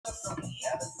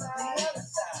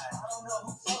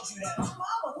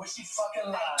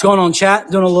What's going on, chat?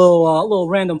 Doing a little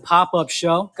random pop-up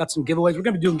show. Got some giveaways. We're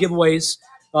going to be doing giveaways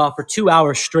for 2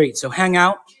 hours straight. So hang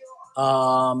out.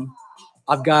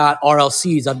 I've got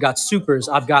RLCs. I've got supers.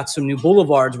 I've got some new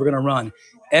boulevards we're going to run.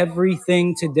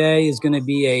 Everything today is going to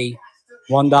be a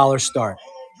 $1 start.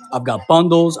 I've got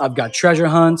bundles. I've got treasure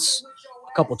hunts,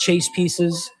 a couple chase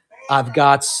pieces. I've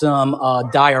got some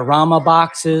diorama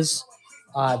boxes.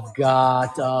 I've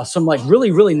got some like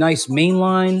really, really nice main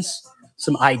lines,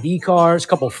 some ID cars, a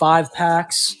couple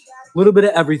 5-packs, a little bit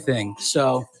of everything.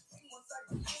 So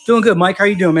doing good. Mike, how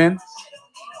you doing, man?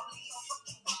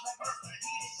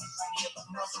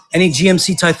 Any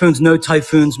GMC Typhoons? No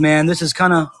Typhoons, man. This is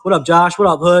kind of, what up, Josh? What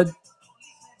up, Hood?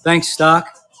 Thanks, Stock.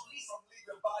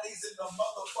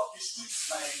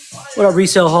 What up,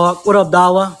 Resale Hawk? What up,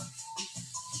 Dala?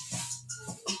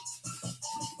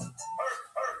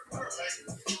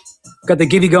 Got the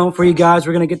givey going for you guys.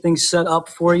 We're going to get things set up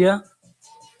for you.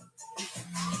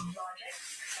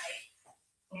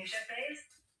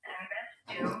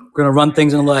 We're going to run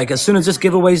things in like, as soon as this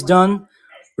giveaway's done,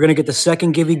 we're going to get the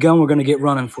second givey going. We're going to get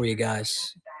running for you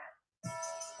guys.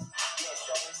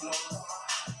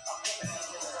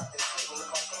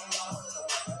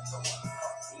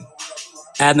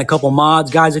 Adding a couple mods.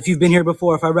 Guys, if you've been here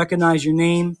before, if I recognize your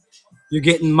name, you're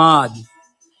getting mod.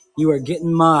 You are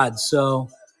getting mod. So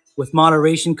with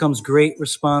moderation comes great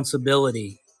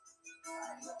responsibility.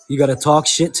 You got to talk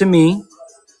shit to me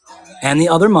and the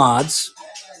other mods.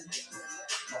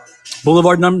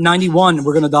 Boulevard number 91,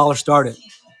 we're going to $1 start it.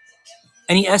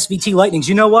 Any SVT Lightnings?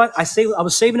 You know what? I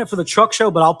was saving it for the truck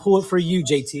show, but I'll pull it for you,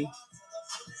 JT.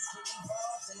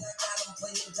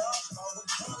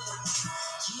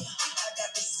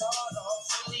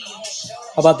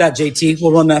 How about that, JT?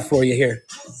 We'll run that for you here.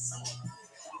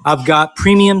 I've got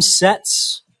premium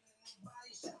sets.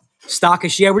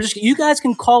 Stockish. Yeah, you guys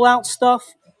can call out stuff.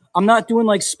 I'm not doing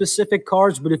like specific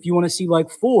cars, but if you want to see like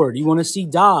Ford, you want to see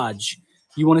Dodge,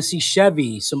 you want to see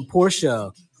Chevy, some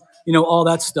Porsche, you know, all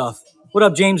that stuff. What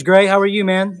up, James Gray? How are you,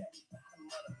 man?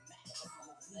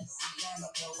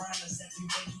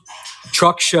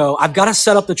 Truck show. I've got to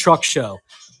set up the truck show.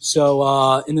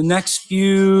 So in the next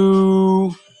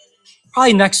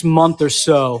probably next month or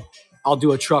so, I'll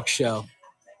do a truck show.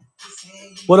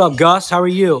 What up, Gus? How are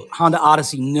you? Honda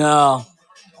Odyssey. No.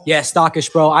 Yeah, Stockish,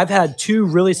 bro. I've had 2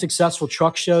 really successful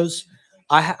truck shows.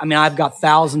 I mean, I've got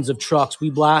thousands of trucks. We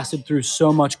blasted through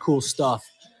so much cool stuff.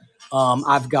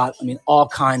 I've got, all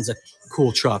kinds of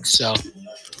cool trucks. So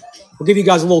we'll give you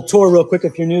guys a little tour real quick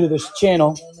if you're new to this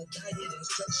channel.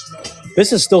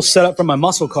 This is still set up for my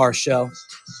muscle car show.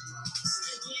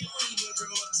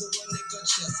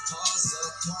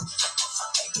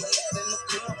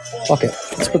 Okay,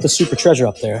 let's put the super treasure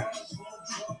up there.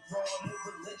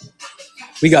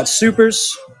 We got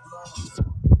supers.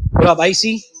 What up,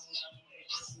 Icy?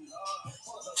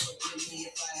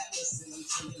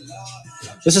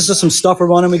 This is just some stuff we're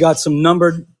running. We got some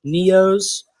numbered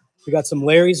Neos. We got some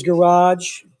Larry's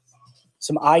Garage,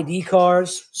 some ID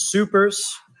cars,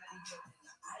 supers,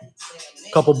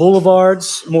 a couple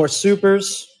Boulevards, more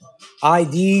supers,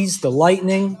 IDs, the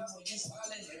Lightning,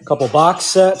 a couple box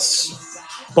sets,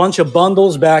 bunch of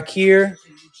bundles back here,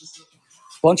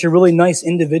 bunch of really nice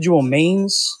individual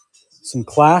mains, some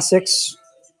classics,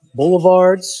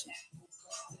 Boulevards,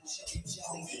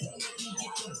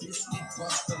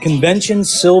 Convention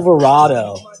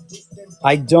Silverado.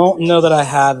 I don't know that I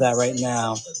have that right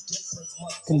now.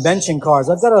 Convention cars.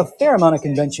 I've got a fair amount of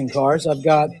convention cars.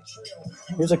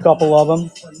 Here's a couple of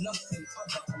them.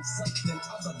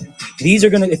 These are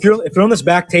going to, if you're on this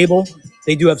back table,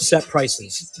 they do have set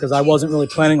prices because I wasn't really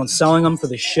planning on selling them for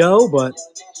the show, but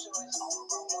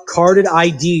carded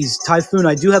IDs. Typhoon,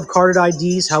 I do have carded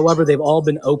IDs. However, they've all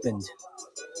been opened.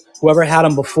 Whoever had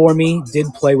them before me did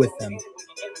play with them.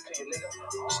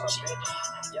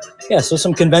 Yeah, so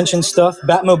some convention stuff.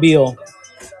 Batmobile.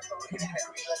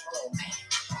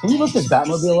 Can you look this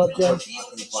Batmobile up, Joe?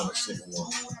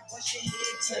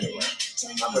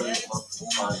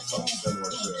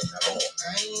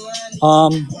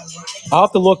 I'll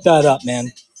have to look that up,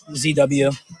 man.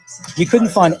 ZW. We couldn't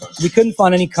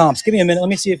find any comps. Give me a minute. Let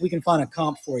me see if we can find a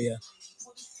comp for you.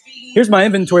 Here's my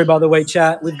inventory, by the way,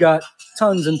 chat. We've got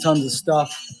tons and tons of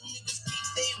stuff.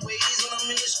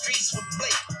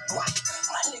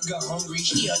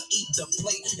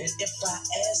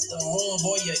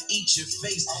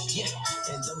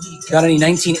 Got any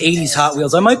 1980s Hot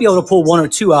Wheels? I might be able to pull 1 or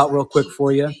 2 out real quick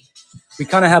for you. We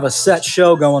kind of have a set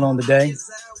show going on today.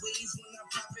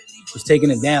 Just taking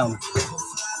it down.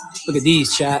 Look at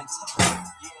these, chat.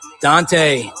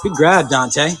 Dante. Good grab,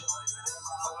 Dante.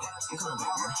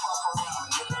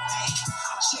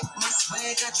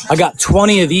 I got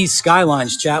 20 of these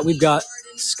Skylines, chat. We've got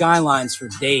Skylines for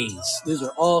days. These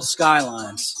are all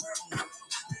Skylines.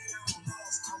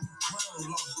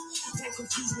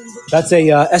 That's a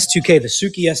S2K, the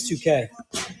Suki S2K.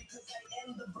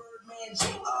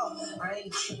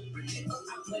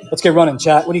 Let's get running,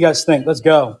 chat. What do you guys think? Let's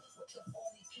go. All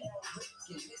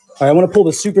right, I want to pull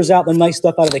the supers out, the nice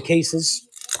stuff out of the cases.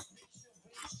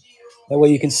 That way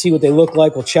you can see what they look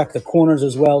like. We'll check the corners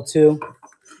as well, too.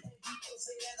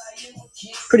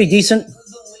 Pretty decent.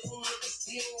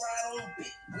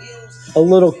 A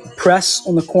little press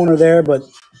on the corner there, but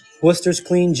blister's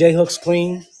clean, J-hook's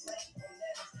clean.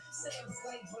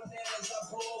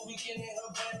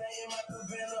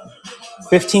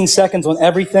 $15 seconds on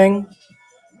everything.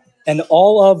 And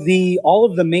all of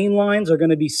the main lines are going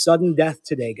to be sudden death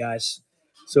today, guys.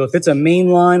 So if it's a main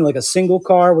line, like a single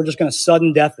car, we're just going to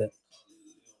sudden death it.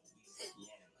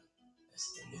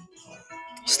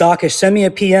 Stockish, send me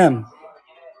a PM.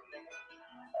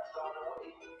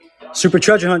 Super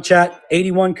Treasure Hunt, chat.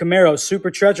 81 Camaro,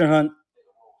 Super Treasure Hunt.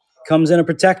 Comes in a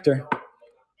protector.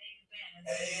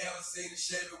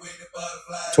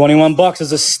 $21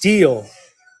 is a steal.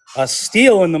 A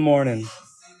steal in the morning.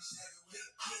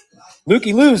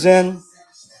 Lukey Lou's in.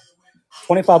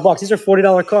 $25. These are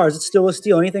 $40 cars. It's still a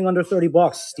steal. Anything under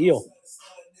 $30, steal.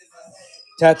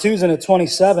 Tattoos in at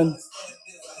 27.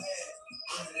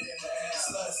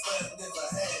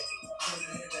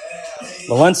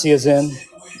 Valencia's in.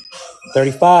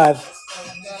 35.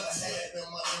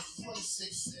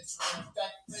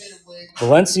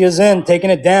 Valencia's in, taking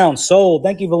it down. Sold.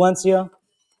 Thank you, Valencia.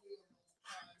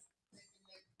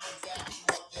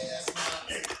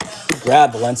 Good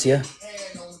grab, Valencia.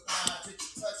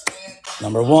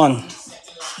 Number one.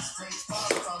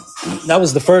 That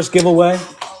was the first giveaway.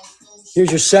 Here's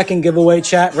your second giveaway,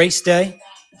 chat. Race day.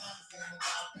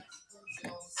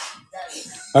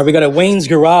 All right, we got a Wayne's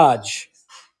Garage.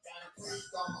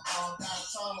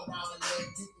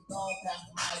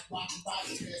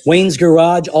 Wayne's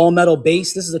Garage, all-metal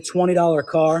base. This is a $20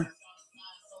 car.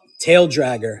 Tail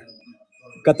dragger.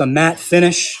 Got the matte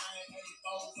finish.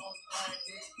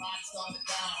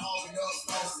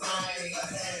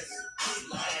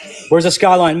 Where's the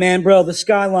Skyline? Man, bro, the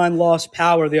Skyline lost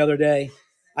power the other day.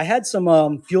 I had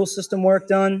some fuel system work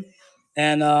done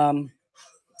and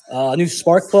new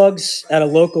spark plugs at a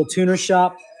local tuner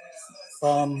shop.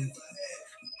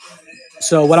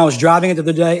 So when I was driving it the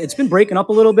other day, it's been breaking up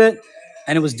a little bit,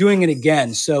 and it was doing it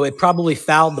again. So it probably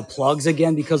fouled the plugs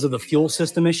again because of the fuel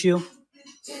system issue.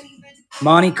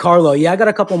 Monte Carlo. Yeah, I got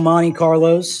a couple Monte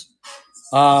Carlos.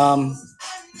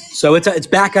 So it's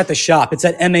back at the shop. It's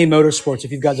at MA Motorsports,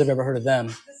 if you guys have ever heard of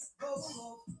them.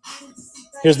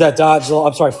 Here's that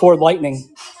Ford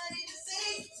Lightning.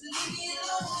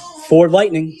 Ford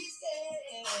Lightning.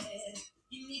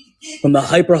 From the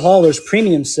Hyper Haulers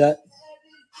premium set.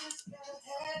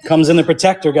 Comes in the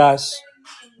protector, guys.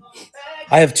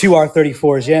 I have two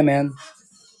R34s. Yeah, man.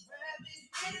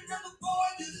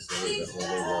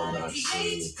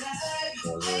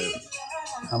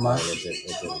 How much?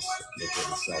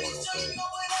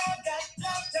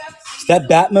 That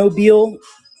Batmobile,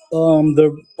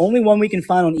 the only one we can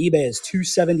find on eBay is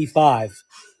 $275.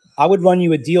 I would run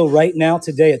you a deal right now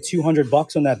today at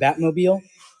 $200 on that Batmobile.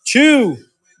 Chew!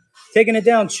 Taking it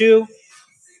down, Chew.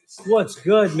 What's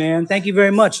good, man? Thank you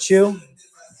very much, Chew.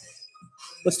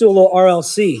 Let's do a little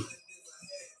RLC.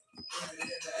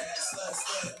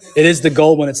 It is the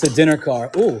gold one. It's the dinner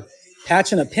car. Ooh,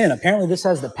 patch and a pin. Apparently this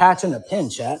has the patch and the pin,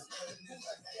 chat.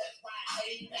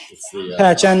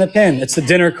 Patch and the pin. It's the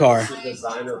dinner car. It's the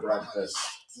designer breakfast.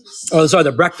 Oh, sorry,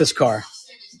 the breakfast car.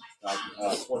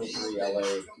 23 LA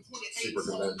Super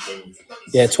Convention.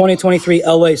 Yeah, 2023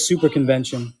 LA Super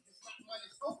Convention.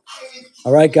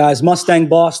 All right, guys. Mustang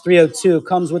Boss 302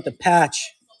 comes with the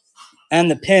patch and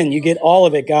the pin. You get all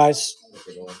of it, guys.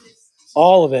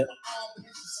 All of it.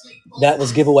 That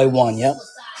was giveaway one, yep.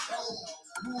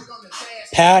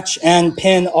 Patch and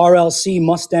pin RLC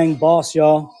Mustang Boss,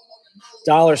 y'all.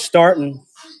 $1 starting.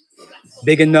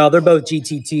 Big and no, they're both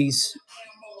GTTs.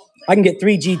 I can get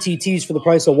 3 GTTs for the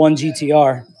price of 1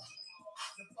 GTR.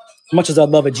 As much as I'd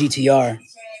love a GTR.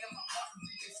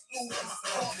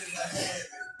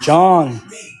 John.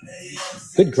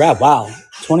 Good grab. Wow.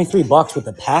 $23 with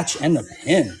the patch and the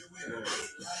pin.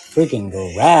 Freaking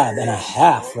grab and a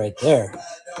half right there.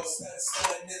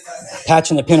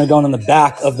 Patch and the pin are going on the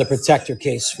back of the protector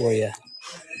case for you.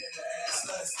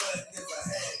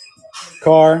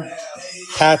 Car,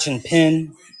 patch and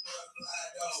pin.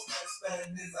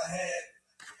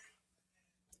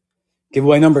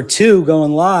 Giveaway number 2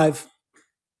 going live.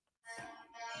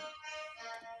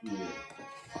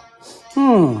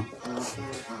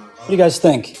 What do you guys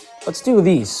think? Let's do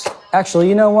these. Actually,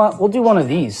 you know what? We'll do one of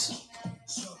these.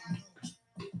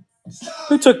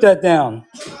 Who took that down?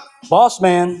 Boss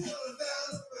man.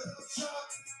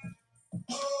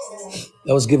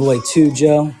 That was giveaway 2,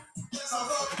 Joe.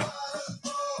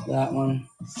 That one.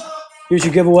 Here's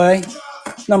your giveaway.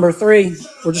 Number 3.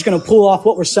 We're just going to pull off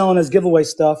what we're selling as giveaway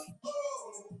stuff.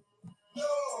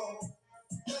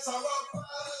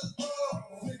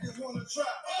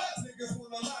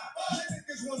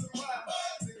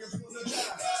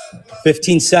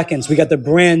 $15. We got the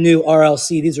brand new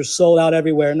RLC. These are sold out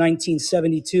everywhere.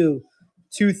 1972,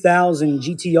 2000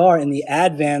 GTR in the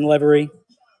Advan livery.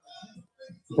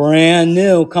 Brand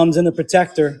new. Comes in the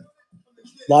protector.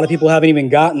 A lot of people haven't even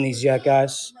gotten these yet,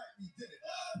 guys.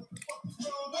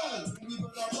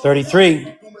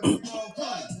 33.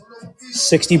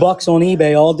 $60 on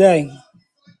eBay all day.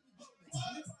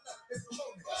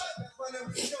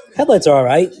 Headlights are all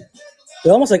right.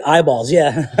 They're almost like eyeballs,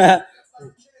 yeah.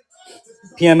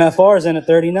 PMFR is in at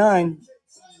 39.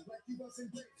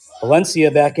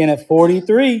 Valencia back in at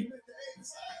 43.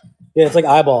 Yeah, it's like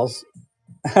eyeballs.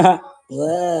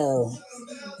 Whoa.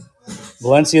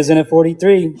 Valencia's in at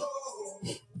 43.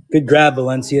 Good grab,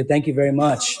 Valencia. Thank you very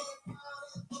much.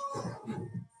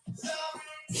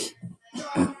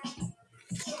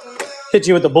 Hit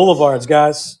you with the boulevards,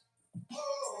 guys.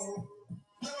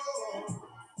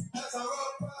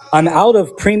 I'm out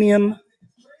of premium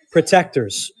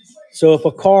protectors. So if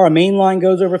a mainline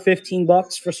goes over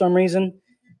 $15 for some reason,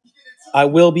 I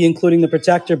will be including the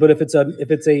protector. But if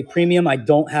it's a premium, I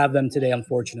don't have them today,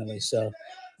 unfortunately. So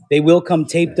they will come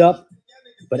taped up,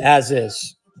 but as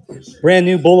is. Brand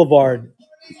new Boulevard,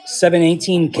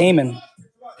 718 Cayman.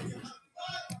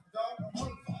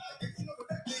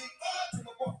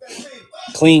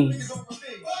 Clean.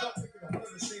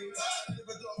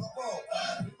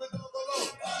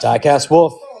 Diecast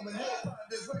Wolf.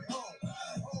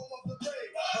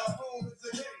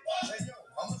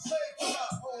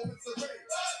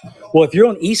 Well, if you're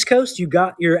on East Coast, you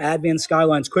got your Advan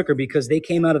Skylines quicker because they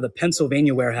came out of the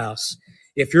Pennsylvania warehouse.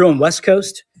 If you're on West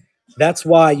Coast, that's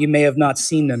why you may have not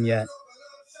seen them yet.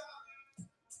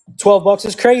 $12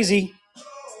 is crazy.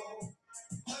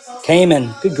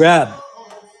 Cayman, good grab.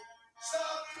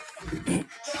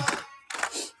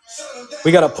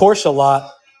 We got a Porsche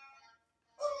lot.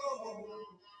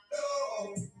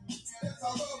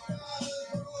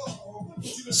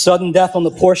 Sudden death on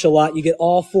the Porsche lot. You get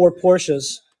all 4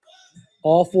 Porsches.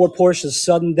 All 4 Porsches,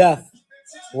 sudden death.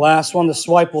 Last one to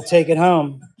swipe will take it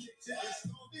home.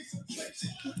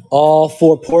 All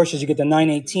 4 Porsches. You get the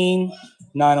 918,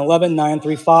 911,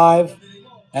 935,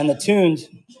 and the tuned.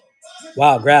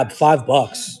 Wow, grab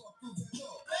 $5.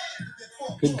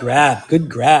 Good grab. Good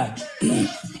grab.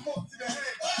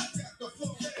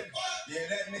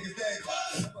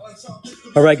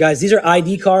 All right, guys, these are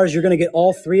ID cars. You're going to get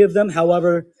all 3 of them.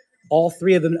 However, all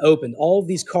 3 of them opened. All of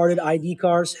these carded ID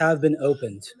cars have been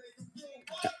opened.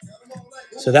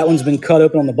 So that one's been cut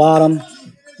open on the bottom.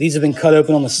 These have been cut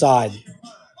open on the side.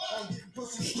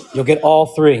 You'll get all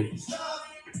 3.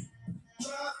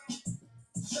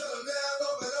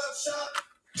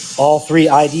 All 3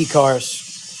 ID cars.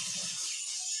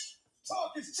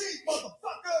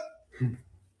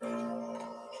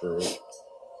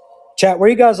 Chat, where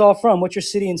are you guys all from? What's your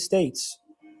city and states?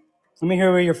 Let me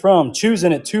hear where you're from.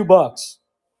 Choosing at $2.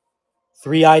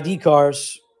 3 ID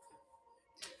cars.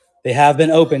 They have been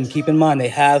opened. Keep in mind, they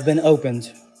have been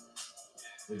opened.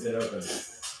 They've been opened.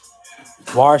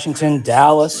 Washington,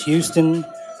 Dallas, Houston,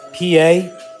 PA.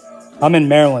 I'm in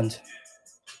Maryland.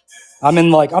 I'm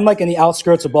like in the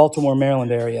outskirts of Baltimore,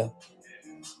 Maryland area.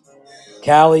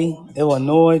 Cali,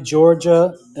 Illinois,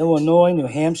 Georgia, Illinois, New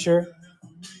Hampshire,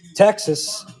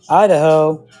 Texas,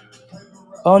 Idaho.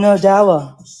 Oh no,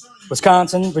 Dallas.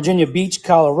 Wisconsin, Virginia Beach,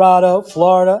 Colorado,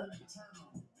 Florida.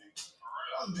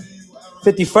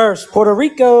 51st, Puerto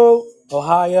Rico,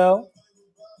 Ohio,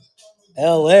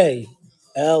 LA.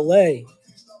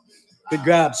 Good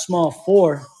grab, small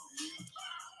 4.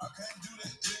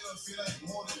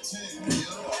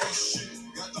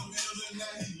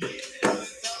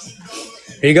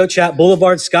 Here you go, chat.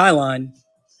 Boulevard Skyline.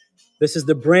 This is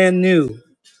the brand new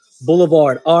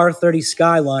Boulevard R30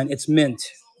 Skyline. It's mint.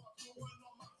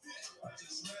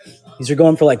 These are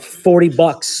going for like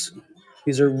 $40.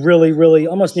 These are really, really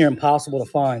almost near impossible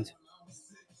to find.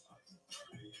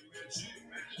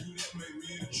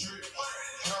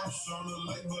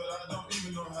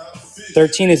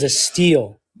 $13 is a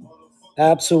steal.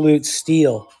 Absolute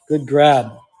steal. Good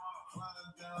grab.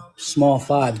 Small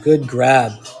 5. Good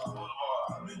grab.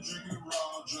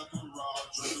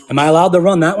 Am I allowed to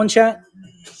run that one, chat?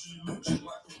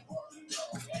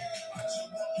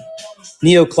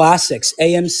 Neo Classics,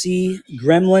 AMC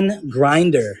Gremlin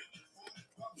Grinder.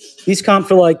 These comp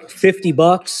for like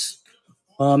 $50.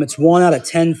 It's 1 out of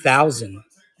 10,000.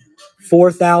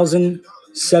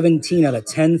 4,017 out of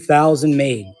 10,000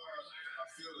 made.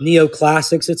 Neo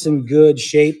Classics, it's in good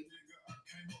shape.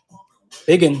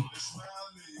 Biggin.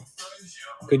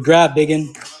 Good grab,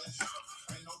 Biggin.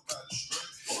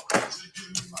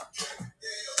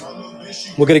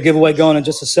 We'll get a giveaway going in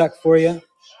just a sec for you.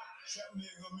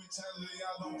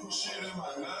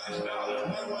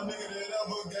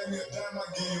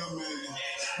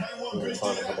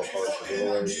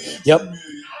 Yep.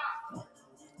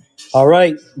 All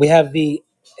right. We have the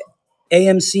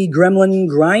AMC Gremlin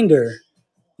Grinder.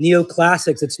 Neo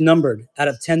Classics. It's numbered out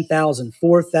of 10,000.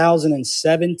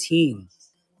 4,017.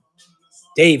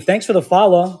 Dave, thanks for the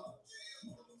follow.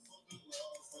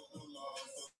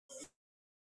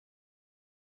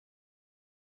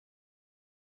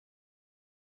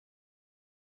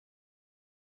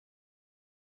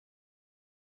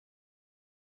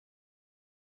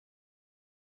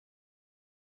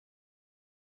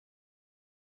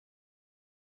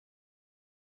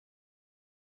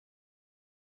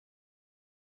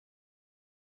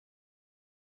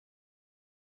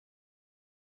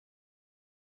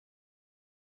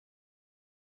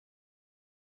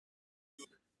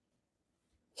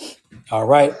 All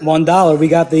right, $1. We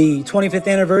got the 25th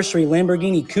anniversary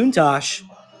Lamborghini Countach.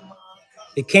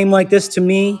 It came like this to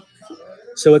me,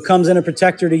 so it comes in a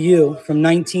protector to you from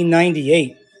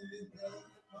 1998.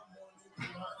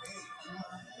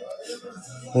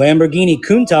 Lamborghini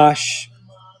Countach.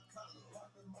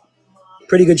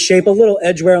 Pretty good shape. A little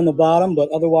edge wear on the bottom, but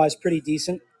otherwise pretty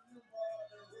decent.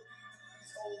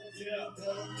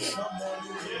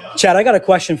 Chad, I got a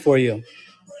question for you.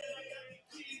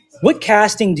 What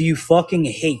casting do you fucking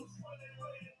hate?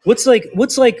 What's like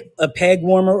a peg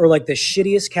warmer or like the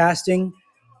shittiest casting?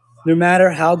 No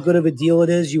matter how good of a deal it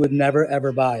is, you would never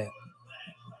ever buy it.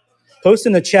 Post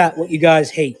in the chat what you guys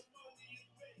hate.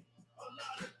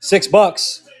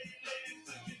 $6.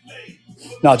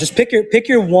 No, just pick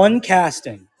your one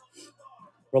casting.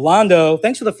 Rolando,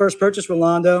 thanks for the first purchase,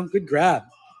 Rolando. Good grab.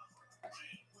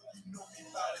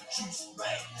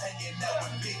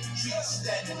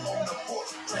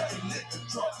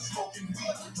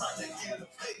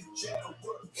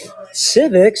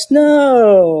 Civics?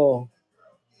 No.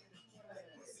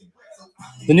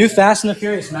 The new Fast and the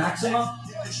Furious Maxima?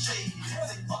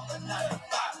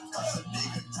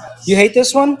 You hate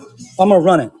this one? I'm going to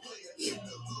run it.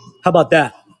 How about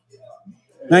that?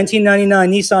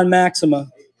 1999 Nissan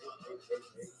Maxima.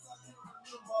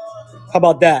 How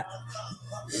about that?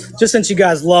 Just since you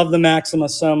guys love the Maxima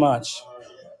so much.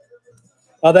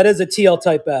 Oh, that is a TL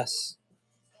Type S.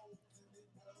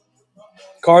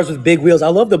 Cars with big wheels. I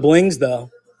love the blings,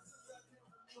 though.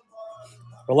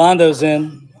 Rolando's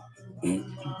in. You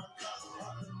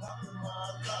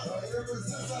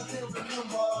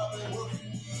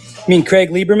mean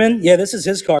Craig Lieberman? Yeah, this is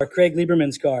his car, Craig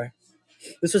Lieberman's car.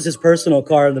 This was his personal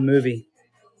car in the movie.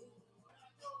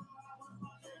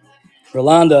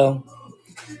 Rolando.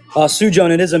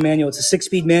 Sujon, it is a manual. It's a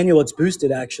 6-speed manual. It's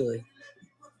boosted, actually.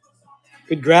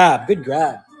 Good grab. Good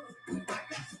grab.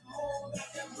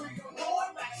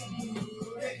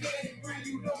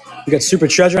 We got Super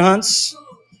Treasure Hunts.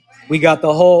 We got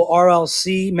the whole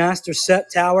RLC Master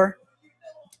Set Tower.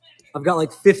 I've got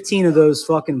like 15 of those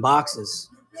fucking boxes.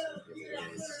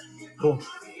 Cool.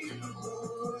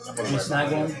 Can you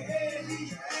snag one?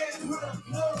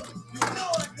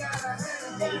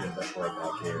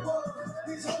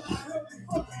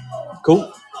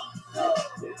 Cool.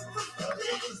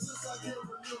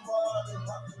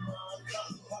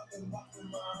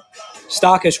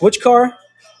 Stockish, which car?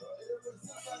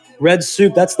 Red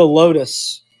Soup, that's the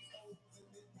Lotus.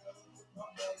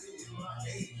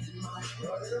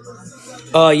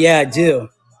 Oh, yeah, I do.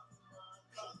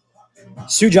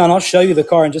 Sujan, I'll show you the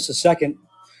car in just a second.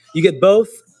 You get both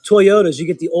Toyotas. You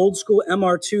get the old school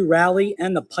MR2 Rally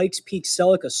and the Pikes Peak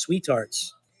Celica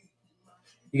Sweethearts.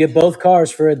 You get both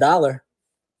cars for $1.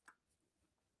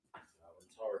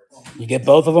 You get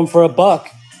both of them for $1.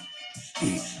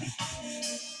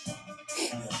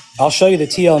 I'll show you the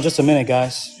TL in just a minute,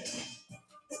 guys.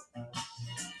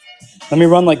 Let me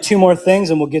run like 2 more things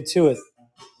and we'll get to it.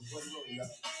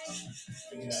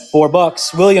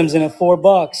 $4. Williams in at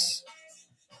 $4.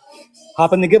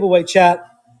 Hop in the giveaway chat.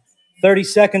 30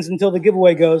 seconds until the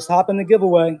giveaway goes. Hop in the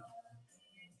giveaway.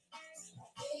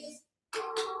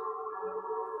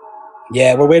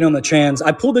 Yeah, we're waiting on the trans.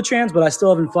 I pulled the trans, but I still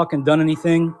haven't fucking done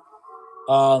anything.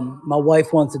 My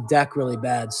wife wants a deck really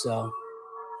bad, so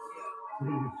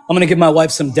I'm going to give my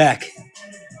wife some deck.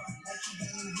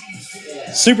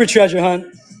 Super treasure hunt.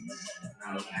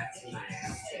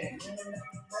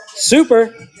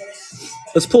 Super.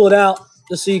 Let's pull it out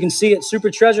just so you can see it.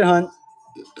 Super treasure hunt.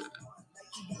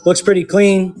 Looks pretty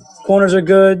clean. Corners are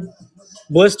good.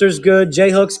 Blister's good.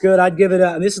 J-hook's good. I'd give it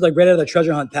a, this is like right out of the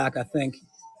treasure hunt pack, I think.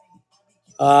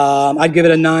 I'd give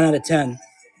it a 9 out of 10.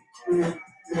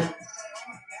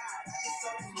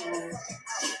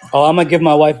 Oh, I'm going to give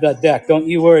my wife that deck. Don't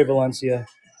you worry, Valencia.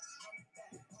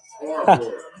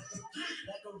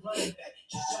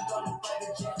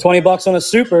 $20 on a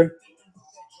super.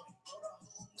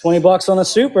 $20 on a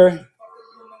super.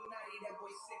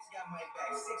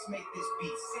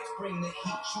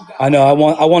 I know. I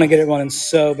want to get it running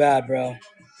so bad, bro.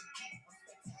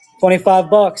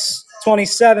 $25.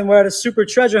 27. We're at a super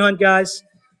treasure hunt, guys.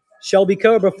 Shelby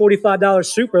Cobra, $45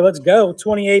 super. Let's go.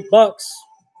 $28.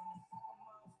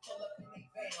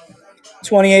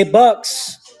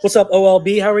 $28. What's up,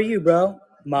 OLB? How are you, bro?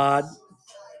 Mod.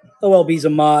 OLB's a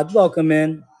mod. Welcome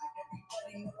in.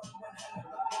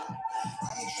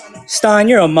 Stein,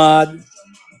 you're a mod.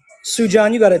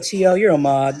 Sujan, you got a TL. You're a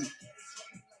mod.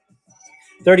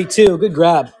 32. Good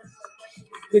grab.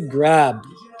 Good grab.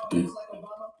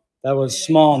 That was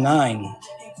small 9.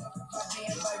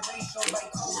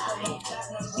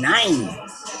 9.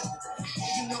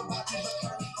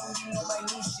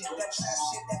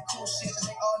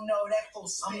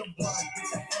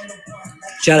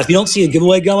 Chad, if you don't see a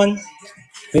giveaway going,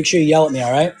 make sure you yell at me,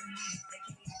 all right?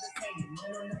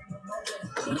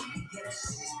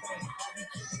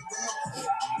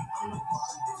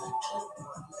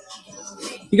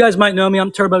 You guys might know me.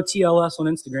 I'm Turbo TLS on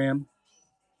Instagram.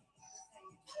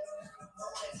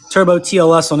 Turbo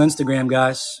TLS on Instagram,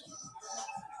 guys.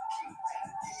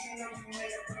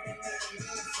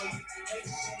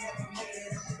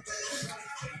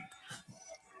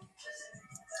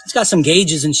 It's got some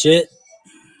gauges and shit.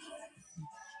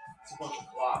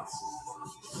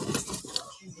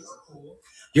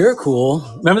 You're cool.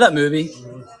 Remember that movie?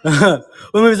 What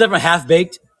movie is that from? Half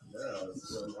Baked?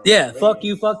 Yeah, fuck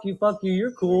you, fuck you, fuck you.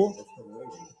 You're cool.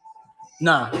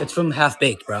 Nah, it's from Half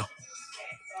Baked, bro.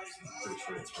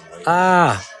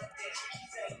 Ah.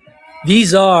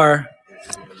 These are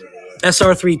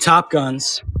SR3 Top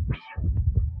Guns.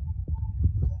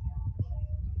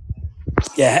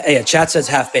 Yeah, chat says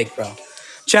Half Baked, bro.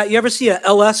 Chat, you ever see a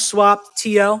LS swapped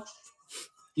TL?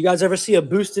 You guys ever see a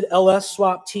boosted LS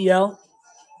swap TL?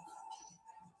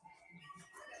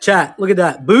 Chat, look at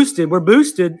that. Boosted. We're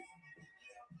boosted.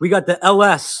 We got the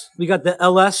LS. We got the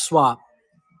LS swap.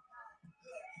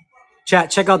 Chat,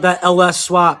 check out that LS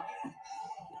swap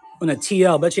on a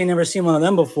TL. Bet you ain't never seen one of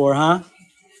them before, huh?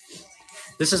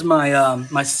 This is my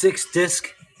my 6-disc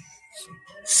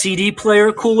CD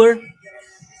player cooler.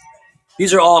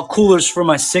 These are all coolers for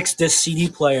my 6-disc CD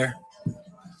player.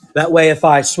 That way, if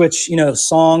I switch,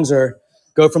 songs or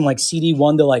go from like CD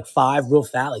 1 to like 5 real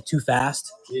fast, like too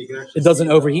fast, it doesn't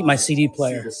overheat my CD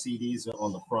player. See the CDs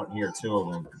on the front here, 2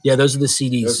 of them. Yeah, those are the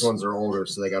CDs. Those ones are older,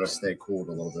 so they got to stay cooled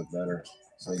a little bit better.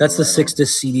 So that's the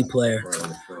 6-disc CD player.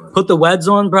 Put the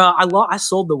WEDs on, bro. I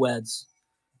sold the WEDs.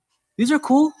 These are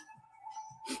cool.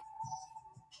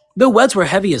 The WEDs were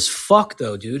heavy as fuck,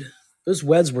 though, dude. Those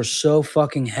WEDs were so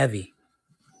fucking heavy.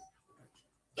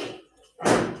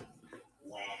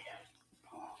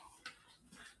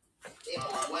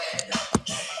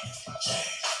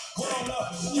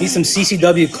 These some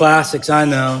CCW classics. I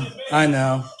know.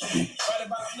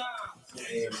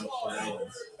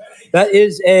 That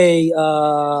is a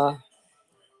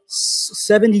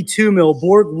 72 mil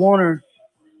Borg Warner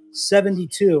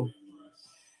 72.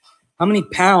 How many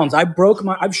pounds? I've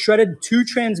shredded 2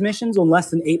 transmissions on less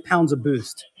than 8 pounds of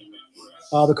boost.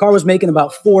 The car was making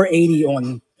about 480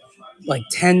 on like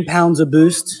 10 pounds of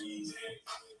boost.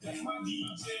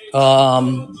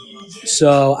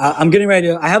 So I'm getting ready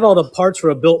to, I have all the parts for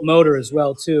a built motor as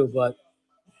well too, but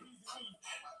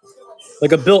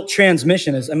like a built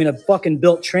transmission is, a fucking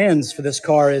built trans for this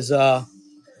car is,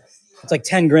 it's like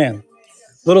 10 grand.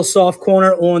 Little soft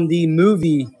corner on the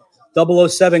movie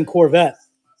 007 Corvette.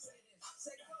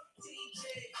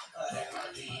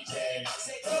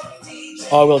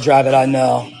 All-wheel drive it, I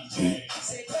know.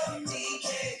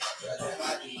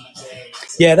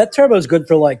 Yeah, that turbo is good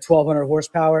for like 1,200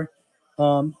 horsepower.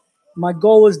 My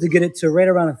goal is to get it to right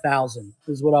around 1,000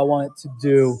 is what I want it to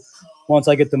do once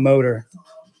I get the motor.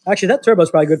 Actually, that turbo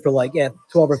is probably good for like, 12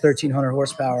 or 1,300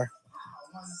 horsepower.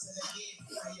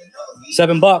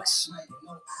 $7.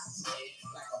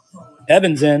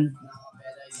 Evan's in.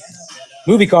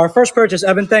 Movie car. First purchase,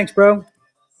 Evan. Thanks, bro.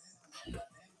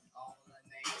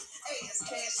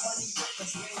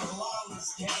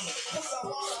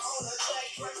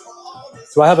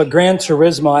 Do I have a Gran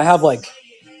Turismo? I have like,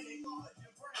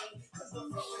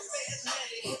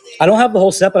 I don't have the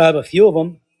whole set, but I have a few of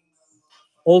them.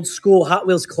 Old school Hot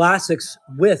Wheels classics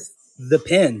with the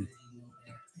pin.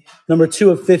 Number 2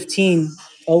 of 15.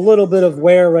 A little bit of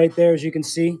wear right there, as you can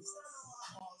see.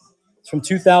 It's from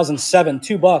 2007.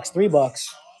 $2, $3.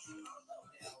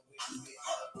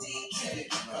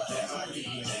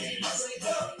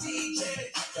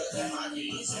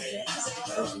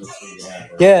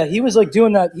 Yeah, he was like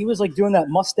doing that. He was like doing that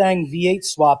Mustang V8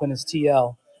 swap in his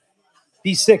TL.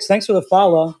 B6, thanks for the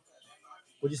follow.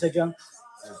 What'd you say, John?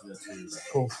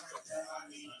 Cool.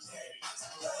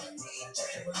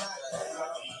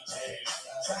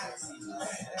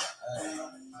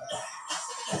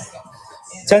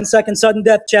 Ten-second sudden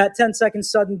death, chat. 10-second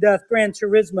sudden death. Gran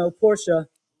Turismo Porsche.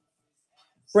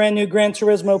 Brand new Gran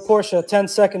Turismo Porsche.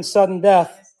 10-second sudden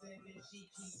death.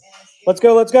 Let's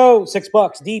go, let's go.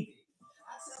 $6 deep.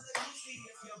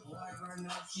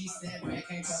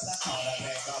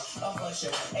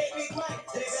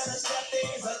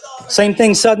 Same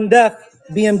thing, sudden death.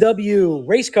 BMW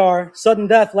race car, sudden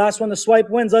death. Last one to swipe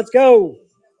wins. Let's go.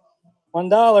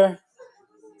 $1.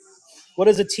 What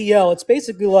is a TL? It's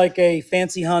basically like a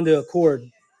fancy Honda Accord.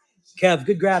 Kev,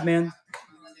 good grab, man.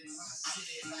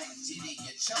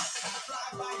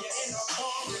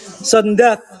 Sudden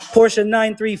death, Porsche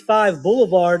 935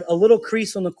 Boulevard. A little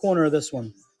crease on the corner of this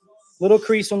one. Little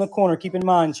crease on the corner. Keep in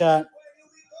mind, chat.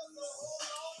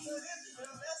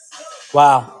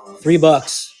 Wow,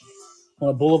 $3 on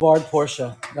a Boulevard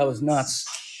Porsche. That was nuts.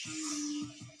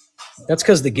 That's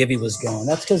because the Givey was going.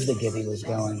 That's because the Givey was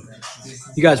going.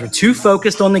 You guys were too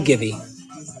focused on the Givey.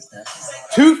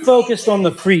 Too focused on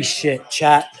the free shit,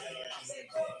 chat.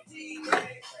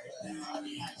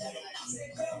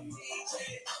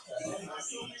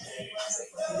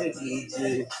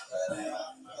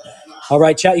 All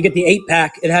right, chat, you get the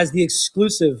 8-pack. It has the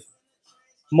exclusive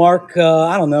Mark,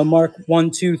 I don't know, Mark 1,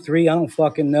 2, 3, I don't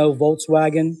fucking know,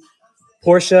 Volkswagen,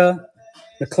 Porsche,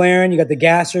 McLaren, you got the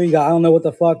gasser, you got, I don't know what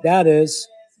the fuck that is,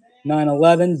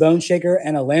 911, Bone Shaker,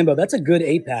 and a Lambo. That's a good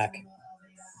 8-pack.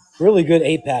 Really good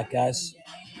 8-pack, guys.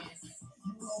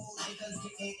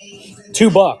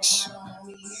 $2.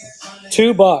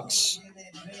 $2.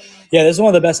 Yeah, this is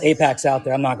one of the best 8-packs out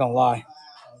there, I'm not gonna lie.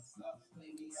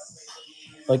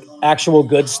 Like actual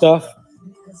good stuff.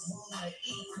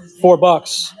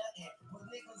 $4.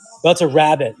 That's a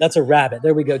rabbit. That's a rabbit.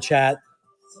 There we go, chat.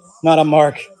 Not a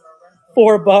mark.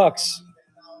 $4.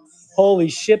 Holy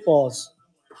shitballs.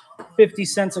 50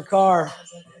 cents a car.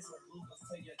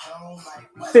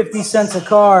 50 cents a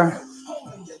car.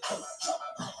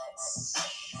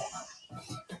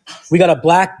 We got a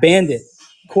Black Bandit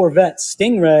Corvette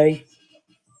Stingray.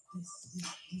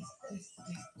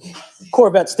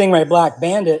 Corvette Stingray Black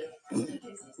Bandit.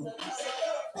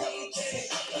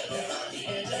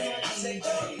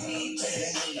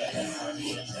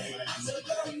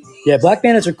 Yeah, Black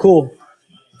Bandits are cool.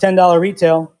 $10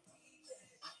 retail.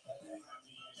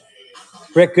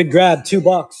 Rick, good grab. $2.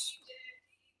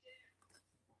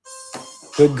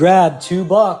 Good grab.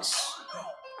 $2.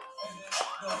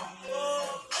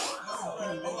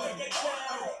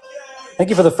 Thank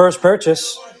you for the first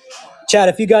purchase. Chat,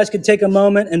 if you guys could take a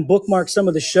moment and bookmark some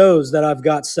of the shows that I've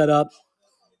got set up.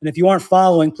 And if you aren't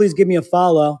following, please give me a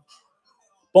follow.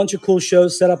 Bunch of cool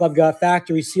shows set up. I've got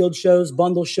factory sealed shows,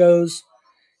 bundle shows,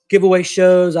 giveaway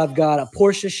shows. I've got a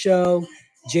Porsche show,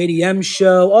 JDM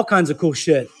show, all kinds of cool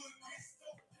shit.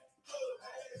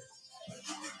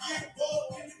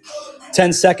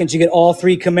 10 seconds, you get all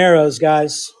 3 Camaros,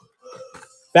 guys.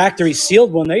 Factory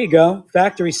sealed one. There you go.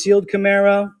 Factory sealed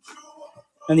Camaro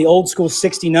and the old school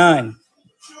 69.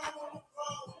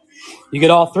 You get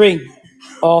all 3.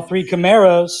 All 3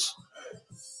 Camaros.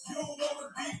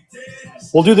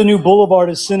 We'll do the new Boulevard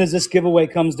as soon as this giveaway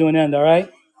comes to an end, all right?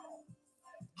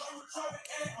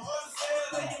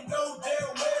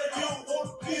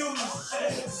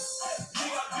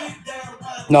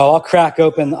 No, I'll crack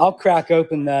open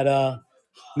that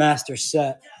master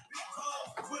set.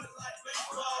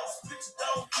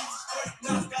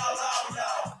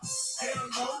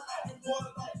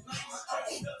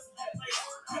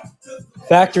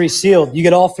 Factory sealed. You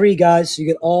get all 3, guys. You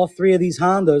get all 3 of these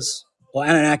Hondas. Well,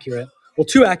 and an Acura. Well,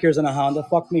 2 Acuras and a Honda.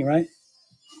 Fuck me, right?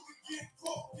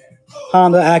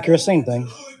 Honda, Acura, same thing.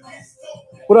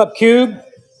 What up, Cube?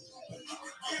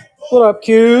 What up,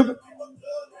 Cube?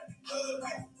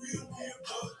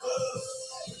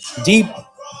 Deep.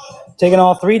 Taking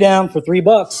all 3 down for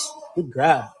 $3. Good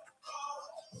grab.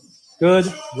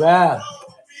 Good grab.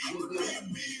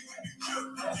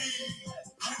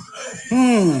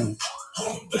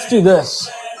 Let's do this.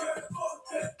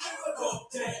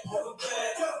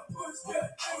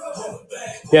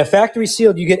 Yeah, factory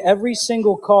sealed. You get every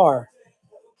single car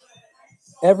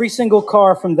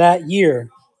from that year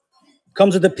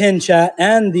comes with the pin, chat,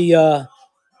 and the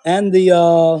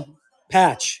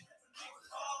patch.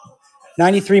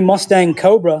 93 Mustang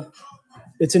Cobra.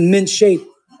 It's in mint shape.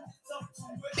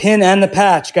 Pin and the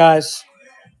patch, guys.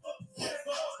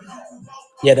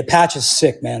 Yeah, the patch is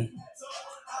sick, man.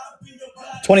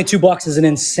 $22 is an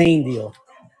insane deal.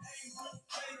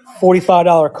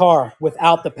 $45 car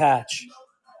without the patch.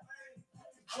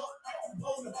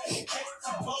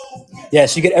 Yeah,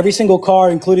 so you get every single car,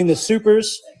 including the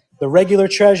supers, the regular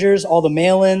treasures, all the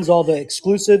mail-ins, all the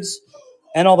exclusives,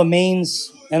 and all the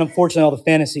mains, and unfortunately all the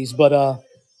fantasies. But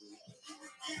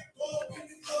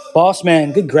Boss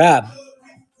Man, good grab.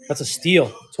 That's a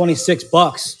steal.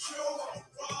 $26.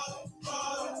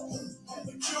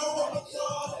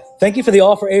 Thank you for the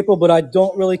offer, April, but I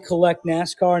don't really collect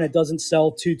NASCAR, and it doesn't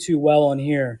sell too well on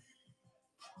here.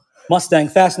 Mustang,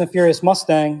 Fast and the Furious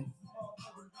Mustang.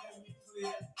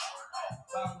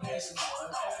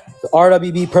 The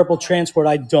RWB Purple Transport,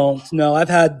 I don't know. I've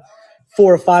had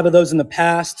 4 or 5 of those in the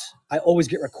past. I always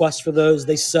get requests for those.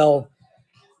 They sell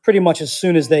pretty much as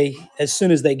soon as they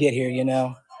get here, you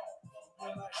know.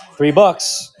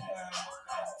 $3.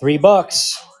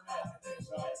 $3.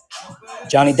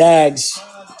 Johnny Dags.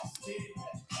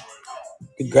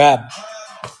 Good grab.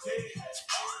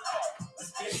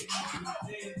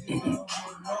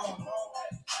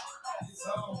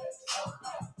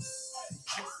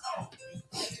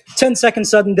 $10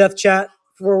 sudden death, chat.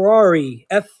 Ferrari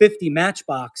F50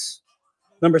 Matchbox.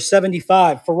 Number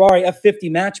 75. Ferrari F50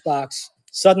 Matchbox.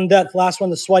 Sudden death. Last one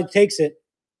to swipe takes it.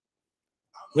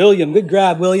 William. Good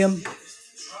grab, William.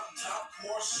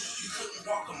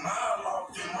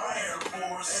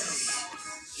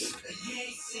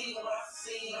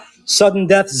 Sudden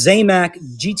death Zamac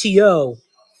GTO.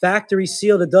 Factory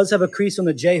sealed. It does have a crease on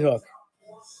the J-hook.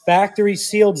 Factory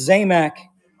sealed Zamac.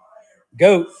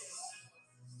 Goat.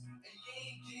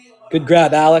 Good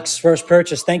grab, Alex. First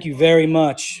purchase. Thank you very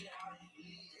much.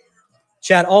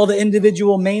 Chat, all the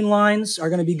individual main lines are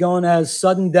going to be going as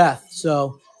sudden death.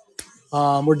 So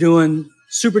we're doing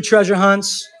super treasure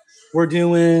hunts. We're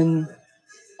doing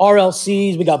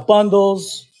RLCs. We got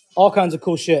bundles. All kinds of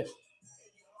cool shit.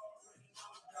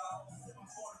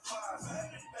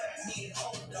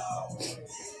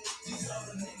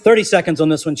 $30 seconds on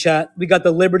this one, chat. We got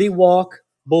the Liberty Walk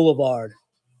Boulevard.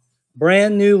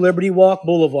 Brand new Liberty Walk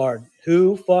Boulevard.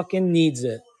 Who fucking needs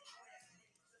it?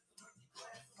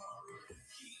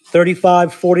 $35,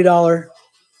 $40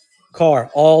 car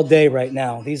all day right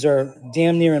now. These are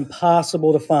damn near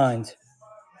impossible to find.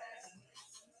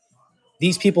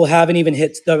 These people haven't even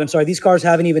hit, these cars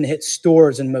haven't even hit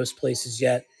stores in most places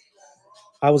yet.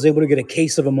 I was able to get a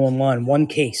case of them online. One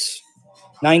case.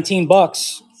 $19.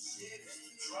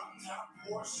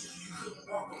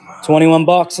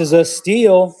 $21 is a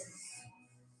steal.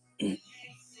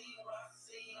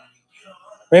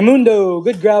 Raymundo,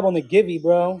 good grab on the Givey,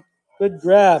 bro. Good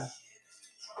grab.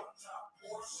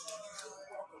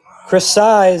 Chris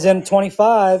Sai is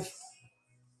M25.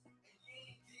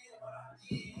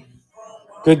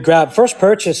 Good grab. First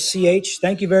purchase, CH.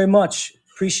 Thank you very much.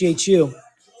 Appreciate you.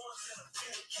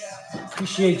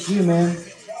 Appreciate you, man.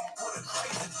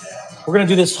 We're going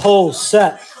to do this whole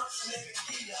set.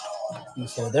 You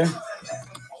say there.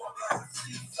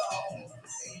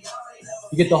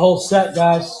 You get the whole set,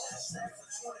 guys.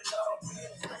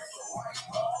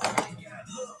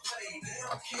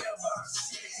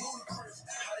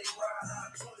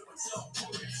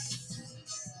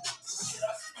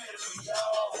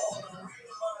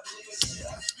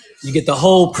 You get the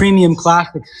whole premium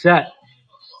classic set.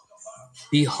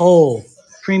 The whole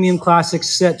premium classic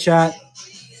set, chat.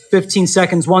 15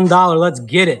 seconds, $1. Let's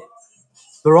get it.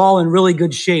 They're all in really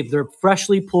good shape. They're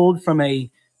freshly pulled from a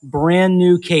brand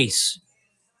new case.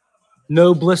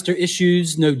 No blister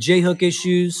issues, no J-hook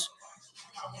issues,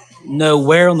 no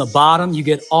wear on the bottom. You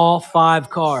get all 5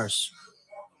 cars.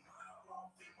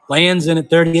 Lands in at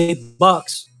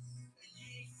 $38.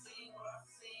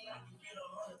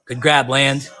 Good grab,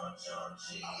 Land.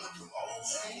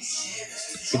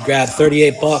 Good grab,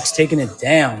 $38, taking it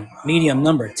down. Medium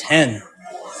number 10.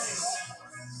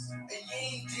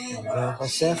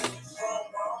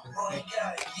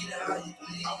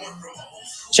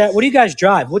 Chat, what do you guys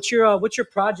drive? What's your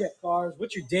project cars?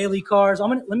 What's your daily cars?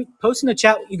 Let me post in the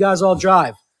chat what you guys all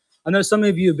drive. I know some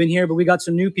of you have been here, but we got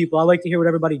some new people. I like to hear what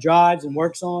everybody drives and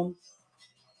works on.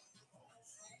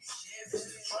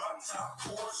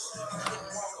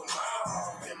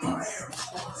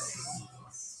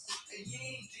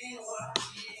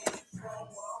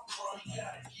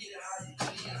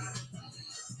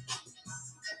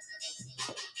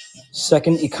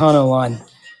 Second Econo line.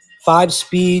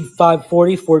 5-speed,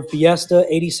 540 Ford Fiesta,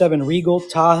 87 Regal,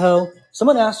 Tahoe.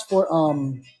 Someone asked for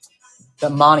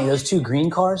that Monty, those two green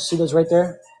cars. See those right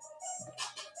there?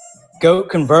 Goat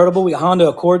convertible. We got Honda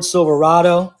Accord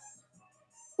Silverado.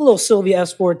 A little Sylvia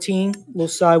S14, a little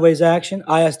sideways action.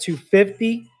 IS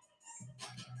 250.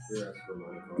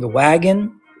 The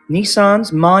wagon.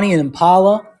 Nissans, Monty, and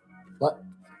Impala. What?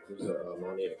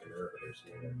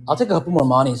 I'll take a couple more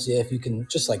Monties, yeah, if you can,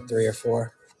 just like 3 or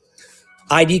 4.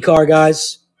 ID car,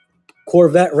 guys.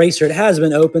 Corvette Racer. It has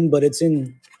been opened, but it's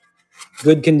in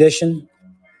good condition.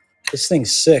 This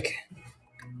thing's sick.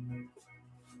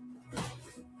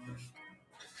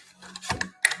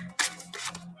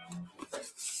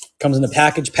 Comes in the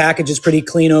package. Package is pretty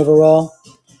clean overall.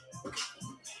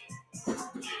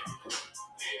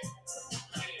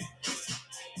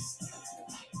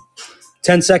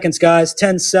 Ten seconds, guys.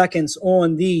 10 seconds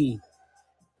on the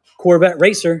Corvette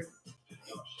Racer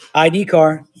ID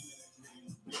car.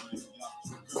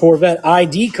 Corvette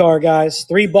ID car, guys.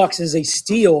 $3 is a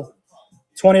steal.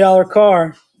 $20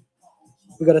 car.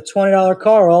 We got a $20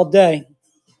 car all day.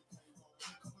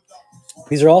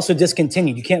 These are also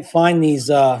discontinued. You can't find these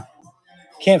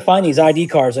ID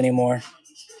cars anymore.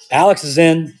 Alex is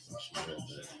in.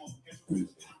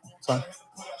 Sorry.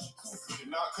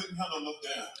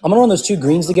 I'm gonna run those two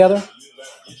greens together.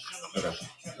 Okay.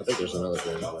 I think there's another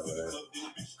green over there.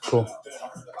 Cool.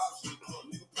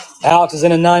 Alex is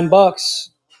in at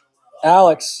 $9.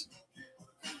 Alex.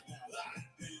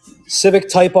 Civic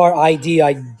Type R ID.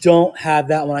 I don't have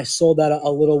that one. I sold that a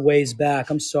little ways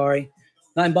back. I'm sorry.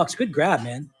 $9. Good grab,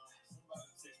 man.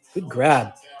 Good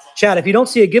grab. Chad, if you don't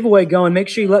see a giveaway going, make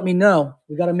sure you let me know.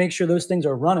 We got to make sure those things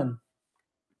are running.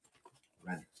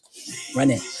 Run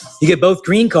it. You get both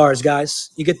green cars,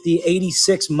 guys. You get the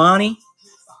 86 Monty,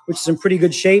 which is in pretty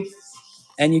good shape,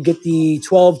 and you get the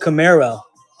 12 Camaro.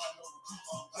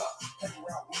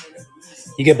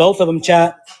 You get both of them,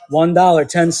 chat. $1,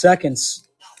 10 seconds.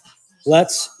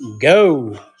 Let's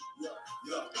go.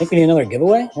 I think we need another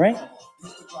giveaway, right?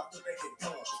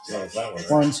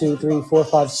 1, 2, 3, 4,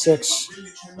 5, 6.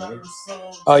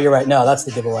 Oh, you're right. No, that's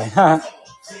the giveaway. $5.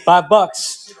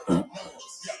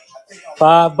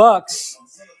 $5.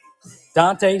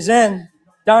 Dante's in.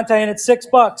 Dante in at $6.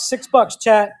 $6,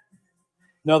 chat.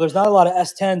 No, there's not a lot of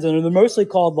S10s, and they're mostly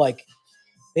called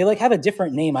they have a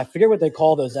different name. I forget what they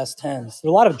call those S10s. There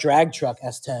are a lot of drag truck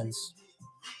S10s.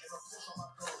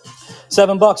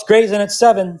 $7. Gray's in at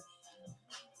 7.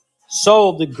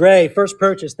 Sold to Gray. First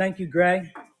purchase. Thank you,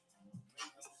 Gray.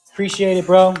 Appreciate it,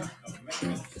 bro.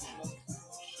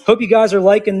 Hope you guys are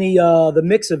liking the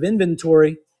mix of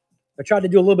inventory. I tried to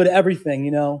do a little bit of everything,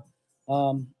 you know.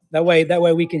 That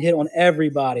way we can hit on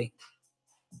everybody.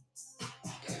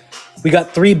 We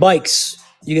got 3 bikes.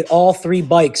 You get all 3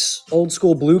 bikes. Old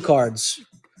school blue cards.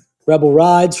 Rebel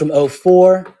Rides from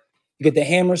 04. You get the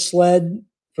Hammer Sled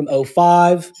from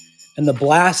 05. And the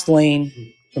Blast Lane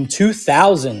from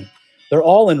 2000. They're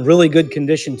all in really good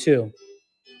condition, too.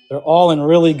 They're all in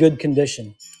really good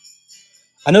condition.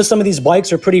 I know some of these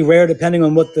bikes are pretty rare depending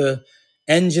on what the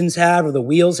engines have or the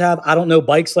wheels have. I don't know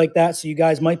bikes like that, so you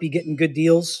guys might be getting good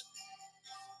deals.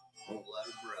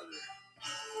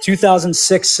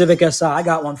 2006 Civic Si. I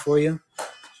got one for you.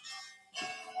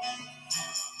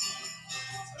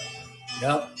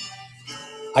 Yep.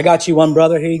 I got you one,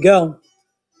 brother. Here you go.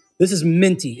 This is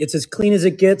minty. It's as clean as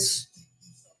it gets.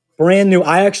 Brand new.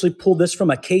 I actually pulled this from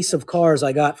a case of cars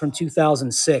I got from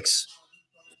 2006.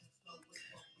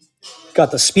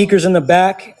 Got the speakers in the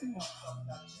back.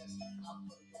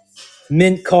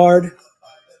 Mint card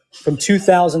from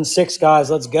 2006, guys.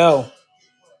 Let's go.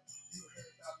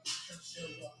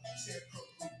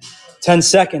 10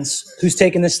 seconds. Who's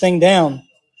taking this thing down?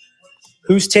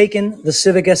 Who's taking the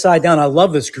Civic Si down? I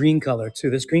love this green color,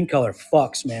 too. This green color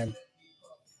fucks, man.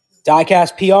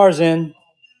 Diecast PR's in.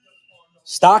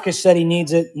 Stockish said he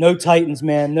needs it. No Titans,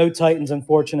 man. No Titans,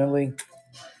 unfortunately.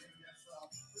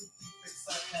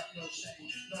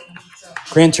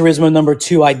 Gran Turismo number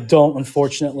 2, I don't,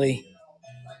 unfortunately.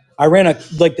 I ran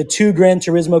the 2 Gran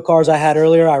Turismo cars I had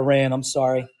earlier. I'm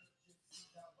sorry.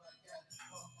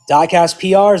 Diecast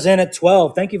PR's in at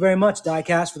 12. Thank you very much,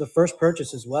 Diecast, for the first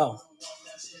purchase as well.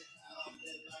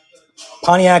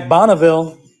 Pontiac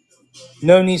Bonneville.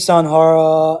 No Nissan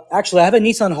Hard. Actually, I have a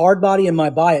Nissan Hardbody in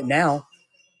my buy it now.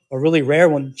 A really rare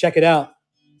one. Check it out.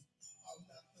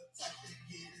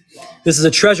 This is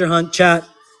a treasure hunt, chat.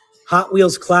 Hot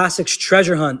Wheels Classics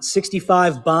treasure hunt.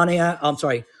 65 Pontiac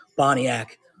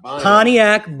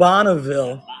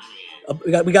Bonneville.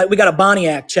 We got a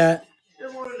Pontiac, chat.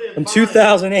 From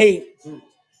 2008.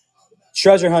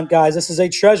 Treasure hunt, guys. This is a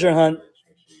treasure hunt.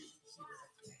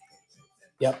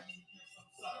 Yep.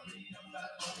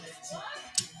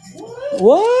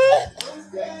 What?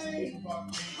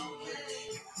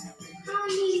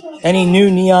 Any new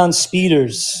neon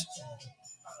speeders?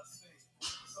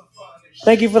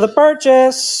 Thank you for the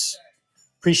purchase.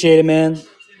 Appreciate it, man.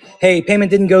 Hey, payment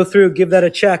didn't go through. Give that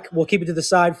a check. We'll keep it to the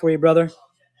side for you, brother.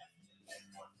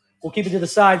 We'll keep it to the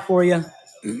side for you.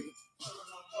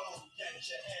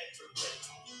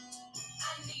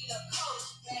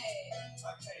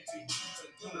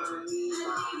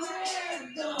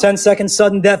 10-second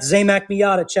sudden death, Zamac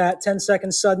Miata, chat.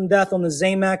 10-second sudden death on the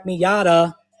Zamac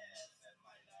Miata.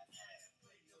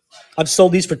 I've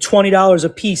sold these for $20 a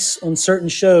piece on certain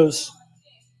shows.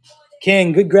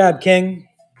 King, good grab, King.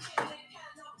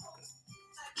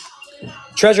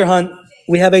 Treasure Hunt.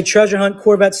 We have a Treasure Hunt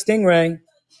Corvette Stingray.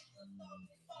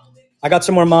 I got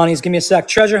some more monies. Give me a sec.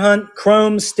 Treasure Hunt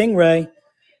Chrome Stingray.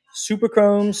 Super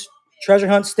Chromes. Treasure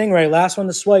Hunt Stingray. Last one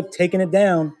to swipe. Taking it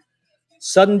down.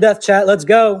 Sudden death, chat. Let's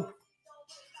go.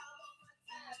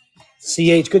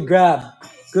 CH, good grab.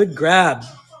 Good grab.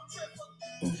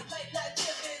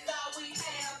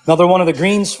 Another one of the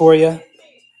greens for you.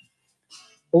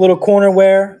 A little corner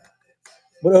wear,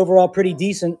 but overall pretty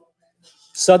decent.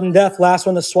 Sudden death, last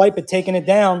one to swipe it, taking it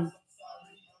down.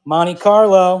 Monte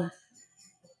Carlo.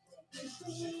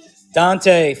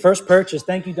 Dante, first purchase.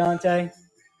 Thank you, Dante.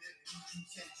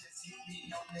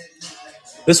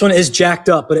 This one is jacked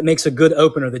up, but it makes a good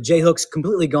opener. The J-hook's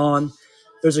completely gone.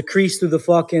 There's a crease through the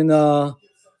fucking, what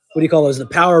do you call those? The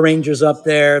Power Rangers up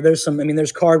there. There's some,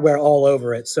 there's cardware all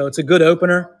over it. So it's a good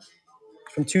opener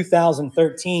from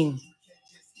 2013.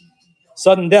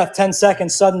 Sudden death, 10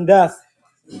 seconds, sudden death.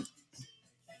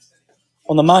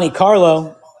 On the Monte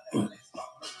Carlo.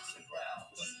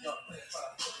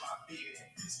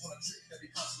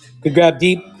 Good grab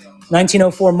deep.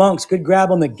 1904 Monks. Good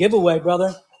grab on the giveaway,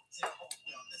 brother.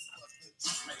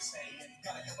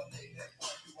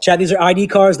 Chad, these are ID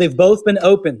cars. They've both been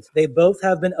opened. They both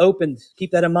have been opened. Keep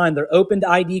that in mind. They're opened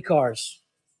ID cars.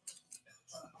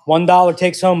 $1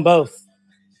 takes home both.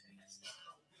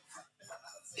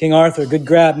 King Arthur, good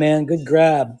grab, man. Good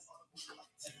grab.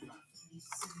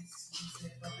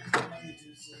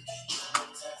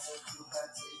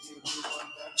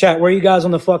 Chat, where are you guys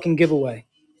on the fucking giveaway?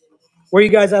 Where are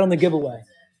you guys at on the giveaway?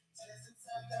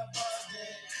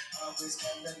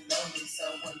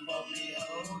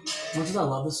 Much as I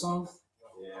love this song.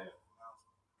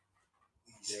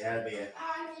 Yeah.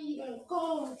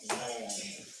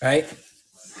 Right?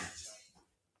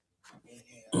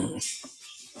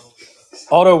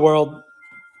 Auto World.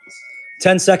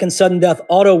 10-second sudden death.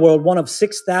 Auto World, one of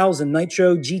 6,000.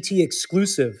 Nitro GT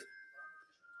exclusive.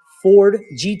 Ford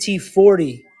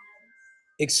GT40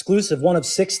 exclusive, one of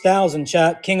 6,000.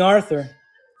 Chat. King Arthur.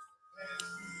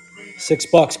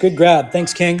 $6. Good grab.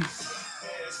 Thanks, King.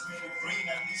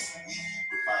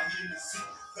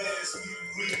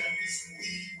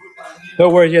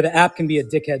 Don't worry here. The app can be a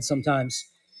dickhead sometimes.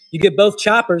 You get both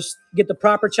choppers. You get the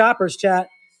proper choppers, chat.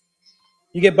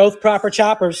 You get both proper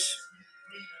choppers.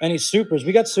 Any supers?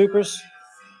 We got supers.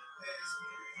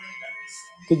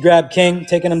 Good grab, King.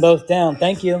 Taking them both down.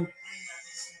 Thank you.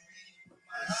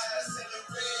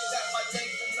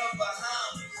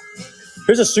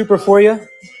 Here's a super for you.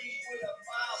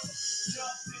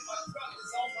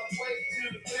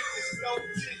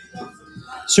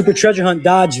 Super Treasure Hunt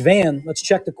Dodge van. Let's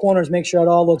check the corners, make sure it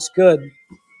all looks good.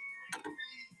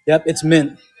 Yep, it's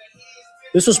mint.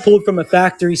 This was pulled from a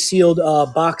factory sealed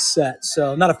box set.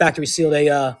 So not a factory sealed,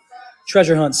 a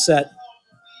treasure hunt set.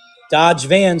 Dodge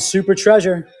van, Super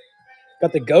Treasure.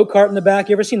 Got the go-kart in the back.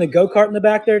 You ever seen the go-kart in the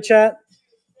back there, chat?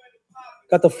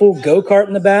 Got the full go-kart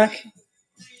in the back.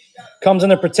 Comes in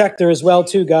the protector as well,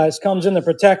 too, guys. Comes in the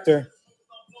protector.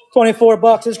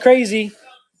 $24 is crazy.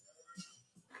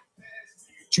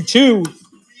 Choo-choo.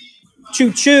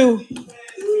 Choo-choo.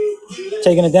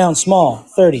 Taking it down small.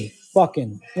 30.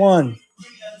 Fucking 1.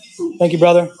 Thank you,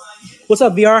 brother. What's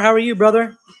up, VR? How are you,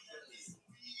 brother?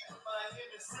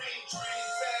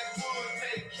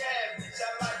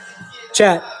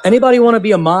 Chat, anybody want to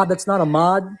be a mod that's not a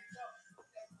mod?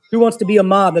 Who wants to be a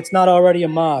mod that's not already a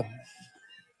mod?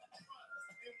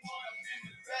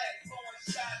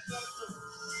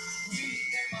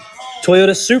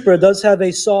 Toyota Supra does have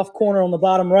a soft corner on the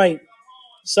bottom right.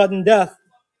 Sudden death.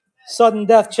 Sudden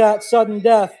death, chat. Sudden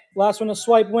death. Last one to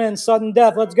swipe wins. Sudden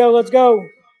death. Let's go. Let's go.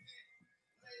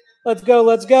 Let's go.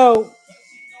 Let's go.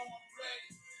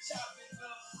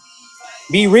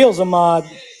 Be Real's a mod.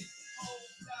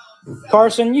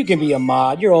 Carson, you can be a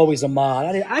mod. You're always a mod.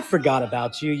 I forgot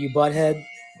about you butthead.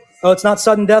 Oh, it's not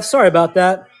sudden death. Sorry about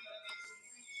that.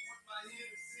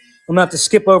 I'm gonna have to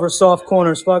skip over soft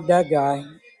corners. Fuck that guy.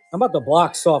 I'm about to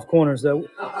block soft corners though.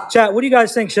 Chat, what do you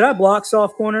guys think? Should I block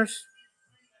soft corners?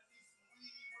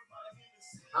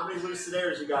 How many lucid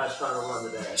airs you guys trying to run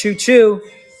today? Choo choo.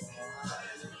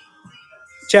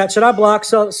 Chat, should I block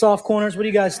soft corners? What do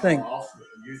you guys think?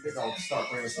 You think I'll start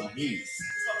bringing some heat?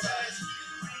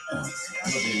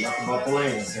 Nothing but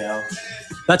blings, yeah.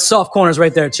 That's soft corners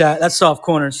right there, chat. That's soft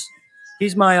corners.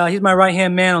 He's my right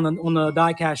hand man on the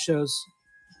diecast shows.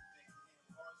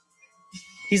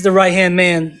 He's the right hand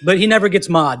man, but he never gets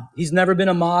mod. He's never been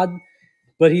a mod,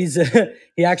 but he's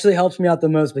he actually helps me out the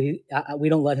most. But we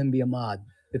don't let him be a mod.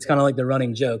 It's kind of like the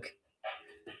running joke.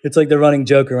 It's like the running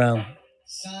joke around.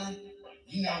 Son,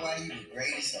 you know why you the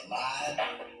greatest alive?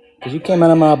 Because you came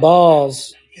out of my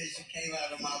balls. Because you came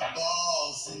out of my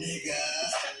balls,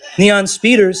 nigga. Neon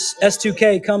Speeders,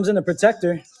 S2K comes in a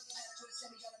protector.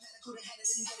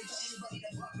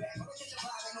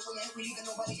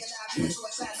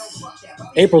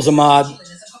 April's a mod.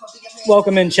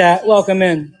 Welcome in, chat. Welcome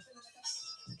in.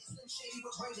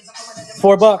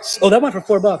 $4. Oh, that went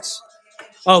for $4.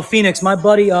 Oh, Phoenix, my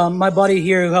buddy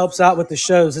here who helps out with the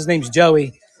shows. His name's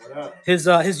Joey. His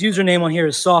username on here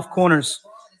is Soft Corners.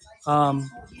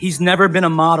 He's never been a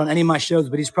mod on any of my shows,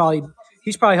 but he's probably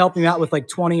helping me out with like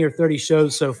 20 or 30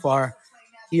 shows so far.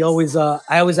 He always I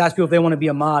always ask people if they want to be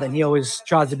a mod, and he always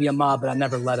tries to be a mod, but I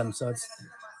never let him. So it's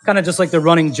kind of just like the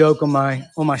running joke on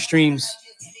my streams.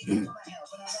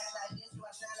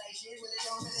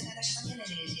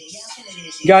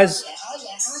 Guys,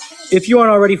 if you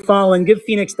aren't already following, give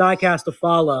Phoenix Diecast a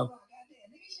follow.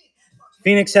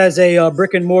 Phoenix has a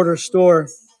brick and mortar store.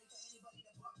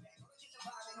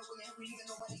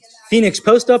 Phoenix,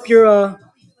 post up your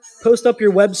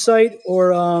website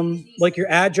or like your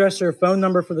address or phone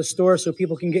number for the store so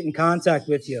people can get in contact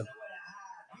with you.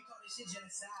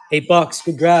 $8,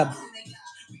 good grab.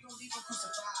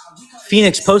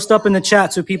 Phoenix, post up in the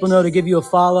chat so people know to give you a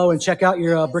follow and check out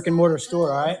your brick and mortar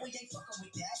store, all right?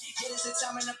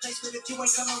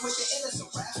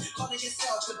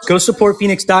 Go support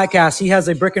Phoenix Diecast. He has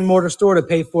a brick and mortar store to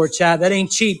pay for, chat. That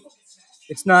ain't cheap.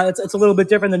 It's not. It's a little bit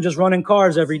different than just running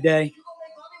cars every day.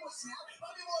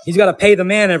 He's got to pay the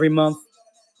man every month.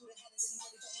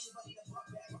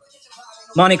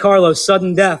 Monte Carlo,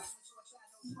 sudden death.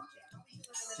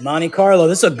 Monte Carlo,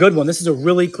 this is a good one. This is a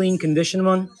really clean condition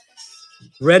one.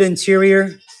 Red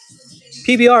interior.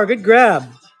 PBR, good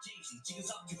grab.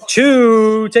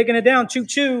 Choo, taking it down. Choo,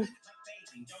 choo.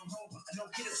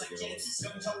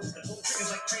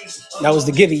 That was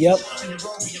the Givey, yep.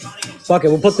 Fuck it,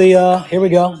 we'll put the, here we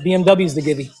go. BMW's the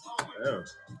Givey.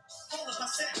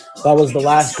 That was the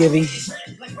last Givey.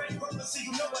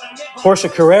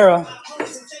 Porsche Carrera.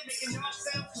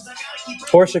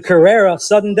 Porsche Carrera,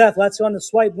 sudden death. Let's go on the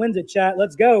swipe, wins it, chat.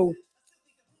 Let's go.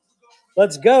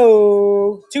 Let's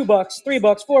go. $2, $3,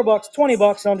 $4,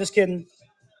 $20. No, I'm just kidding.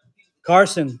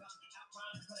 Carson,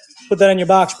 put that in your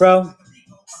box, bro.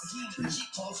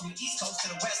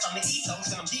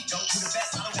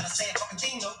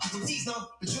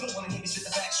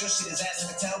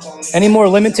 Any more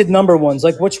limited number ones?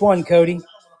 Like which one, Cody?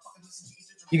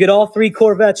 You get all 3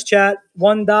 Corvettes, chat.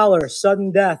 $1,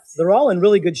 sudden death. They're all in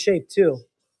really good shape, too.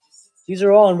 These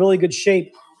are all in really good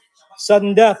shape.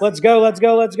 Sudden death. Let's go, let's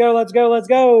go, let's go, let's go, let's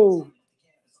go.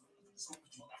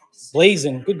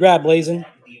 Blazing. Good grab, Blazing.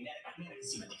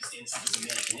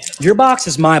 Your box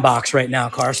is my box right now,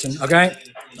 Carson, okay?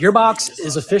 Your box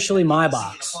is officially my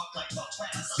box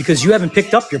because you haven't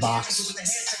picked up your box.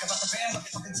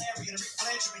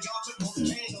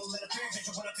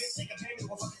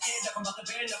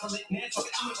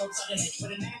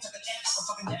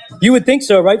 You would think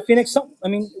so, right, Phoenix? I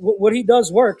mean, what he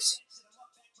does works.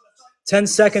 10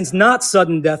 seconds, not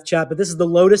sudden death, chat, but this is the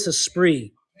Lotus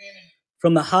Esprit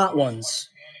from the Hot Ones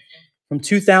from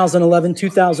 2011,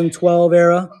 2012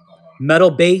 era.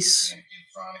 Metal bass.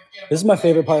 This is my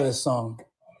favorite part of this song.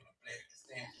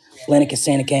 Flanagan,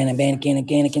 Sanacan, and Bannacan, and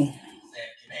Gannican.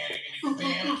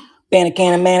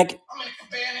 Bannacan and Mannequin.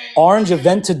 Orange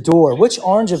Aventador. Which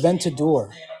Orange Aventador?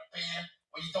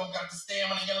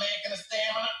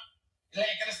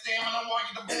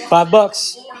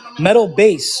 $5. Metal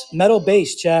bass. Metal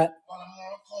bass, chat.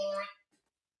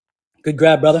 Good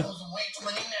grab, brother.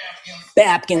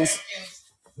 Babkins.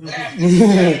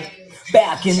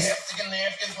 Babkins.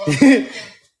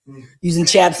 Using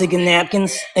chapstick and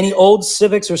napkins. Any old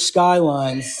Civics or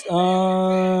Skylines?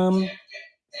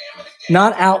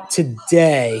 Not out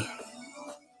today.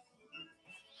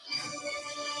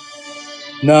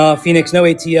 No, Phoenix, no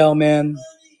ATL, man.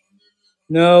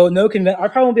 No I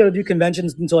probably won't be able to do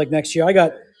conventions until like next year. I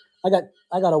got I got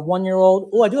a 1-year-old.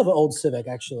 Oh, I do have an old Civic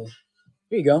actually.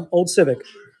 Here you go, old Civic.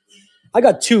 I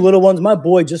got 2 little ones. My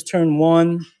boy just turned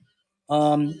 1.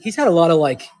 He's had a lot of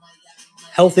like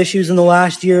health issues in the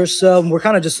last year or so. We're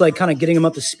kind of just like kind of getting him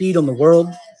up to speed on the world.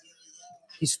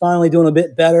 He's finally doing a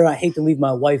bit better. I hate to leave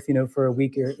my wife, for a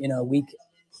week or a week,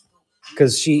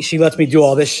 because she lets me do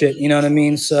all this shit. You know what I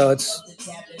mean? So it's.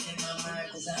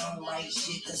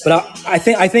 But I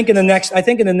think in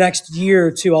the next year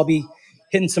or two I'll be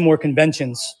hitting some more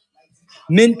conventions.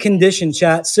 Mint condition,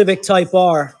 chat. Civic Type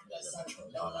R.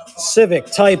 Civic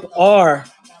Type R.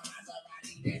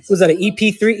 Was that an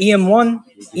EP3 EM1?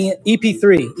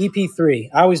 EP3.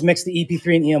 I always mix the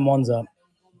EP3 and EM1s up.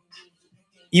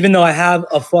 Even though I have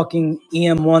a fucking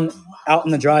EM1 out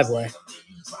in the driveway.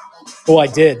 Oh, I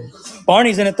did.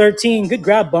 Barney's in at 13. Good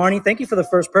grab, Barney. Thank you for the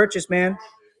first purchase, man.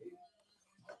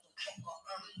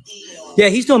 Yeah,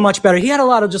 he's doing much better. He had a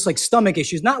lot of just like stomach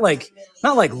issues, not like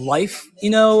life,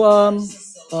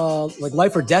 like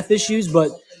life or death issues,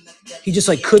 but he just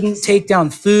like couldn't take down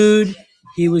food.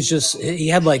 He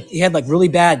had really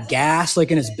bad gas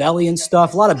like in his belly and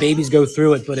stuff. A lot of babies go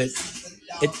through it, but it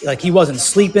like he wasn't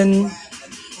sleeping.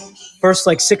 First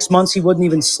like 6 months he wouldn't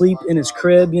even sleep in his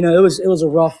crib. It was a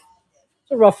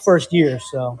rough first year,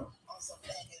 so.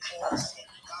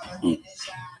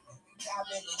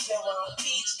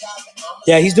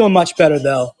 Yeah, he's doing much better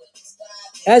though.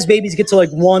 As babies get to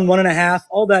like 1.5,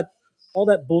 all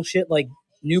that bullshit like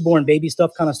newborn baby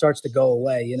stuff kind of starts to go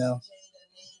away,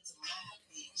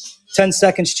 10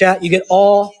 seconds, chat. You get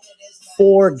all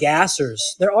 4 gassers.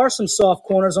 There are some soft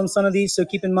corners on some of these, so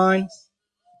keep in mind.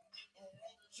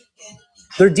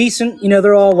 They're decent,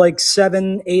 they're all like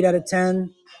 7, 8 out of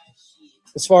 10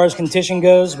 as far as condition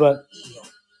goes, but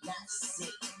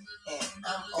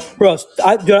bro,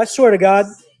 I swear to God,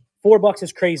 $4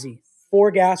 is crazy.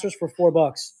 4 gassers for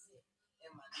 $4.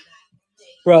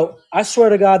 Bro, I swear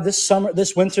to God,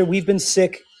 this winter, we've been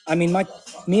sick. I mean,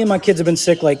 me and my kids have been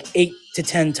sick like 8 to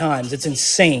 10 times. It's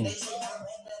insane.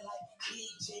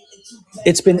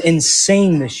 It's been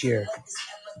insane this year.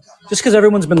 Just because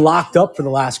everyone's been locked up for the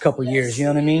last couple of years, you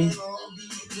know what I mean?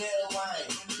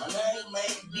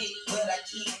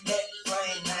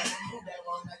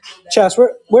 Chas,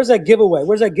 where's that giveaway?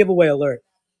 Where's that giveaway alert?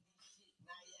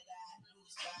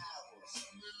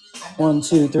 1,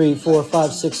 2, 3, 4,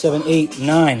 5, 6, 7, 8,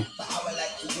 9.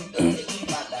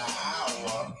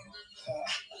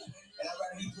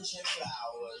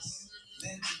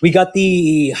 We got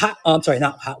the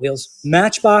not Hot Wheels,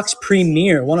 Matchbox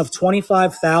Premier, one of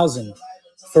 25,000.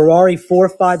 Ferrari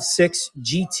 456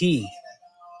 GT.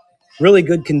 Really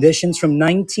good conditions from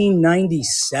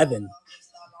 1997.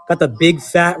 Got the big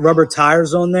fat rubber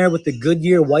tires on there with the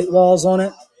Goodyear white walls on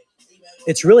it.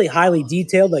 It's really highly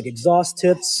detailed, like exhaust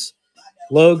tips,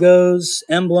 logos,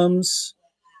 emblems.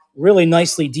 Really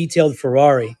nicely detailed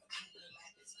Ferrari.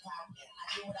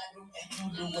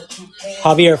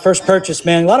 Javier, first purchase,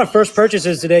 man. A lot of first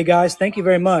purchases today, guys. Thank you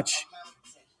very much.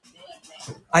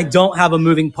 I don't have a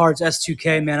moving parts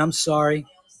S2K, man. I'm sorry.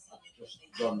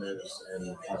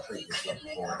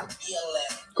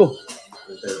 Cool.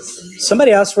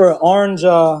 Somebody asked for an orange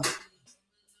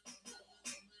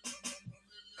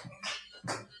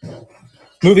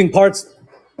moving parts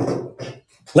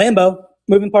Lambo.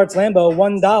 Moving parts Lambo,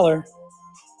 $1.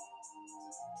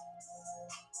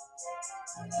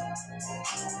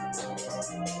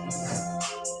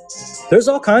 There's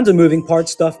all kinds of moving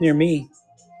parts stuff near me.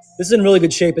 This is in really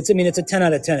good shape. It's a 10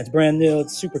 out of 10. It's brand new.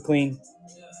 It's super clean.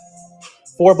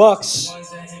 $4.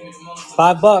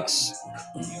 $5.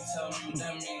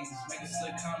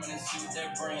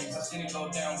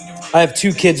 I have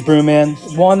 2 kids, Brew, man.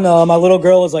 One, my little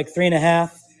girl is like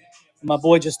 3.5. And my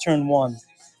boy just turned 1.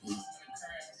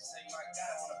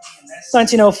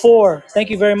 1904. Thank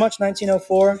you very much,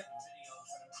 1904.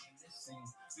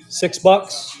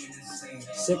 $6.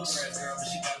 6.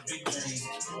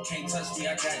 Can't touch me,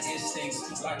 I got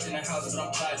instincts. Locked in the house, but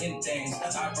I'm plotting things.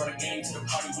 I brought a game to the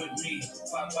party with me.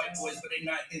 5 white boys, but they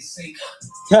not in sync.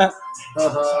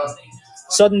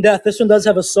 Sudden Death. This one does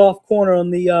have a soft corner on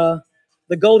the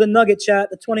Golden Nugget, chat.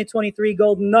 The 2023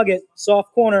 Golden Nugget.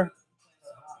 Soft corner.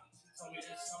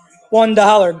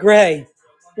 $1. Gray.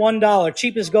 $1.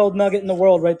 Cheapest gold nugget in the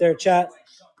world right there, chat.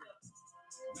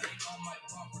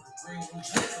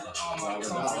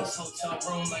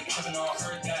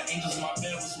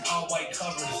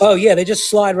 Oh, yeah, they just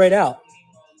slide right out.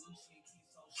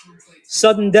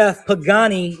 Sudden Death,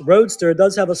 Pagani Roadster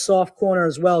does have a soft corner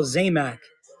as well. Zamac.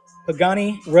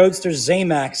 Pagani Roadster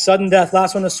Zamac. Sudden Death,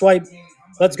 last one to swipe.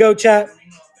 Let's go, chat.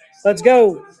 Let's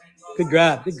go. Good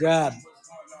grab, good grab.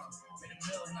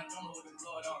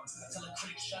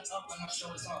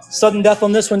 Sudden death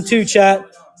on this one too, chat.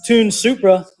 Tune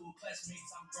Supra.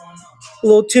 A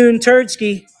little Tune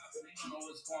Turdsky.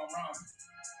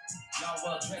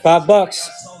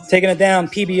 $5. Taking it down.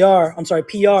 PBR. I'm sorry,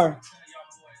 PR.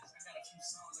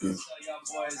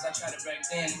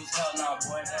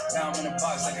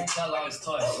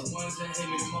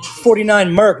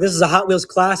 49 Merc. This is a Hot Wheels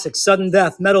classic. Sudden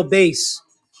Death. Metal Base.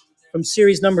 From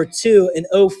series number 2 in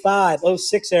 05,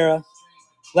 06 era.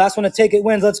 Last one to take it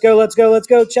wins. Let's go, let's go, let's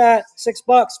go, chat.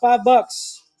 $6,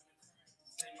 $5.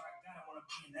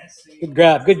 Good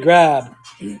grab, good grab.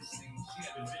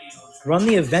 Run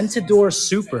the Aventador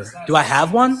Super. Do I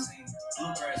have one?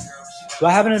 Do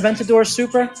I have an Aventador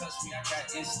Super?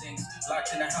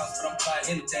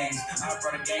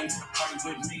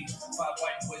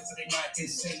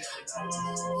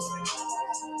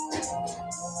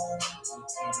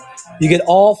 You get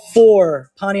all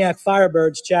 4 Pontiac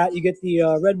Firebirds, chat. You get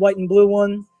the red, white, and blue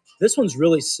one. This one's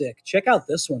really sick. Check out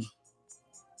this one.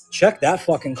 Check that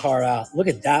fucking car out. Look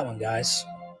at that one, guys.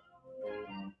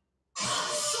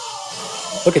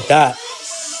 Look at that.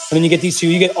 And then you get these 2.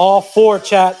 You get all 4,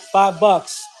 chat.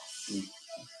 $5.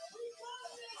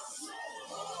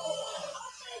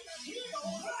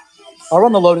 I'll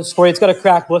run the Lotus for you. It's got a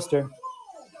cracked blister.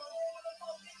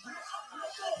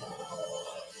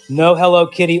 No Hello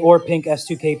Kitty or Pink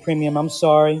S2K Premium. I'm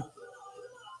sorry.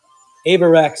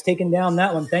 Avarex taking down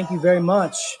that one. Thank you very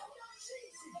much.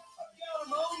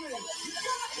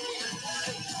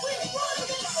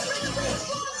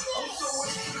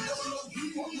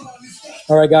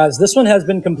 All right, guys. This one has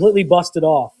been completely busted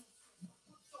off.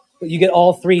 But you get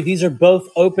all 3. These are both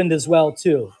opened as well,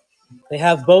 too. They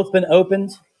have both been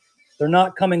opened. They're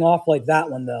not coming off like that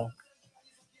one, though.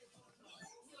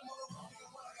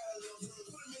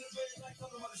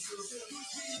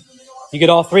 You get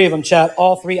all 3 of them, chat.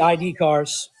 All 3 ID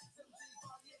cars.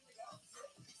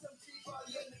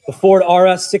 The Ford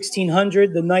RS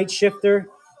 1600, the Night Shifter,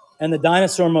 and the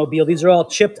Dinosaur Mobile. These are all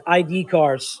chipped ID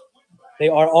cars. They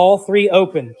are all 3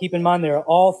 open. Keep in mind, they are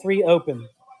all 3 open.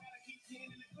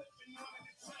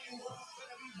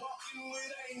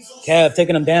 Kev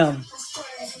taking them down.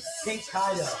 Pink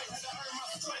Kaido.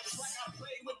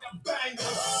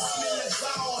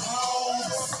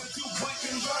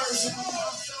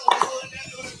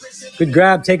 Good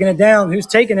grab, taking it down. Who's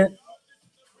taking it?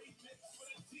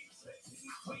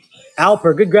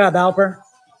 Alper. Good grab, Alper.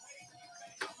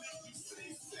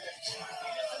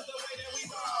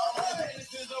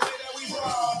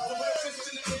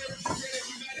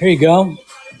 Here you go.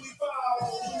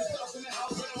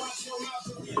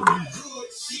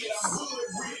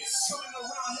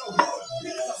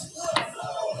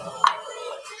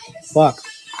 Fuck.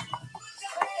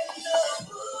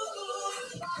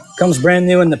 Comes brand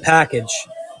new in the package.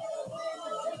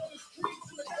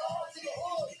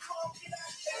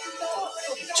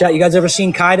 Chat, you guys ever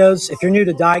seen Kaidos? If you're new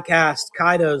to diecast,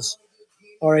 Kaidos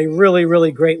are a really,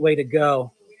 really great way to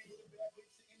go.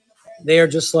 They are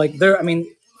just like,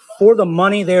 for the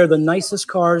money, they are the nicest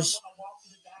cars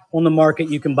on the market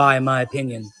you can buy, in my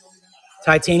opinion.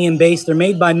 Titanium base. They're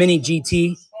made by Mini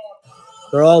GT.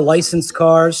 They're all licensed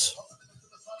cars.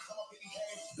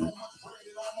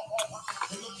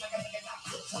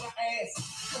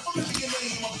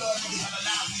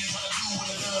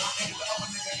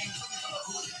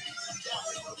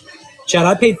 Chad,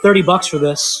 I paid $30 for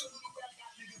this.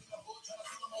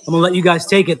 I'm going to let you guys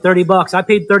take it. $30. I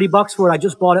paid $30 for it. I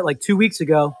just bought it like 2 weeks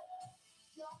ago.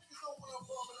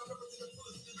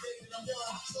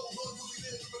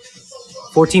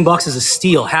 $14 is a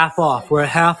steal. Half off. We're at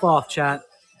half off, chat.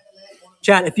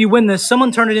 Chat, if you win this,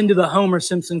 someone turn it into the Homer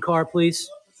Simpson car, please.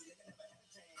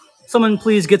 Someone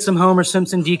please get some Homer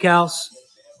Simpson decals.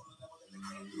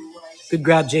 Good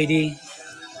grab, JD.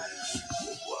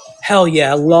 Hell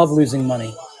yeah, I love losing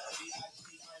money.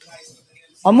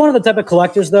 I'm one of the type of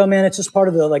collectors, though, man. It's just part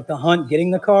of the hunt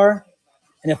getting the car.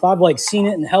 And if I've seen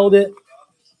it and held it,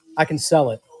 I can sell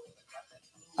it.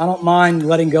 I don't mind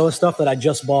letting go of stuff that I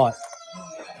just bought.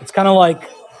 It's kind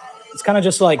of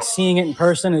just like seeing it in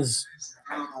person is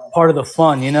part of the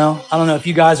fun, you know? I don't know if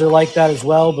you guys are like that as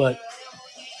well, but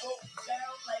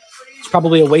it's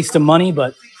probably a waste of money,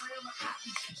 but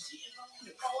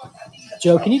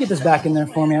Joe, can you get this back in there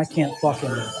for me? I can't fucking.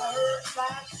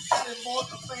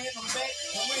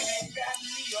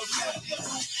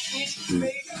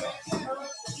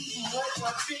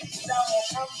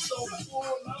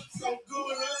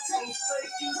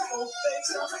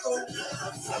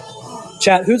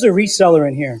 Chat, who's a reseller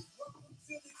in here?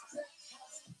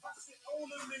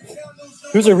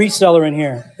 Who's a reseller in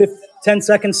here? 10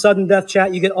 seconds sudden death,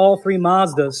 chat. You get all 3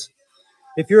 Mazdas.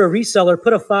 If you're a reseller,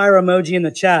 put a fire emoji in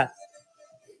the chat.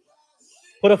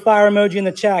 Put a fire emoji in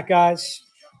the chat, guys.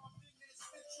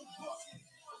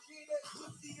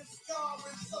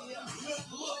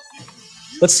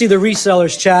 Let's see the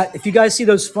resellers chat. If you guys see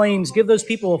those flames, give those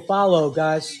people a follow,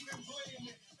 guys.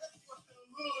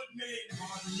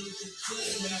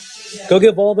 Go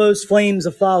give all those flames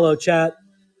a follow, chat.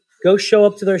 Go show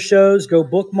up to their shows. Go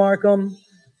bookmark them.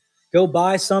 Go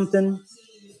buy something.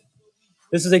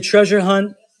 This is a treasure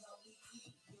hunt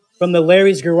from the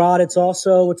Larry's Garage. It's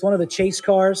one of the chase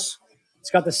cars. It's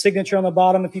got the signature on the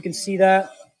bottom, if you can see that.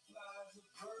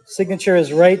 Signature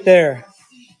is right there.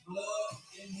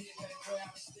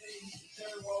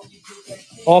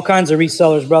 All kinds of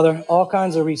resellers, brother. All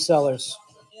kinds of resellers.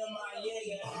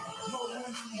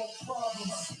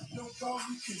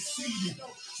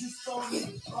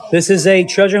 This is a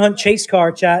treasure hunt chase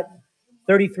car, chat.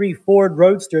 33 Ford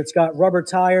Roadster. It's got rubber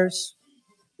tires.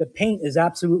 The paint is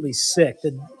absolutely sick.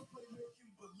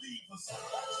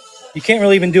 You can't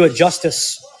really even do it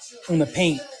justice on the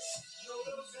paint.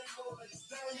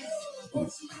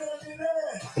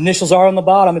 Initials are on the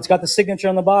bottom. It's got the signature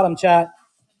on the bottom, chat.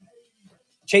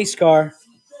 Chase car.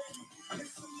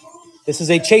 This is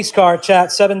a chase car, chat.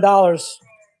 $7.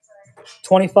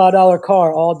 $25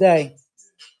 car all day.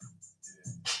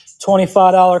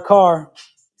 $25 car.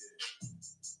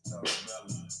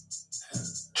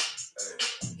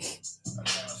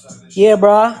 Yeah,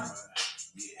 brah.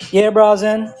 Yeah, brah's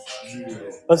in.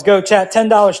 Let's go, chat.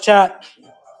 $10, chat.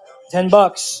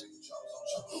 $10.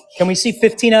 Can we see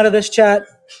 15 out of this, chat?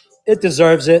 It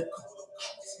deserves it.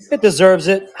 It deserves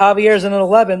it. Javier's in an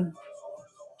 11.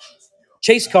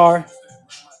 Chase car.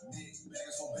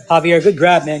 Javier, good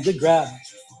grab, man. Good grab.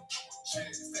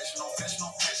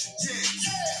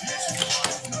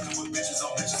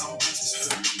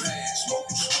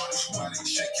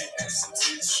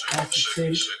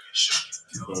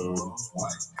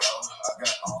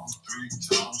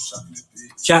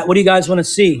 Chat, what do you guys want to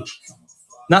see?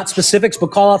 Not specifics, but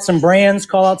call out some brands,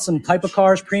 call out some type of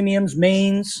cars, premiums,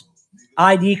 mains,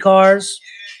 ID cars,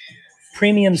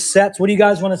 premium sets. What do you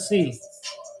guys want to see?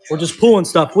 We're just pulling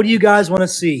stuff. What do you guys want to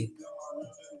see?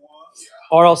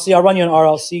 RLC, I'll run you an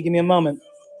RLC. Give me a moment.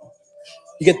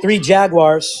 You get 3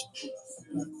 Jaguars.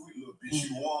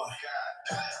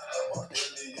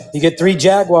 You get 3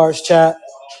 Jaguars, chat.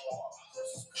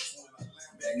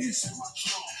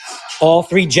 All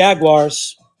 3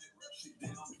 Jaguars.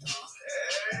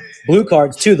 Blue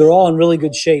cards, too. They're all in really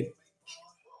good shape.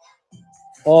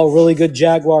 All really good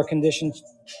Jaguar conditions.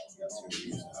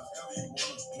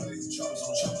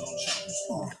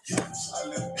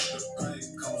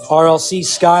 RLC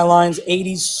Skylines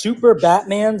 80s Super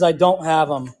Batmans. I don't have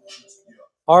them.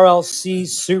 RLC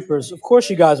Supers. Of course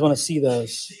you guys want to see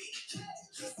those.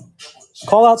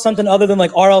 Call out something other than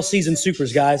like RLCs and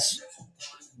Supers, guys.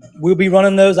 We'll be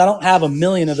running those. I don't have a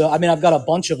million of those. I mean, I've got a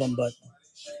bunch of them, but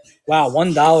wow,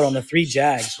 $1 on the 3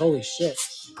 Jags. Holy shit.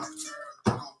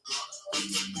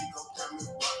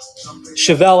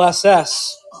 Chevelle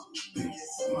SS.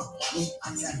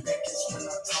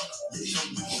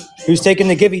 Who's taking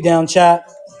the Gibby down, chat?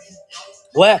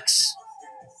 Lex.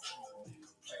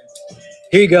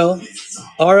 Here you go.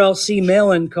 RLC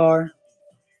mail-in car.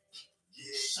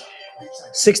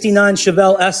 69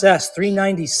 Chevelle SS,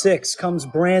 $396. Comes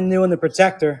brand new in the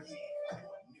protector.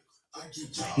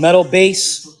 Metal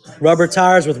base, rubber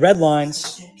tires with red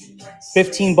lines.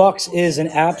 $15 is an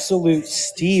absolute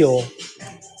steal.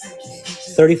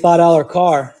 $35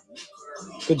 car.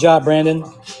 Good job, Brandon.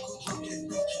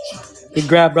 Good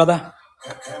grab, brother.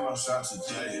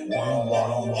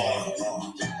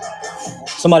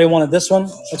 Somebody wanted this one?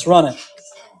 Let's run it.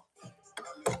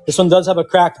 This one does have a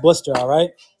cracked blister, all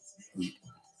right?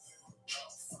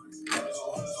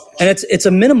 And it's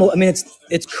a minimal, I mean,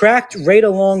 it's cracked right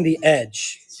along the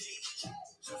edge.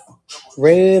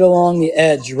 Right along the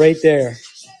edge, right there.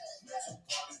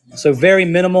 So very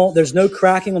minimal. There's no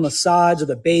cracking on the sides or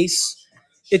the base.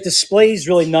 It displays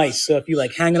really nice. So if you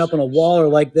like hang it up on a wall or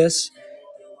like this,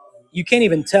 you can't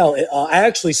even tell. I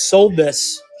actually sold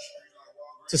this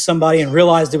to somebody and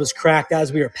realized it was cracked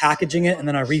as we were packaging it. And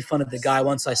then I refunded the guy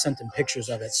once I sent him pictures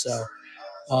of it. So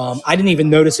I didn't even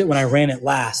notice it when I ran it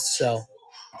last. So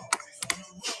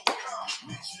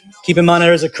keep in mind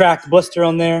there's a cracked blister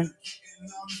on there.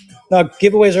 No,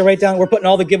 giveaways are right down. We're putting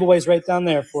all the giveaways right down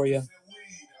there for you.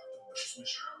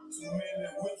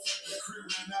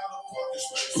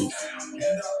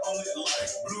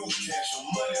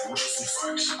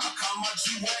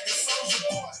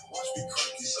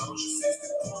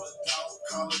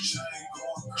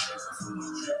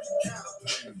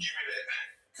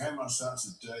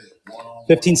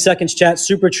 15 seconds, chat.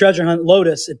 Super Treasure Hunt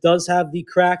Lotus. It does have the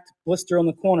cracked blister on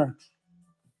the corner.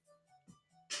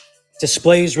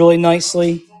 Displays really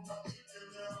nicely.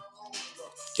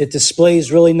 It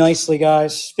displays really nicely,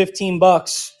 guys. 15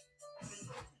 bucks.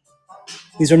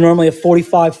 These are normally a $45,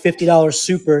 $50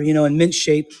 Super, you know, in mint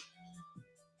shape.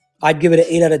 I'd give it an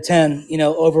 8 out of 10, you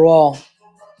know, overall.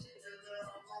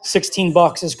 16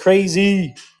 bucks is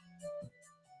crazy.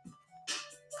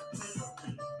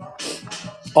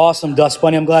 Awesome, Dust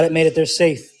Bunny. I'm glad it made it there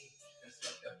safe.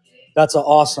 That's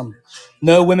awesome.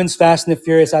 No women's Fast and the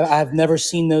Furious. I have never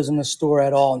seen those in the store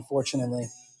at all, unfortunately.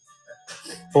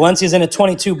 Valencia's in at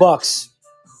 22 bucks.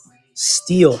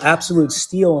 Steal, absolute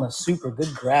steal on a Super.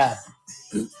 Good grab.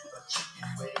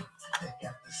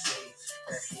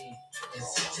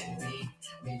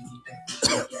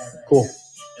 Cool.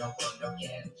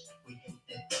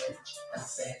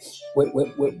 Wait,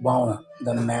 wanna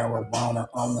the marijuana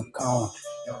on the corner.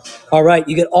 All right,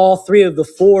 you get all three of the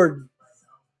Ford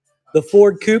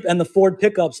Coupe and the Ford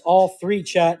pickups. All three,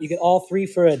 chat. You get all three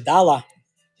for $1.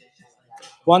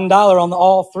 $1 on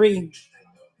all three.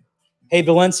 Hey,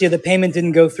 Valencia, the payment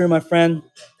didn't go through, my friend.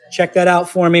 Check that out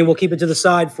for me. We'll keep it to the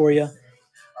side for you.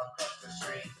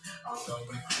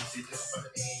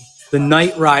 The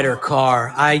Knight Rider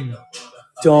car. I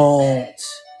don't.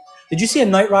 Did you see a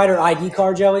Knight Rider ID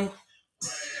car, Joey?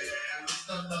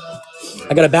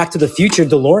 I got a Back to the Future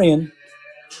DeLorean.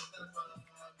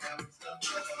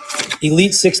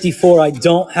 Elite 64. I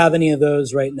don't have any of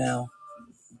those right now.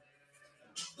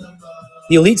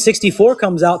 The Elite 64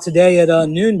 comes out today at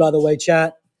noon, by the way,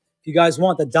 chat. If you guys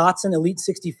want, the Datsun Elite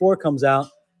 64 comes out.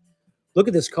 Look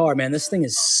at this car, man. This thing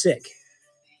is sick.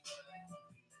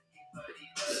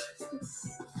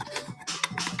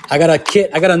 I got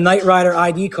a Knight Rider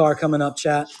ID car coming up,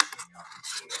 chat.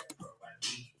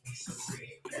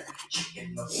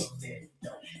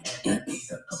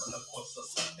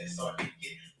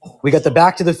 We got the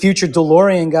Back to the Future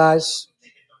DeLorean, guys.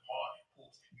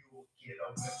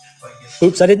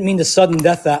 Oops, I didn't mean to sudden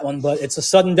death that one, but it's a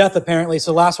sudden death apparently.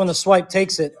 So last one to swipe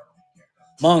takes it.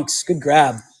 Monks, good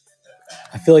grab.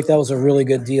 I feel like that was a really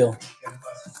good deal.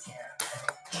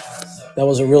 That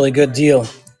was a really good deal.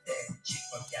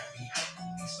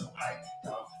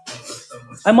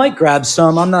 I might grab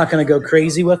some. I'm not going to go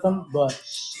crazy with them, but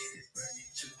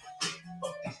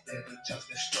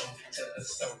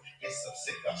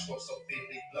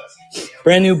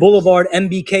brand new Boulevard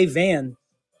MBK van.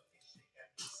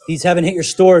 These haven't hit your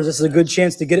stores. This is a good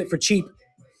chance to get it for cheap.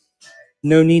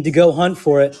 No need to go hunt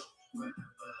for it.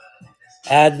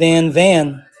 Add van.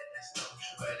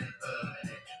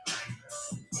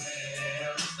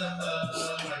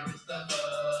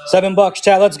 $7,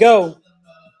 chat. Let's go.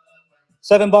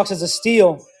 $7 is a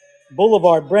steal.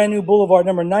 Boulevard, brand new Boulevard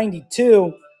number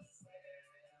 92.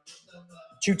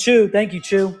 Choo. Thank you,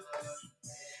 Choo.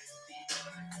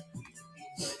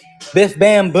 Biff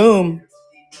Bam Boom.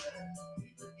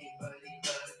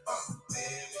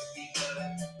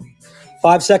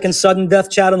 Five-second sudden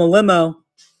death, chat, on the limo.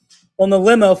 On the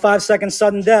limo, 5 second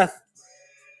sudden death.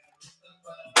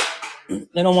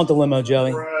 They don't want the limo,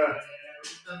 Joey. That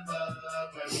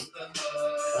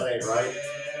ain't right.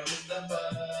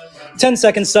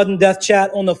 10-second sudden death,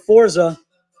 chat, on the Forza.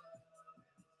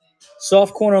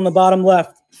 Soft corner on the bottom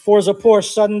left. Forza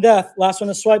Porsche, sudden death. Last one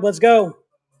to swipe. Let's go.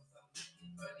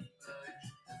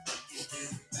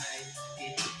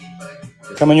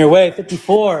 Coming your way,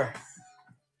 54.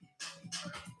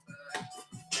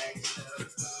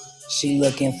 She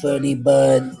looking for the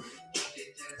bud.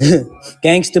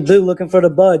 Gangsta Boo looking for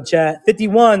the bud, chat.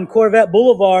 51, Corvette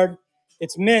Boulevard.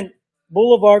 It's mint.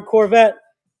 Boulevard Corvette.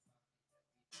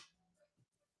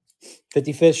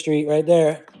 55th Street right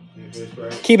there.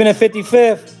 Keeping it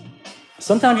 55th.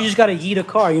 Sometimes you just got to yeet a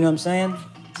car, you know what I'm saying?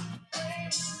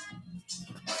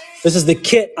 This is the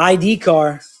Kit ID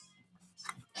car.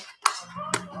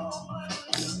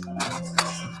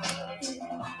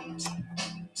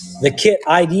 The Kit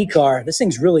ID car. This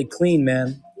thing's really clean,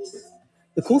 man.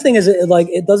 The cool thing is,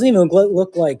 it doesn't even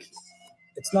look like,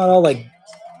 it's not all like,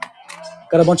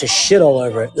 got a bunch of shit all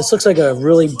over it. This looks like a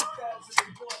really,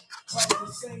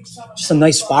 just a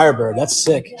nice Firebird. That's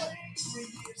sick.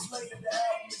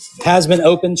 Has been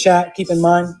open, chat, keep in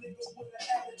mind.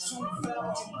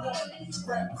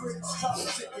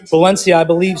 Valencia, I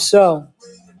believe so.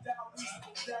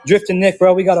 Drift and Nick,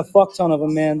 bro, we got a fuck ton of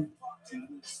them, man.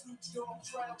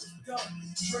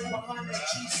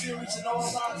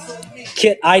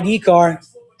 Kit ID car.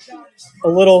 A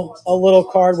little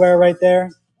cardware right there.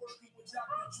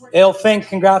 Ale Fink,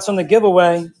 congrats on the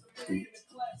giveaway.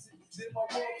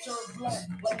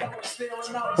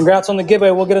 Congrats on the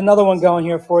giveaway. We'll get another one going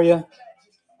here for you.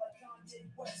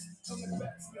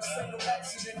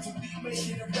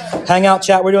 Hang out,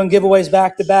 chat. We're doing giveaways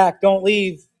back to back. Don't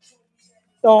leave.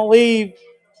 Don't leave.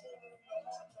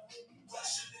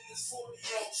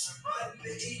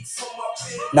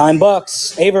 $9.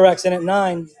 Avarex in at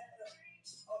 9.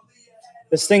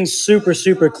 This thing's super,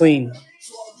 super clean.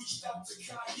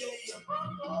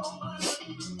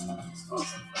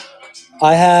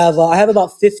 I have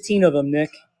about 15 of them, Nick.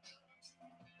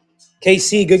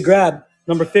 KC, good grab.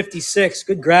 Number 56,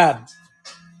 good grab.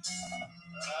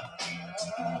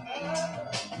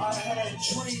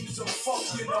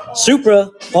 Supra,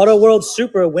 Auto World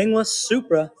Supra, wingless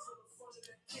Supra.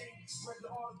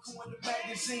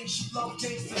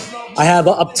 I have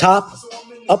up top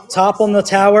on the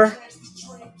tower.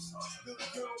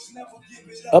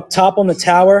 Up top on the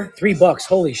tower, $3.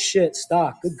 Holy shit,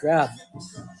 stock, good grab.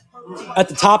 At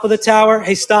the top of the tower,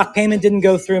 hey, stock payment didn't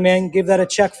go through, man. Give that a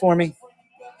check for me.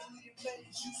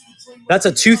 That's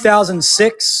a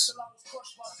 2006.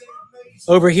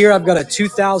 Over here, I've got a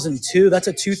 2002. That's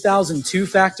a 2002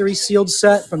 factory sealed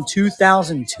set from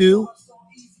 2002.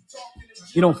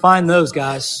 You don't find those,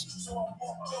 guys.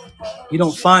 You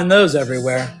don't find those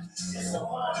everywhere.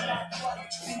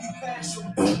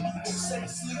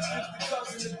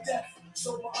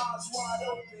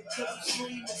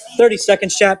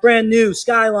 $30 chat. Brand new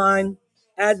Skyline.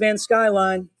 Advan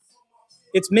Skyline.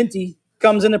 It's minty.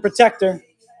 Comes in the protector.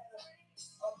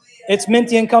 It's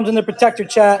minty and comes in the protector,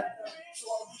 chat.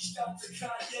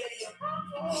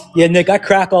 Yeah, Nick, I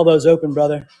crack all those open,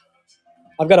 brother.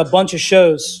 I've got a bunch of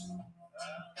shows.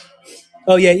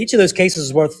 Oh, yeah, each of those cases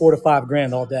is worth $4 to $5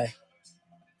 grand all day.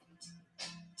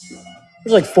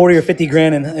 There's like 40 or 50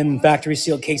 grand in factory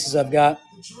sealed cases I've got.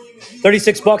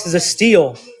 $36 is a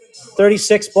steal.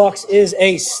 $36 is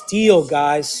a steal,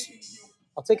 guys.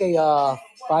 I'll take a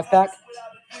 5-pack.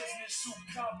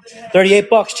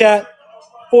 $38, chat.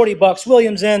 $40.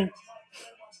 Williams in.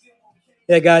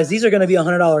 Yeah, guys, these are going to be a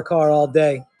 $100 car all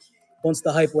day once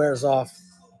the hype wears off.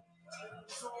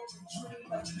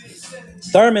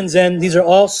 Thurman's in. These are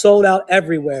all sold out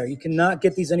everywhere. You cannot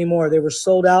get these anymore. They were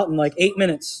sold out in like 8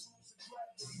 minutes.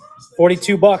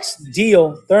 $42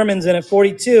 deal. Thurman's in at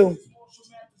 42.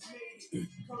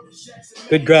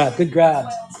 Good grab. Good grab.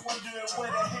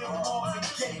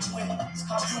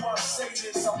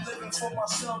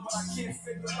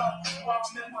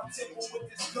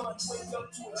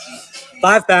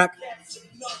 Five-pack.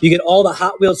 You get all the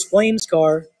Hot Wheels Flames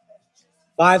car.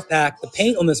 5-pack. The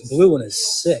paint on this blue one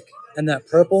is sick. And that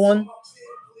purple one.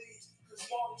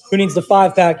 Who needs the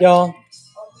 5-pack, y'all?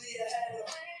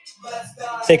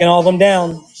 Taking all of them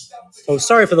down. Oh,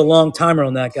 sorry for the long timer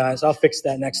on that, guys. I'll fix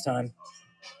that next time.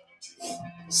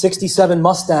 67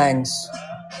 Mustangs.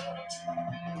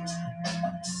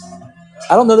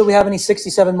 I don't know that we have any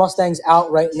 67 Mustangs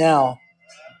out right now.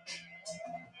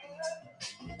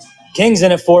 King's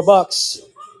in at $4.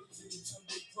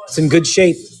 It's in good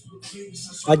shape.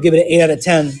 I'd give it an 8 out of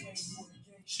 10.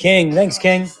 King, thanks,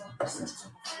 King.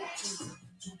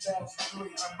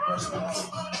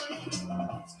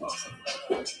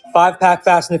 Five-pack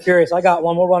Fast and the Furious. I got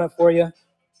one. We'll run it for you.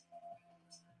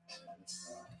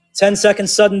 10-second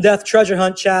sudden death treasure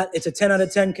hunt, chat. It's a 10 out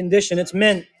of 10 condition. It's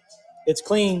mint. It's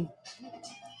clean.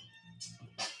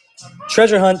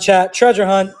 Treasure hunt, chat. Treasure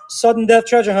hunt. Sudden death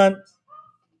treasure hunt.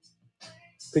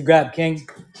 Good grab, King.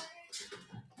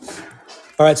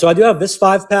 All right, so I do have this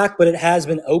 5-pack, but it has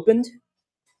been opened.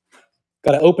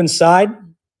 Got an open side.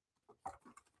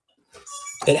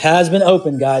 It has been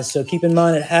opened, guys. So keep in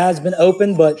mind it has been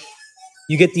opened, but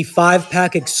you get the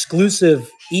 5-pack exclusive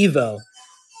Evo.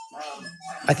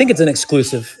 I think it's an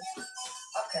exclusive.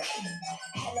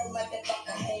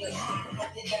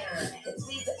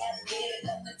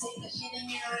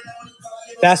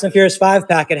 Fast and Furious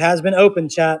 5-pack. It has been opened,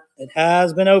 chat. It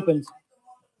has been opened.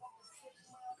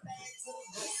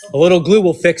 A little glue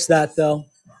will fix that, though.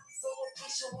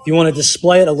 If you want to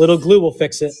display it, a little glue will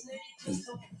fix it.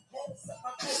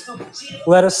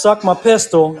 Let us suck my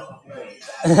pistol.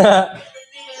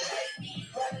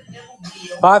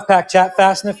 5-pack, chat.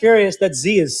 Fast and the Furious. That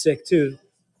Z is sick, too.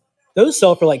 Those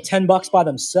sell for like $10 by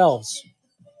themselves.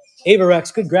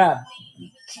 Avarex, good grab.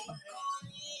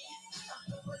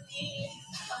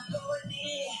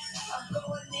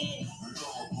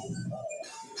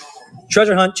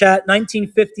 Treasure Hunt, chat.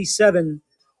 1957.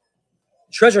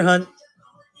 Treasure Hunt.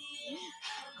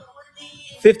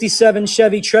 57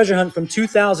 Chevy Treasure Hunt from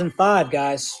 2005,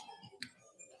 guys.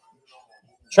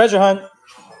 Treasure Hunt.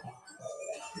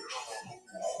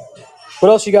 What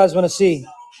else you guys want to see?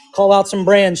 Call out some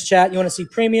brands, chat. You want to see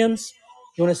premiums?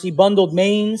 You want to see bundled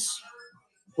mains?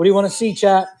 What do you want to see,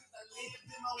 chat?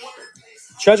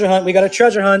 Treasure hunt. We got a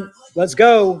treasure hunt. Let's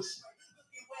go.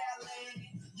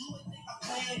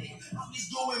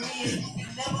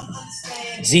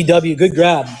 ZW, good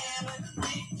grab.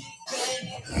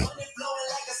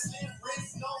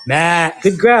 Matt,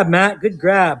 good grab, Matt. Good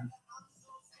grab.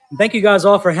 And thank you guys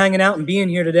all for hanging out and being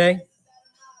here today.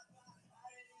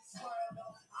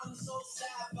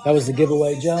 That was the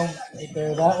giveaway, Joe. Right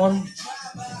there, that one.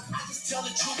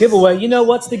 Giveaway. You know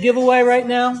what's the giveaway right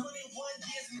now?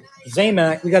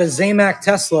 Zamac. We got a Zamac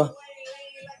Tesla.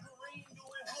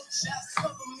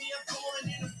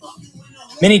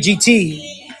 Mini GT.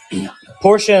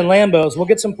 Porsche and Lambos. We'll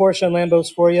get some Porsche and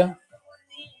Lambos for you.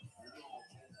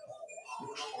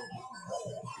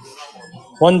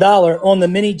 $1 on the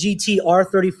Mini GT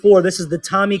R34. This is the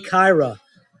Tommy Kyra.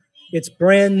 It's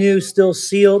brand new, still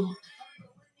sealed.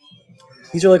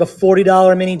 These are like a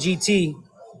 $40 Mini GT.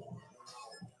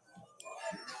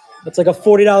 It's like a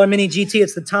 $40 Mini GT.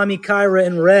 It's the Tommy Kyra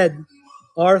in red.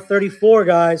 R34,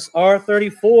 guys.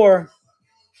 R34.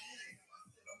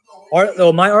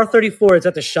 My R34 is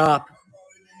at the shop.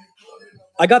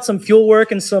 I got some fuel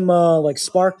work and some like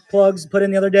spark plugs put in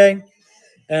the other day.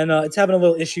 And it's having a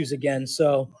little issues again.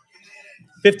 So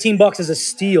 $15 is a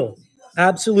steal.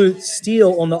 Absolute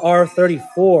steal on the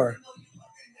R34.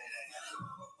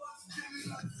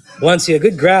 Valencia,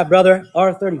 good grab, brother.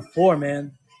 R34,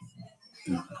 man.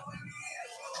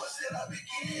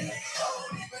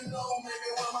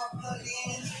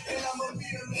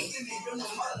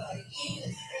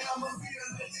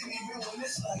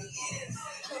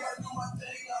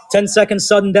 $10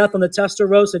 sudden death on the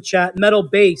Testarossa, chat. Metal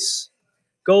base.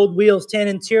 Gold wheels, tan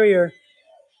interior.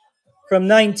 From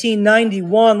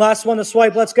 1991. Last one to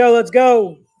swipe. Let's go. Let's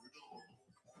go.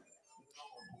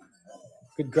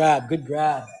 Good grab. Good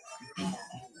grab.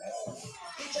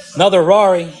 Another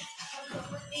Rari.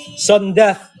 Sudden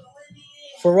death.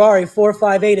 Ferrari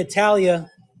 458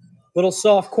 Italia. Little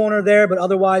soft corner there, but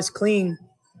otherwise clean.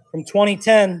 From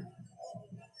 2010.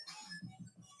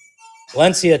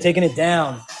 Valencia taking it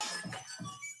down.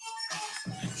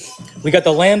 We got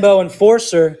the Lambo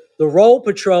Enforcer, the Roll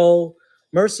Patrol,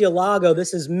 Murcielago.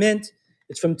 This is mint.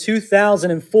 It's from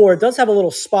 2004. It does have a little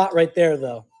spot right there,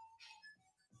 though.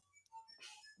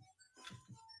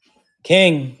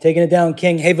 King, taking it down,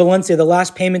 King. Hey, Valencia, the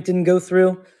last payment didn't go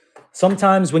through.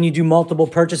 Sometimes when you do multiple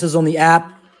purchases on the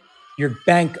app, your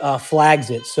bank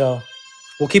flags it. So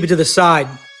we'll keep it to the side.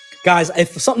 Guys,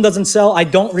 if something doesn't sell, I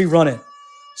don't rerun it.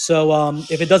 So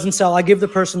if it doesn't sell, I give the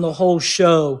person the whole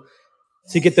show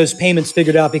to get those payments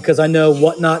figured out because I know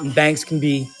Whatnot and banks can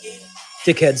be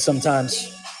dickheads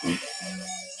sometimes.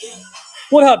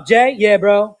 What up, Jay? Yeah,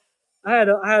 bro. I had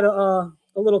a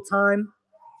little time.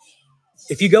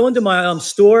 If you go into my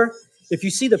store, if you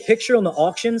see the picture on the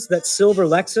auctions, that silver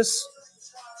Lexus,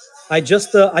 I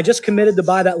just committed to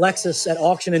buy that Lexus at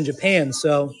auction in Japan.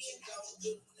 So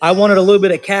I wanted a little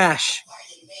bit of cash.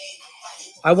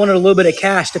 I wanted a little bit of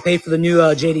cash to pay for the new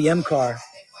JDM car.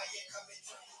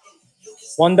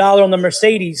 $1 on the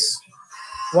Mercedes.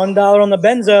 $1 on the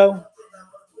Benzo.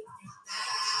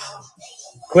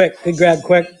 Quick, good grab,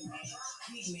 quick.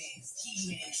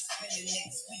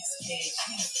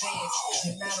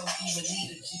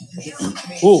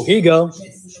 Ooh, here you go.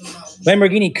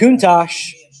 Lamborghini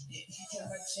Countach.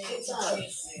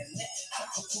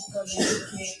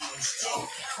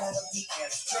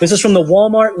 This is from the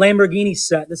Walmart Lamborghini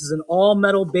set. This is an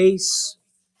all-metal base.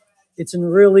 It's in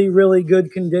really, really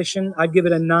good condition. I'd give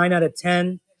it a 9 out of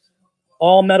 10.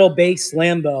 All-metal base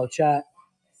Lambo, chat.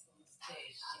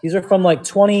 These are from like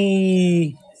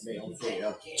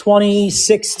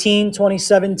 2016,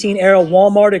 2017 era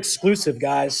Walmart exclusive,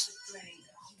 guys.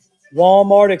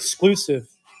 Walmart exclusive.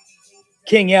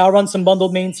 King, yeah, I'll run some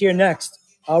bundled mains here next.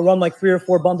 I'll run like 3 or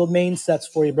 4 bundled main sets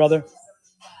for you, brother.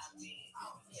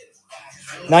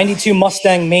 92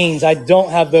 Mustang mains. I don't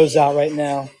have those out right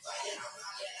now.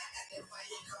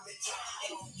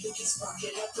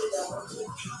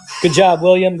 Good job,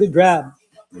 William. Good grab.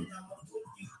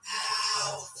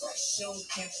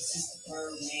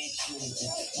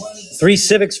 3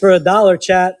 Civics for $1,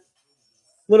 chat.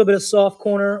 A little bit of soft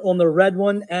corner on the red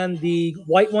one and the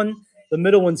white one. The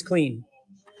middle one's clean.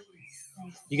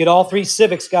 You get all 3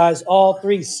 Civics, guys. All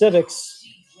 3 Civics.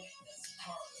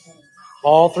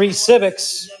 All 3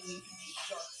 Civics.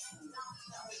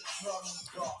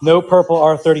 No purple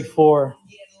R34.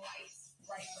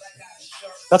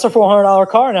 That's a $400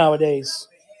 car nowadays.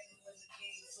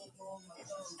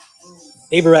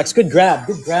 Averex, good grab,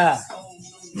 good grab.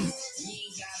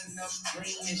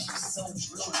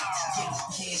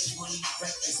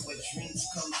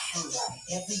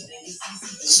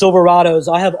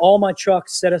 Silverados. I have all my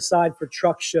trucks set aside for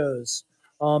truck shows.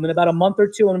 In about a month or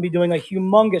two, I'm going to be doing a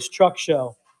humongous truck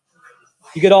show.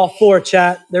 You get all 4,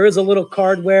 chat. There is a little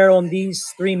card wear on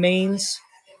these 3 mains.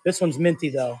 This one's minty,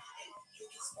 though.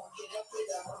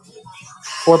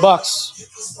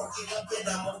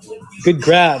 $4. Good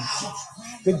grab.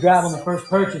 Good grab on the first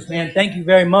purchase, man. Thank you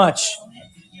very much.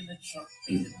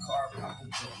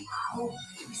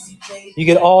 You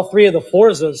get all 3 of the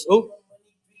Forzas. Oh,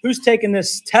 who's taking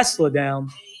this Tesla down?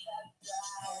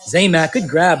 Zaymac, good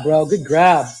grab, bro. Good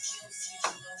grab.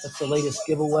 That's the latest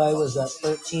giveaway. Was that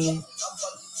 13?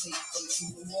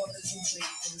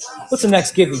 What's the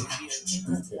next givey?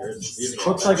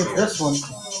 Looks like it's this one.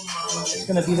 It's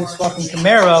going to be this fucking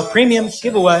Camaro premium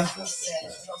giveaway.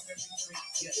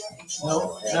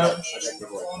 No.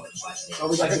 Oh,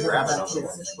 we got to grab that shit.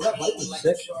 That Viper's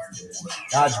sick.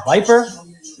 Dodge Viper.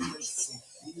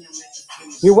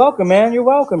 You're welcome, man. You're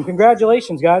welcome.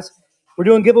 Congratulations, guys. We're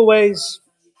doing giveaways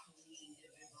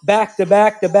back to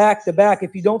back to back to back.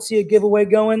 If you don't see a giveaway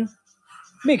going,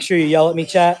 make sure you yell at me,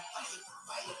 chat.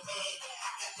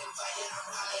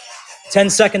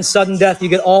 10-second sudden death. You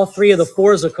get all 3 of the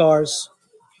Forza cars.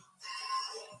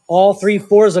 All 3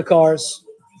 Forza cars.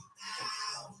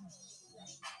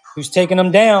 Who's taking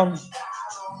them down?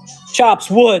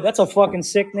 Chops Wood. That's a fucking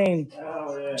sick name.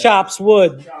 Oh, yeah. Chops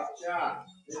Wood.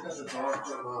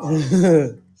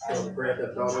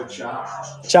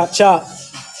 Chop, chop.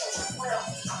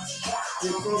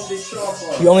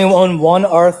 You only own 1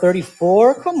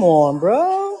 R34? Come on,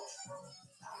 bro.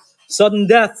 Sudden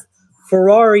death.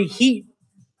 Ferrari Heat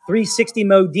 360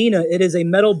 Modena. It is a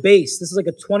metal base. This is like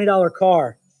a $20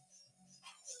 car.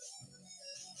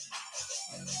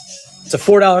 It's a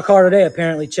 $4 car today,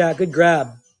 apparently, chat. Good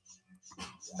grab.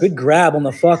 Good grab on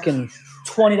the fucking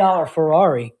 $20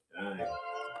 Ferrari.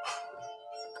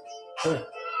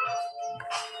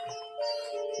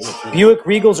 Buick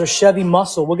Regals or Chevy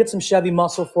Muscle. We'll get some Chevy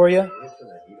Muscle for you.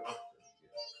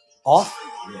 Off?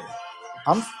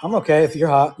 I'm okay if you're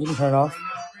hot. You can turn it off.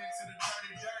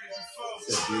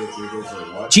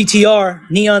 GTR,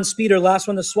 Neon Speeder. Last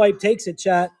one to swipe takes it,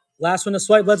 chat. Last one to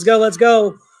swipe. Let's go, let's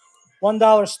go.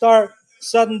 $1 start.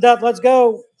 Sudden death. Let's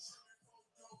go.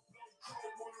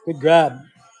 Good grab.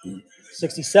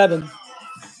 67.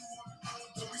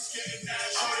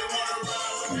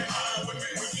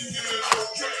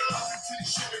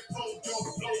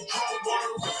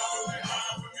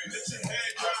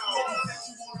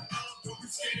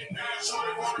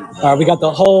 All right, we got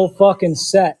the whole fucking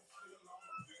set.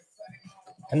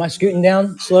 Am I scooting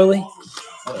down slowly?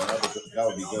 That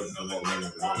would be good for what we're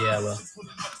doing. Yeah, well.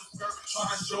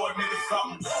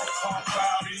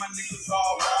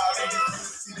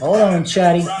 Hold on,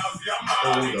 chatty.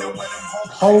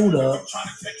 Hold up.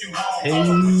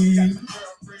 Hey.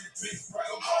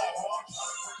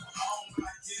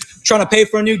 Trying to pay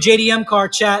for a new JDM car,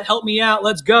 chat. Help me out.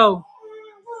 Let's go.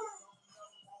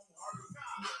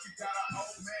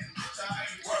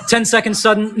 10 seconds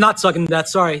sudden, not sudden death,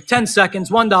 sorry. 10 seconds,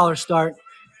 $1 start.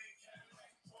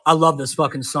 I love this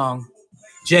fucking song.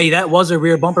 Jay, that was a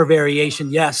rear bumper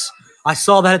variation, yes. I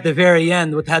saw that at the very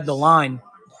end with had the line.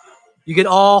 You get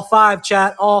all 5,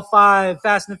 chat, all 5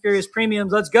 Fast and the Furious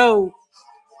premiums. Let's go.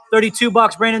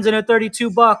 $32. Brandon's in at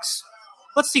 $32.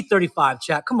 Let's see 35,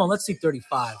 chat. Come on, let's see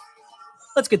 35.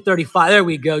 Let's get 35. There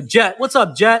we go. Jet, what's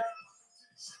up, Jet?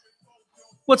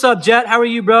 What's up, Jet? How are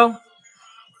you, bro?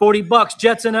 $40.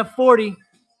 Jet's in at 40.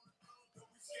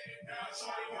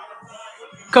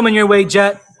 Coming your way,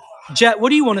 Jet. Jet, what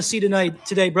do you want to see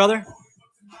today, brother?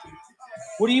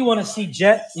 What do you want to see,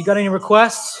 Jet? You got any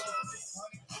requests?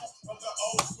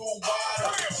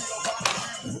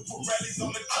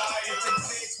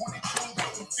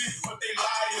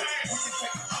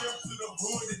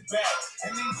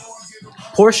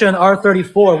 Porsche and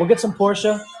R34. We'll get some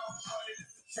Porsche.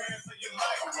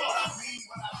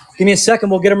 Give me a second.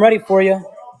 We'll get them ready for you.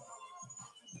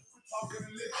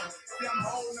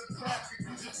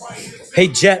 Hey,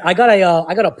 Jet, I got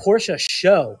a Porsche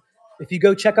show. If you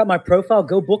go check out my profile,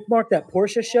 go bookmark that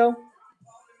Porsche show.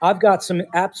 I've got some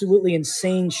absolutely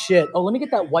insane shit. Oh, let me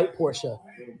get that white Porsche.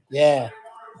 Yeah.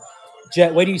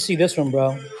 Jet, wait till you see this one,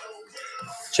 bro.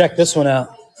 Check this one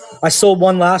out. I sold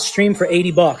one last stream for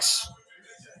 $80.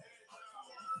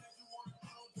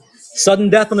 Sudden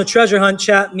death on the treasure hunt,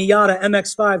 chat. Miata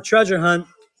MX-5 treasure hunt.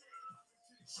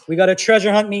 We got a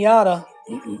treasure hunt Miata.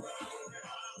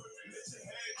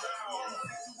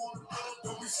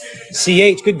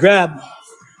 CH, good grab.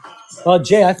 Oh,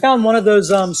 Jay, I found one of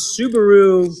those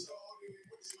Subaru.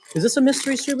 Is this a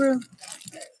mystery Subaru?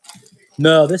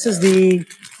 No, this is the.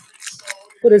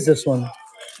 What is this one?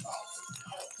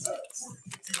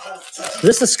 Is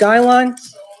this the Skyline?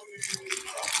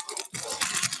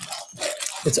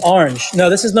 It's orange. No,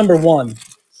 this is number 1.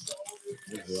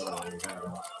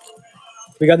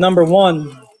 We got number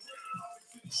 1.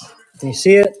 Can you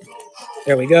see it?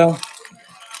 There we go.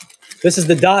 This is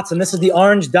the Datsun. This is the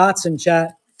orange Datsun,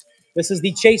 chat. This is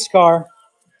the chase car.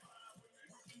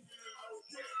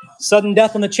 Sudden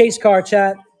death on the chase car,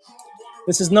 chat.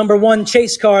 This is number 1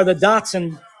 chase car, the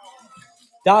Datsun.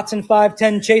 Datsun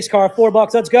 510 chase car,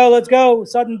 $4. Let's go, let's go.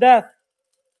 Sudden death.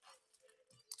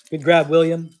 Good grab,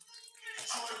 William.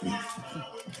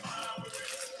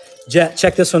 Jet,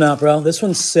 check this one out, bro. This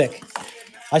one's sick.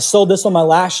 I sold this on my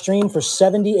last stream for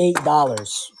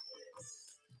 $78.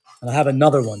 And I have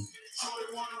another one.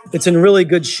 It's in really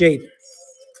good shape.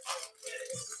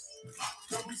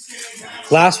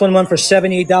 Last one went for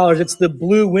 $78. It's the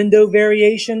blue window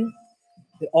variation.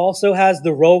 It also has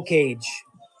the roll cage.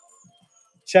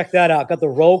 Check that out. Got the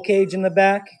roll cage in the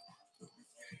back.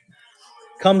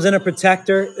 Comes in a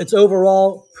protector. It's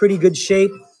overall pretty good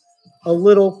shape. A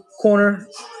little corner.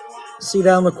 See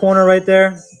that in the corner right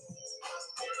there?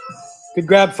 Good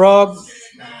grab, Frog.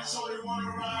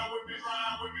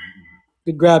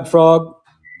 Good grab, Frog.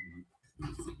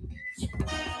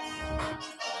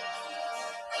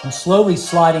 I'm slowly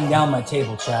sliding down my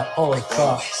table, chat. Holy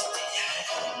fuck.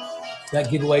 That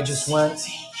giveaway just went.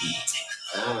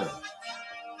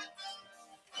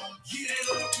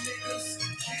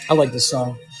 I like this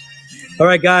song. All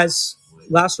right, guys.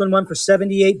 Last one went for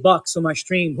 $78 on my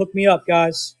stream. Hook me up,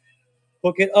 guys.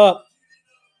 Hook it up.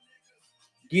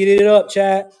 Get it up,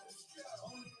 chat.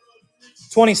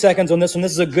 20 seconds on this one.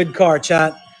 This is a good car,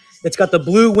 chat. It's got the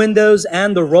blue windows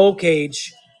and the roll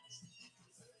cage.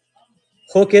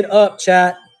 Hook it up,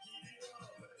 chat.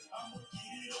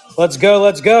 Let's go,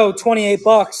 let's go. $28.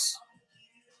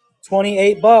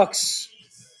 $28.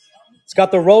 It's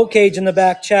got the roll cage in the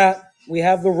back, chat. We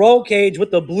have the roll cage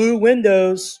with the blue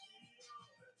windows.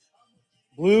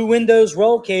 Blue windows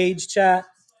roll cage, chat.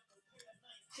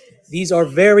 These are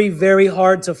very, very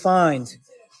hard to find.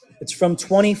 It's from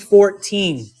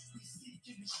 2014.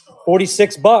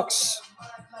 $46.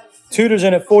 Tudor's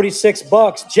in at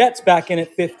 $46. Jet's back in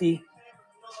at $50.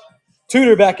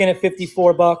 Tudor back in at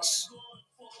 $54.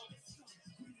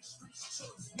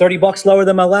 $30 lower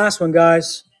than my last one,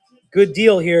 guys. Good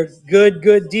deal here.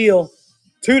 Good deal.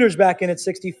 Tudor's back in at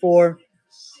 $64.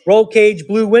 Roll cage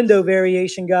blue window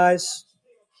variation, guys.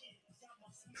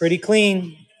 Pretty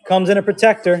clean. Comes in a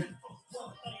protector.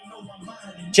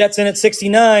 Jet's in at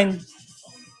 $69.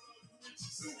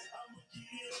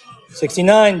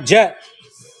 $69. Jet.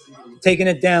 Taking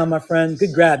it down, my friend.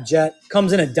 Good grab, Jet.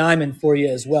 Comes in a diamond for you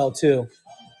as well, too.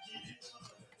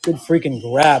 Good freaking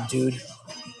grab, dude.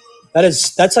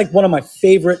 That's like one of my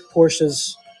favorite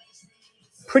Porsches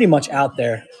pretty much out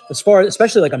there. As far as,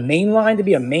 especially like a main line, to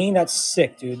be a main, that's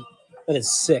sick, dude. That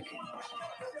is sick.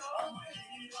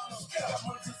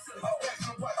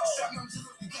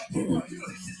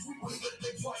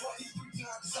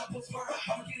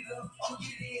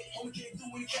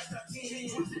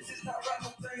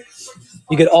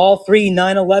 You get all 3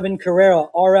 911 Carrera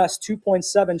RS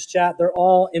 2.7s, chat. They're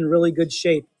all in really good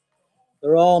shape.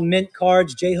 They're all mint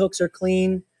cards. J-hooks are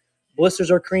clean.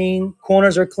 Blisters are clean.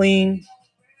 Corners are clean.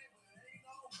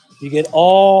 You get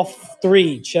all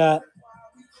 3, chat.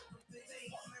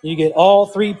 You get all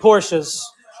 3 Porsches.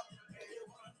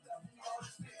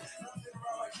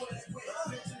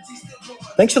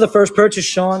 Thanks for the first purchase,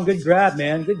 Sean. Good grab,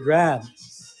 man. Good grab.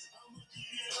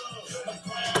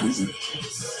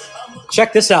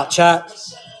 Check this out, chat.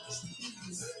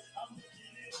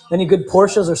 Any good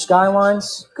Porsches or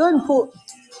Skylines? Go ahead and pull.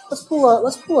 Let's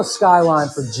pull a Skyline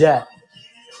for Jet.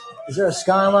 Is there a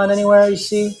Skyline anywhere you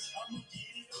see?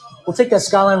 We'll take that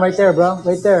Skyline right there, bro.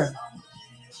 Right there.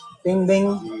 Bing,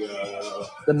 bing.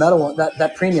 The metal one,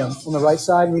 that premium on the right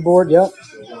side of your board. Yep.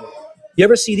 You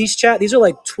ever see these, chat? These are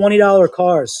like $20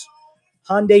 cars.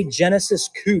 Hyundai Genesis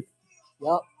Coupe.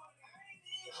 Yep.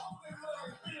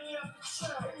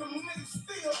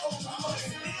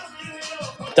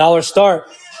 Dollar start.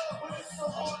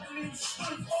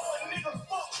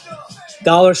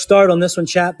 Dollar start on this one,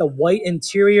 chat. The white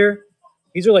interior.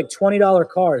 These are like $20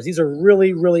 cars. These are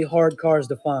really, really hard cars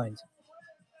to find.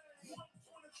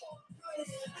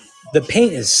 The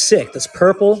paint is sick. This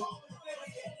purple.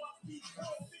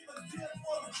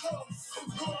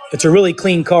 It's a really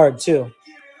clean card, too.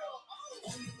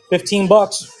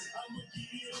 $15.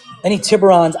 Any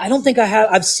Tiburons? I don't think I have.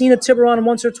 I've seen a Tiburon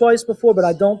once or twice before, but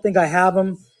I don't think I have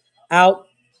them out.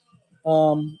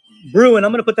 Bruin,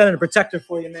 I'm going to put that in a protector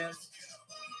for you, man.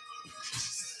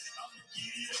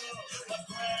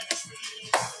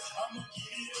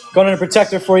 Going in a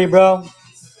protector for you, bro.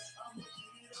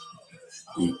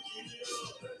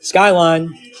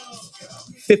 Skyline.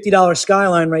 $50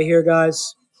 Skyline right here,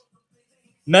 guys.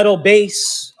 Metal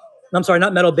base. I'm sorry,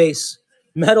 not metal base.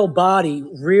 Metal body.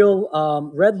 Real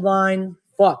red line.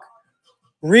 Fuck.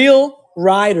 Real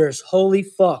riders. Holy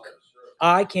fuck.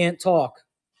 I can't talk.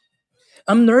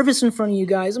 I'm nervous in front of you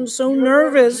guys. I'm so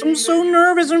nervous. I'm so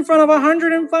nervous in front of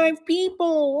 105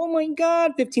 people. Oh my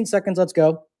God. 15 seconds. Let's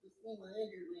go.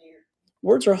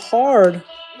 Words are hard.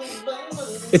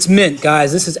 It's mint,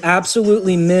 guys. This is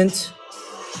absolutely mint.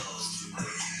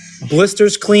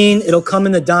 Blister's clean. It'll come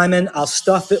in the diamond. I'll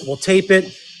stuff it. We'll tape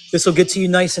it. This will get to you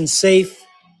nice and safe.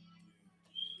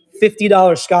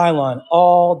 $50 Skyline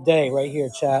all day right here,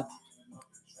 chat.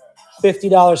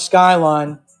 $50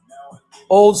 Skyline.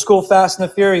 Old school Fast and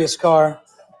the Furious car.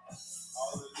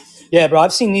 Yeah, bro,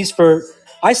 I've seen these for,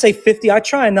 I say 50. I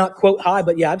try and not quote high,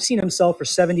 but yeah, I've seen them sell for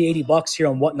 70, 80 bucks here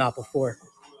on Whatnot before.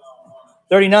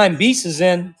 39 Beast is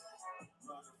in.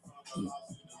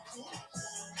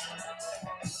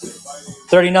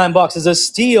 39 bucks is a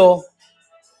steal.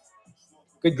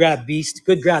 Good grab, Beast.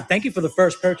 Good grab. Thank you for the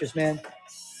first purchase, man.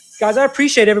 Guys, I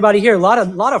appreciate everybody here. A lot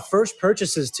of first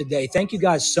purchases today. Thank you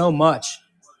guys so much.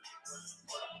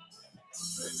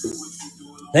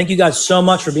 Thank you guys so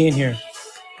much for being here.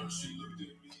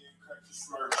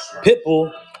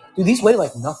 Pitbull. Dude, these weigh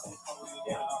like nothing.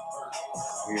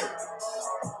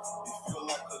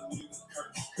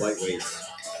 Lightweights.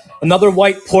 Another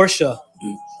white Porsche.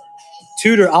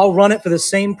 Tudor, I'll run it for the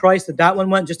same price that one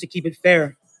went just to keep it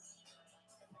fair.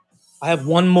 I have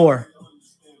one more.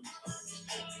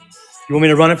 You want me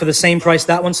to run it for the same price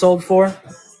that one sold for?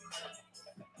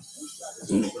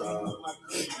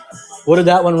 What did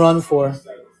that one run for?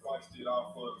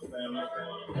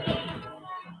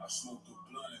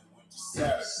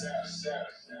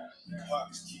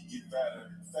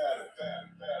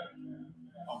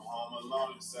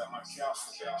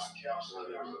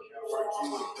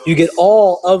 You get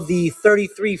all of the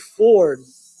 33 Ford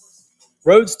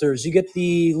Roadsters. You get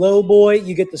the Lowboy,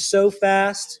 you get the So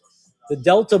Fast, the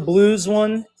Delta Blues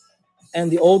one,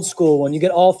 and the old school one. You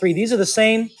get all three. These are the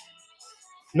same.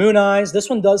 Moon Eyes. This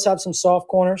one does have some soft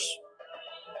corners.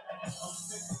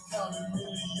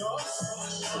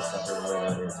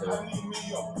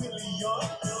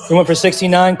 You went for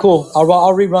 69. Cool. I'll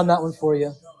rerun that one for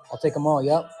you. I'll take them all.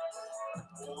 Yep.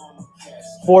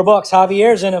 $4.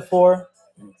 Javier's in it for.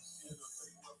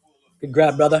 Good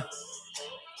grab, brother.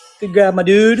 Good grab, my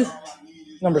dude.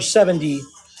 Number 70.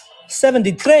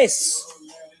 73.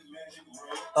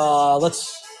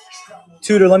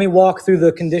 Tudor, let me walk through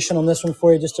the condition on this one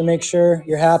for you just to make sure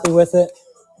you're happy with it.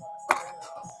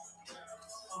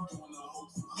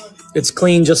 It's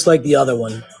clean just like the other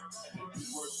one.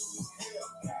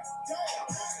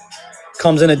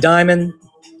 Comes in a diamond.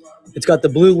 It's got the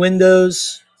blue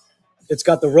windows. It's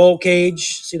got the roll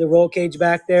cage. See the roll cage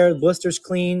back there? The blister's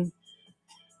clean.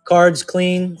 Card's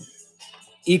clean.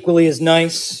 Equally as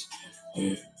nice.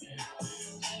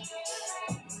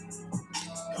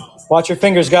 Watch your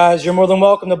fingers, guys. You're more than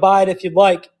welcome to buy it if you'd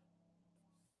like.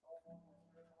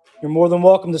 You're more than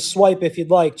welcome to swipe if you'd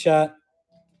like, chat.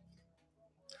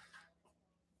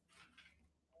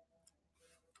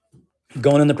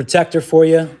 Going in the protector for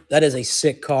you. That is a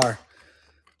sick car.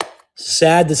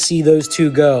 Sad to see those two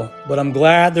go, but I'm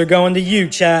glad they're going to you,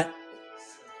 chat.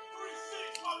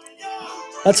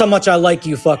 That's how much I like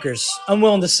you fuckers. I'm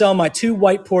willing to sell my 2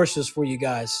 white Porsches for you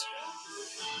guys.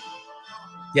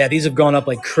 Yeah, these have gone up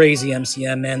like crazy,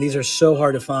 MCM, man. These are so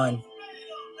hard to find.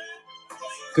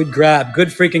 Good grab. Good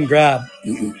freaking grab.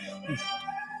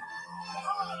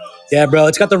 Yeah, bro.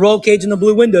 It's got the roll cage and the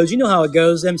blue windows. You know how it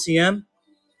goes, MCM.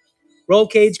 Roll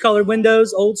cage colored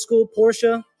windows, old school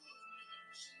Porsche.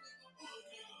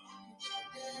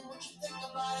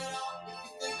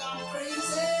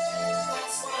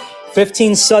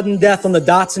 $15 sudden death on the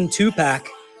Datsun 2-pack.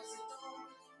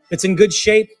 It's in good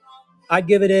shape. I'd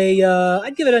give it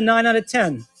a 9 out of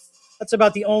 10. That's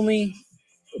about the only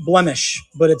blemish,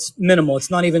 but it's minimal. It's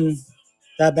not even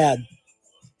that bad.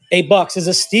 $8 is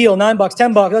a steal. $9,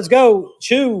 $10. Let's go.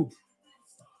 Chew.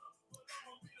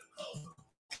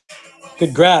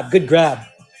 Good grab. Good grab.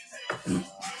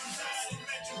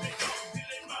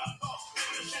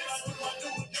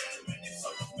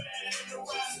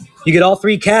 You get all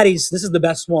 3 caddies. This is the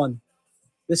best one.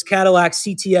 This Cadillac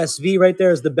CTSV right there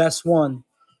is the best one.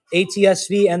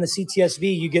 ATSV and the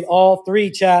CTSV. You get all 3,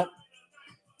 chat.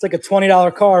 It's like a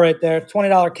 $20 car right there.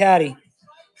 $20 caddy.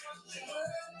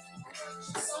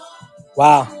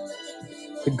 Wow.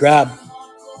 Good grab.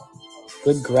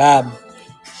 Good grab.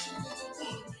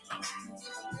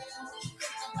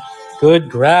 Good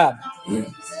grab.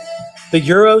 The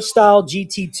Euro style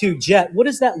GT2 Jet. What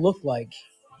does that look like?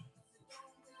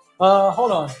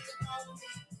 Hold on.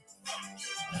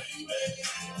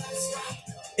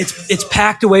 It's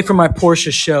packed away from my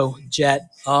Porsche show, Jet.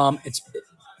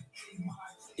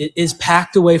 It is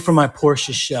packed away from my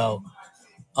Porsche show.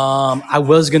 I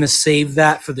was gonna save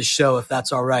that for the show if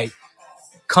that's all right.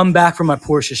 Come back from my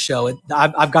Porsche show.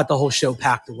 I've got the whole show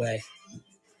packed away.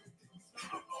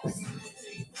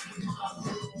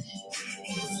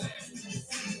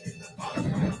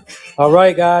 All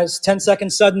right, guys. 10-second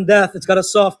sudden death. It's got a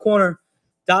soft corner.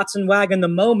 Datsun Wagon, the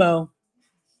Momo.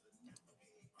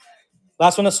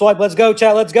 Last one to swipe. Let's go,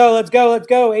 chat. Let's go. Let's go. Let's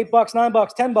go. $8, $9,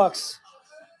 $10.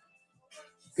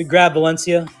 Good grab,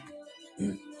 Valencia.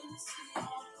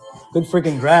 Good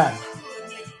freaking grab.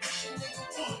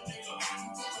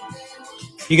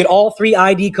 You get all 3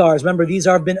 ID cars. Remember, these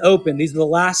have been opened. These are the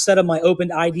last set of my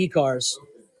opened ID cars.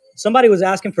 Somebody was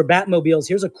asking for Batmobiles.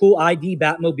 Here's a cool ID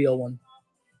Batmobile one.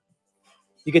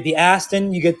 You get the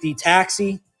Aston, you get the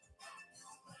Taxi,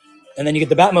 and then you get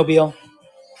the Batmobile.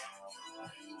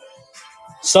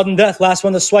 Sudden death, last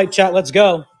one to swipe, chat. Let's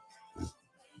go.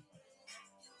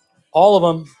 All of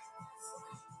them.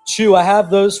 Chew, I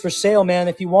have those for sale, man.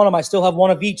 If you want them, I still have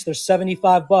one of each. They're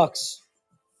 $75.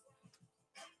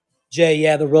 Jay,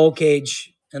 yeah, the roll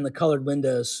cage and the colored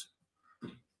windows.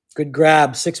 Good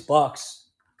grab, $6.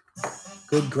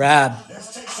 Good grab.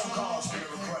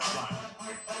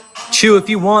 Chew, if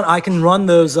you want, I can run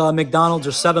those McDonald's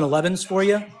or 7-Elevens for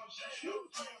you.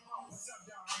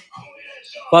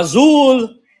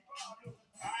 Bazul.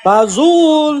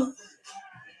 Bazul.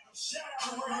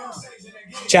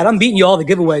 Chat, I'm beating you all the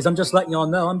giveaways. I'm just letting y'all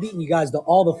know. I'm beating you guys to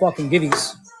all the fucking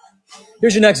giveies.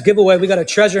 Here's your next giveaway. We got a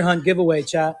treasure hunt giveaway,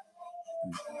 chat.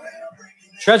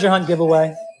 Treasure hunt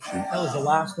giveaway. That was the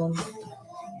last one.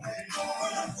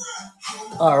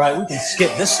 All right, we can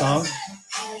skip this song.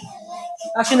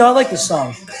 Actually, no, I like this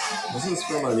song. Wasn't this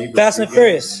from Need for Fast and Speed?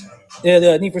 Furious. Yeah,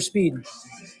 the Need for Speed.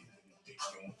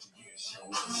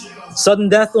 Sudden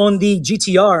death on the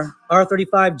GTR.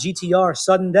 R35 GTR.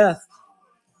 Sudden death.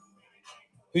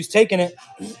 Who's taking it?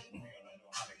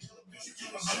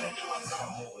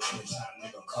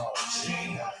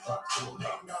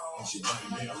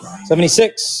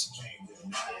 $76.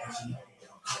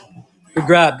 Good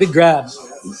grab. Good grab.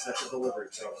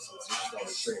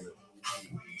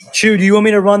 Chew, do you want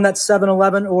me to run that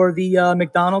 7-Eleven or the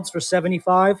McDonald's for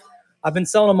 $75? I've been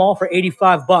selling them all for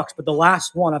 $85, but the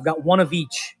last one, I've got one of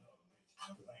each.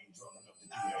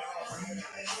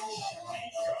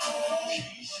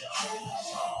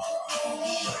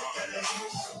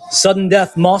 Sudden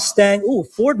death Mustang. Ooh,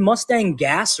 Ford Mustang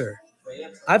Gasser.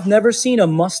 I've never seen a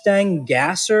Mustang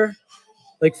Gasser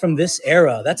like from this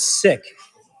era. That's sick.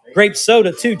 Grape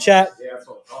soda too, chat.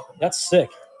 That's sick.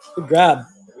 Good grab.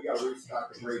 We got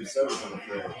restock of grape sodas on the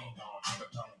fridge.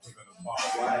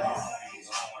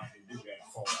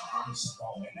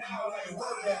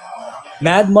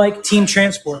 Mad Mike Team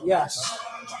Transport. Yes.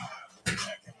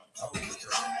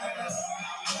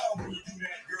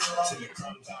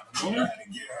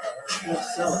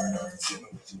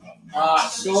 I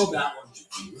sold that one.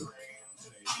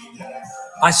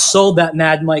 I sold that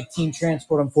Mad Mike Team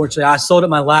Transport, unfortunately. I sold it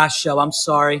my last show. I'm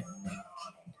sorry.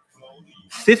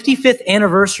 55th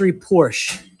anniversary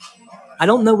Porsche. I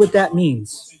don't know what that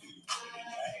means.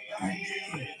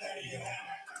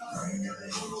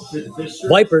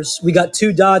 Vipers. We got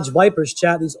 2 Dodge Vipers,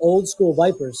 chat. These old school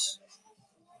Vipers.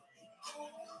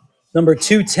 Number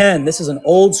 210. This is an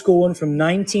old school one from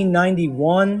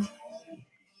 1991.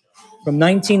 From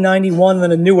 1991,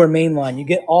 then a newer mainline. You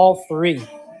get all 3.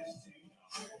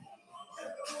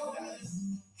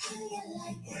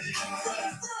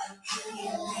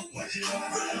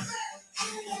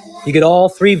 You get all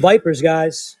 3 Vipers,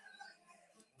 guys.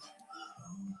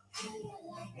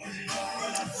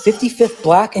 55th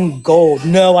black and gold.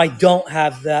 No, I don't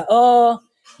have that.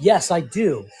 Yes, I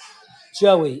do.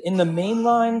 Joey, in the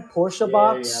mainline Porsche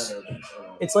box,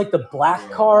 it's like the black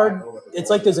card. It's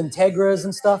like those Integras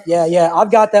and stuff. Yeah,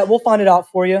 I've got that. We'll find it out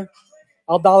for you.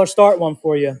 I'll dollar start one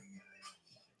for you.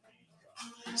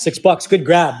 $6. Good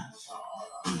grab.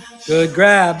 Good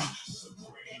grab.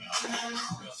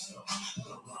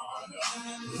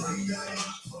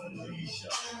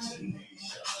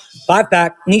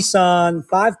 Five-pack, Nissan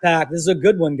 5-pack. This is a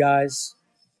good one, guys.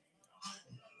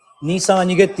 Nissan,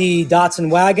 you get the Datsun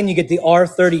Wagon, you get the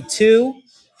R32,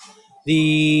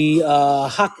 the the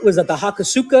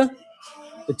Hakusuka,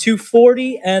 the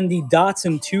 240, and the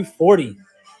Datsun 240.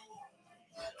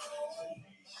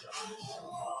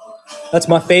 That's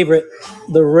my favorite,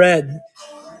 the red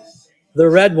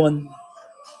one.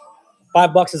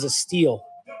 $5 is a steal.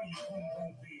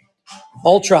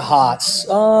 Ultra Hots.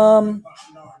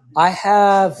 I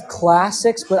have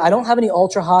classics, but I don't have any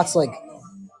Ultra Hots like.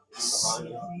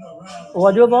 Oh,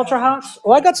 I do have Ultra Hots?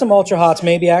 Oh, I got some Ultra Hots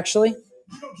maybe actually.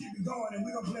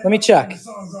 Let me check.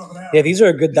 Yeah, these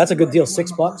are good. That's a good deal.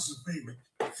 $6.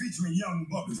 I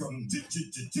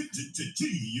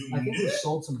think we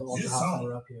sold some Ultra Hots when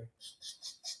we're up here.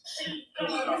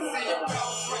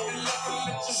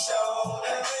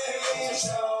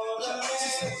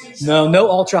 No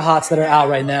Ultra Hots that are out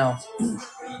right now.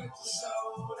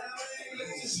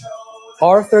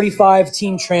 R35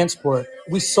 Team Transport.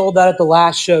 We sold that at the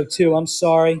last show too. I'm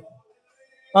sorry.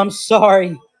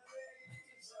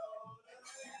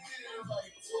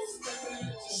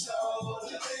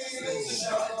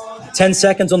 10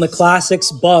 seconds on the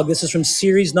Classics Bug. This is from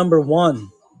series number 1.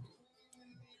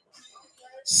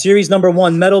 Series number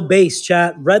 1, metal base,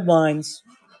 chat, red lines,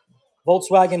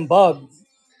 Volkswagen Bug.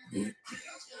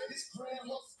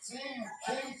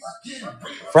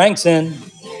 Frank's in.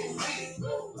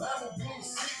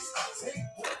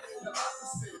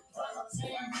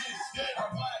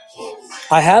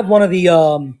 I have one of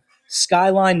the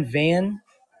Skyline van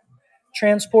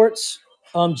transports.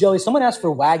 Joey, someone asked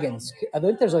for wagons. I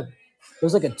think there's like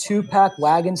a 2-pack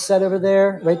wagon set over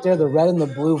there, right there, the red and the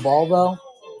blue Volvo,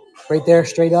 right there,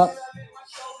 straight up.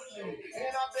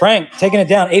 Frank, taking it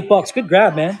down, $8. Good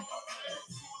grab, man.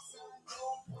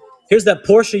 Here's that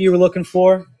Porsche you were looking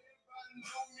for.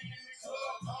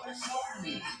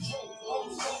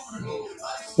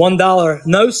 $1.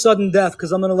 No sudden death,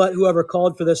 because I'm going to let whoever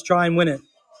called for this try and win it.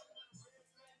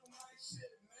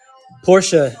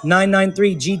 Porsche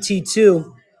 993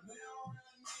 GT2.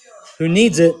 Who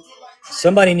needs it?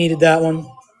 Somebody needed that one.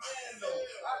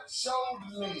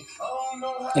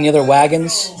 Any other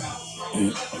wagons?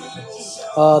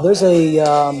 There's a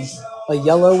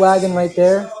yellow wagon right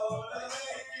there.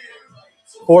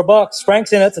 $4.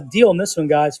 Frank's in. That's a deal in this one,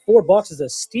 guys. $4 is a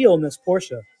steal in this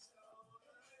Porsche.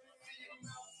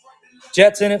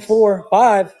 Jets in at 4.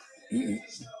 5.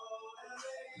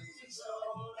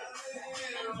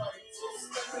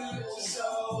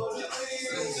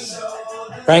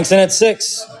 Frank's in at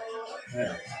 6.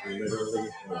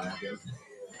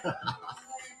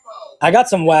 I got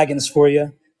some wagons for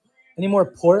you. Any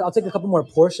more I'll take a couple more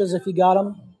Porsches if you got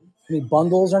them. Any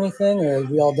bundles or anything, or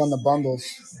have we all done the bundles?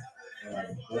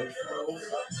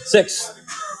 6.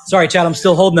 Sorry, Chad, I'm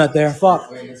still holding that there.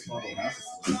 Fuck.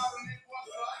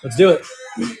 Let's do it.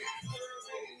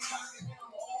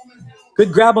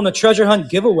 Good grab on the treasure hunt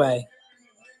giveaway.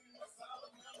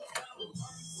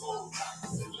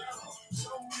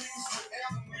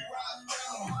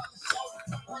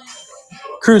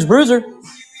 Cruise Bruiser.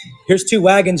 Here's 2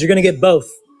 wagons. You're going to get both.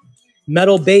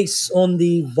 Metal base on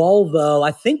the Volvo.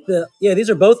 I think these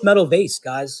are both metal base,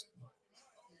 guys.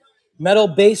 Metal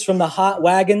base from the hot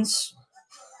wagons.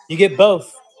 You get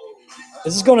both.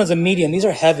 This is going as a medium. These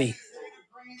are heavy.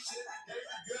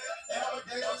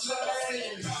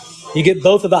 You get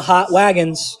both of the hot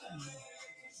wagons.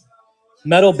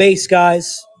 Metal base,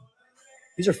 guys.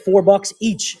 These are $4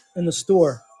 each in the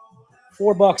store.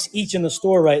 $4 each in the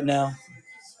store right now.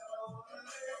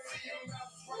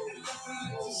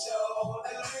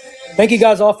 Thank you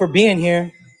guys all for being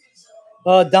here.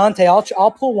 Dante,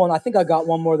 I'll pull one. I think I got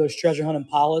one more of those treasure hunt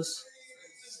Impalas.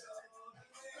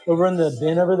 Over in the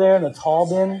bin over there, in the tall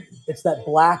bin. It's that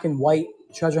black and white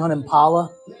treasure hunt Impala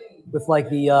with like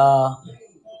the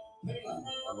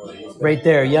right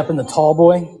there. Yep, in the tall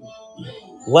boy.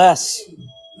 Les,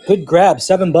 good grab.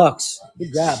 $7.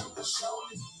 Good grab.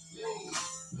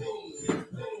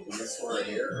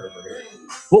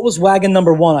 What was wagon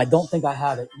number 1? I don't think I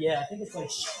have it. Yeah, I think it's like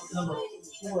number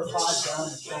 4 or 5 down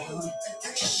in the treasure hunt.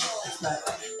 It's that.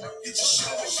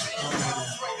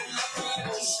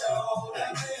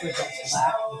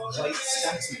 Black, white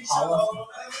specs Impala.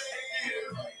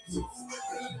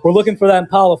 We're looking for that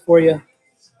Impala for you.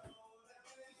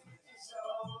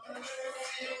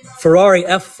 Ferrari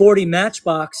F40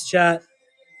 Matchbox, chat.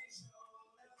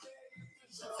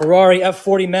 Ferrari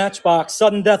F40 Matchbox.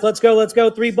 Sudden death. Let's go.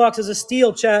 $3 is a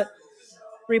steal, chat.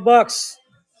 $3.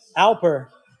 Alper.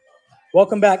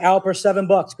 Welcome back, Alper.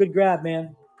 $7. Good grab,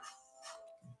 man.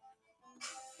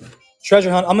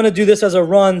 Treasure hunt. I'm going to do this as a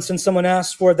run since someone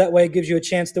asked for it. That way it gives you a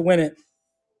chance to win it.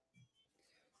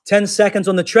 10 seconds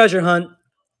on the treasure hunt.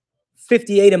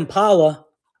 58 Impala.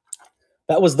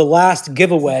 That was the last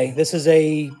giveaway. This is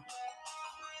a...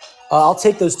 I'll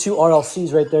take those 2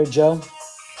 RLCs right there, Joe.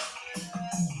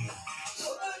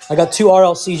 I got 2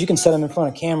 RLCs. You can set them in front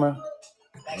of camera.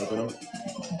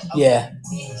 Yeah.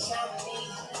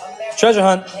 Treasure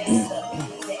hunt.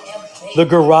 The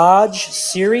Garage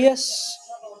Sirius.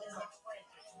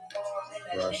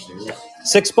 Garage Series.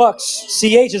 $6.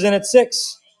 CH is in at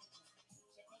 6.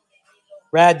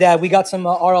 Rad Dad, we got some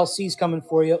RLCs coming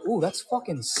for you. Ooh, that's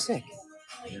fucking sick.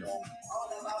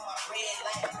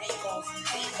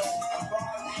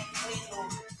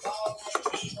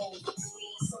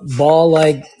 Ball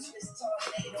like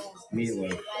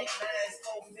Meatloaf.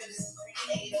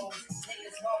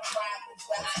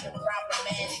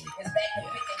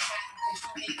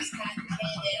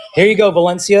 Here you go,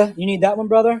 Valencia. You need that one,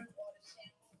 brother?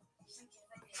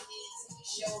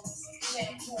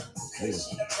 Please.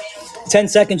 10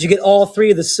 seconds. You get all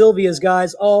 3 of the Sylvias,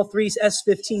 guys. All 3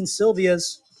 S15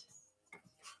 Sylvias.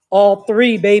 All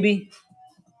 3, baby.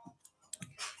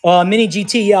 Mini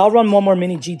GT. Yeah, I'll run one more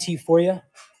Mini GT for you.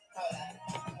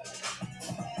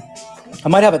 I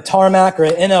might have a Tarmac or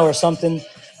an Inno or something.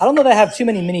 I don't know that I have too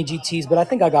many Mini GTs, but I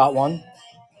think I got one.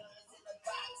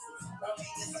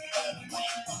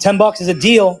 $10 is a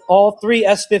deal. All 3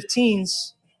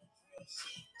 S15s.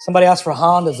 Somebody asked for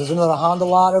Hondas. There's another Honda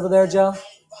lot over there, Joe.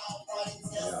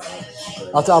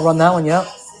 I'll run that one, yeah.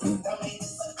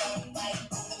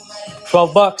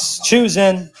 $12. Choose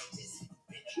in.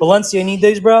 Valencia, you need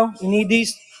these, bro? You need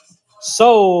these?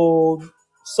 Sold.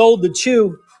 Sold the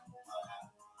chew.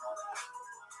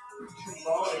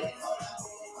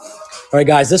 All right,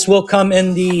 guys, this will come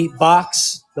in the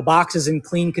box. The box is in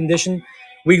clean condition.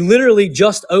 We literally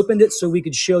just opened it so we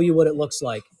could show you what it looks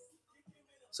like.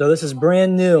 So this is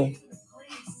brand new.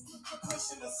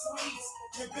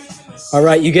 All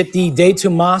right, you get the De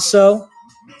Tomaso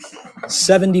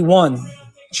 71.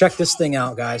 Check this thing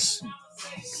out, guys.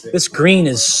 This green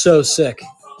is so sick.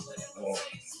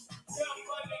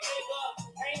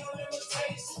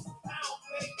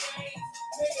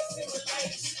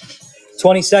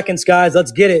 $20 seconds, guys.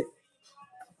 Let's get it.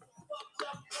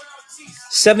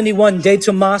 71 De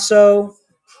Tomaso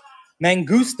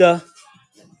Mangusta.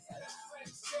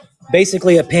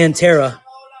 Basically a Pantera.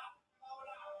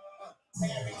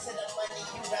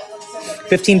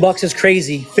 $15 is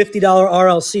crazy. $50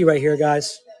 RLC right here,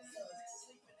 guys.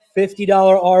 $50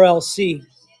 RLC.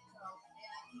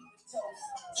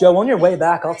 Joe, on your way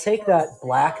back, I'll take that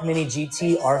black Mini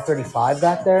GT R35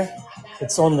 back there.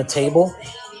 It's on the table.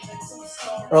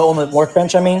 Or on the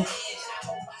workbench, I mean.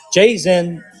 Jay's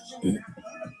in.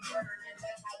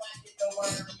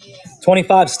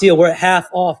 25 steel. We're at half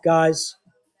off, guys.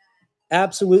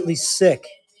 Absolutely sick.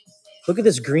 Look at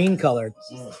this green color.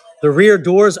 The rear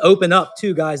doors open up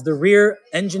too, guys. The rear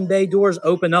engine bay doors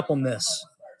open up on this.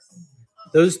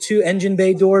 Those 2 engine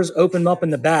bay doors open up in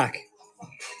the back.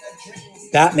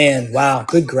 Batman, wow,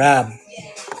 good grab.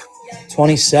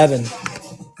 27.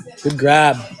 Good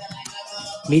grab.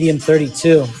 Medium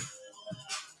 32.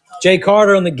 Jay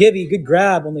Carter on the Givey. Good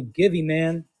grab on the Givey,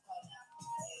 man.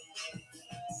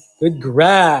 Good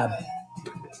grab.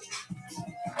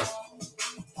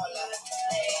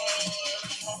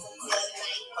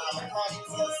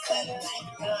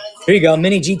 Here you go,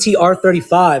 Mini GT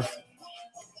R35.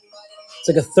 It's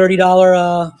like a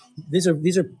 $30. These are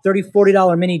 $30,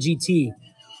 $40 Mini GT.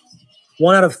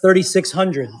 1 out of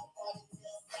 3,600.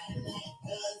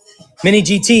 Mini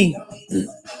GT.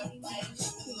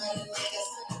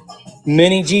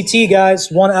 Mini GT,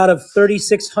 guys. 1 out of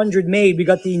 3,600 made. We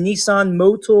got the Nissan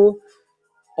Motul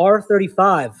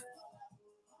R35.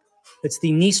 It's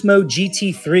the Nismo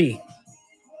GT3.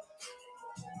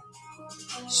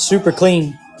 Super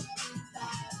clean.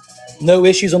 No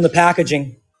issues on the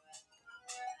packaging.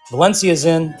 Valencia's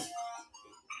in.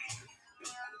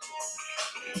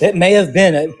 It may have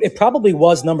been. It probably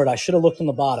was numbered. I should have looked on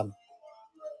the bottom.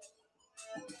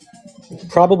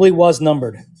 Probably was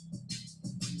numbered.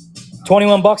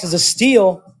 $21 is a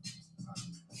steal.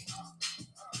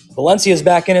 Valencia's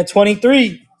back in at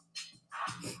 23.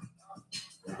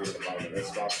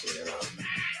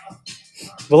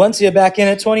 Valencia back in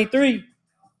at 23.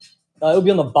 It'll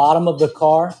be on the bottom of the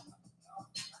car.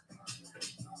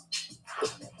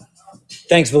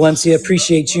 Thanks, Valencia.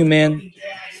 Appreciate you, man.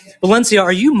 Valencia,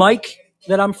 are you Mike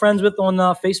that I'm friends with on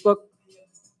Facebook?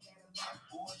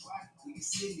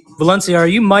 Valencia, are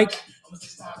you Mike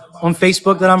on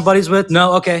Facebook that I'm buddies with?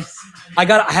 No? Okay. I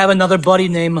have another buddy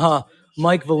named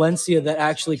Mike Valencia that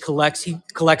actually collects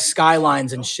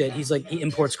Skylines and shit. He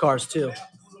imports cars too.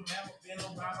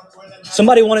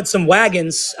 Somebody wanted some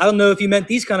wagons. I don't know if you meant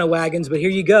these kind of wagons, but here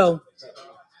you go.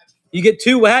 You get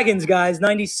 2 wagons, guys.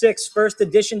 96 first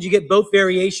editions. You get both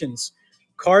variations.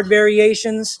 Card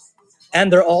variations,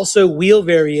 and they're also wheel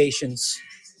variations.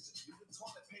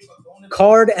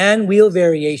 Card and wheel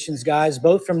variations, guys,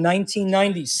 both from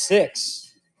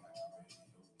 1996.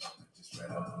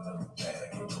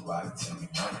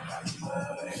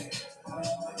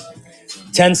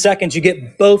 10 seconds, you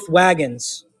get both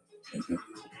wagons.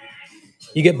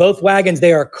 You get both wagons.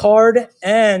 They are card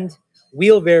and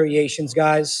wheel variations,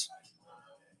 guys.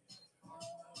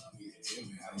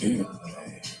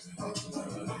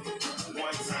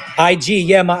 IG,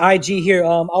 yeah, my IG here.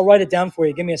 I'll write it down for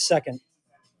you. Give me a second.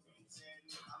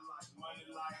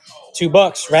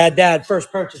 $2. Rad Dad,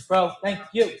 first purchase, bro. Thank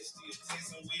you. Ain't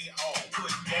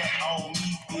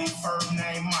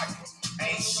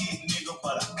shit, nigga,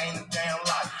 but I ain't a damn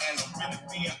lie. And I'm really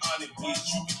being honest, bitch.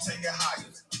 You can take it higher.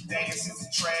 Dance is the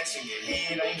trash and your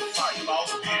head ain't fire. Boss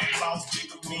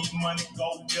bigger, me money,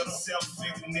 go get a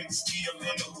self-figure. Nigga still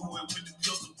in the hood with the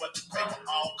pistol, but the paper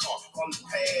all come from the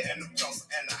pad and the pencil.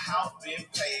 And the house been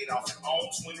paid off on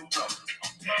 21. I'm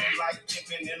paying like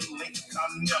pimping in the Lincoln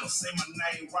Continental. Say my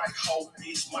name right, ho,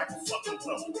 bitch, Michael fucking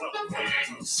Blum.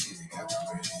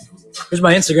 Here's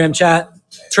my Instagram chat.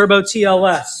 Turbo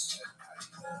TLS.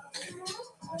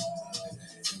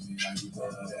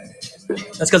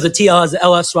 That's because the TL has the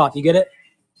LS swap. You get it?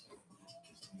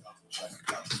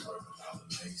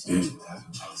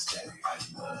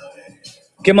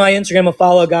 Give my Instagram a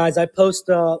follow, guys. I post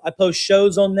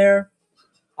shows on there.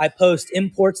 I post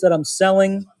imports that I'm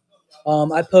selling.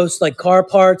 I post like car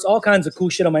parts, all kinds of cool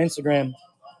shit on my Instagram.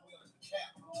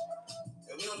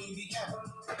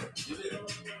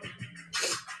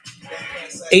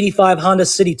 '85 Honda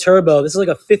City Turbo. This is like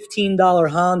a $15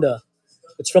 Honda.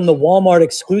 It's from the Walmart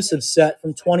exclusive set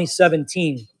from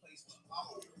 2017.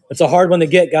 It's a hard one to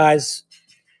get, guys.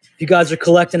 If you guys are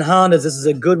collecting Hondas, this is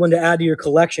a good one to add to your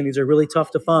collection. These are really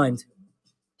tough to find.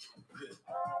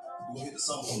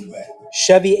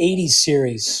 Chevy 80s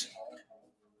series.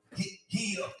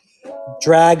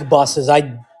 Drag buses.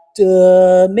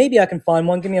 Maybe I can find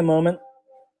one. Give me a moment.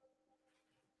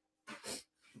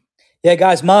 Yeah,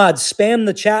 guys, mods, spam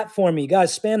the chat for me.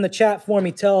 Guys, spam the chat for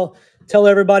me. Tell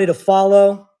everybody to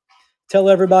follow. Tell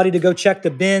everybody to go check the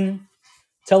bin.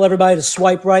 Tell everybody to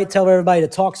swipe right. Tell everybody to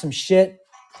talk some shit.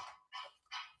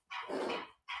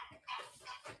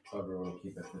 Everyone will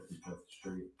keep at 55th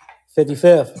Street.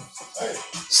 55th.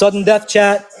 Sudden death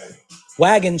chat.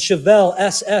 Wagon, Chevelle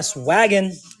SS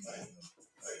wagon.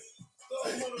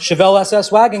 Chevelle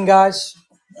SS wagon, guys.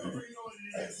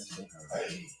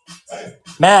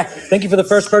 Mac, thank you for the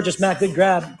first purchase, Mac. Good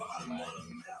grab.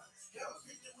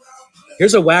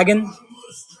 Here's a wagon.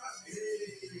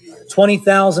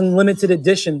 20,000 limited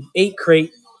edition 8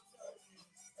 crate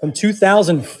from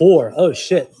 2004. Oh,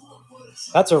 shit.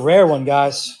 That's a rare one,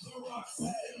 guys.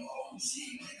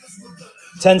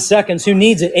 10 seconds. Who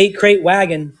needs it? 8 crate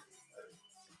wagon.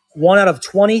 1 out of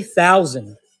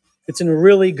 20,000. It's in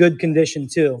really good condition,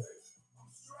 too.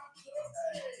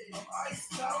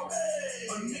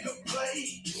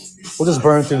 We'll just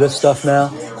burn through this stuff now.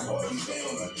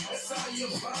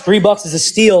 $3 is a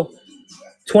steal.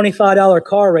 $25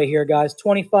 car right here, guys.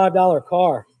 $25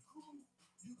 car.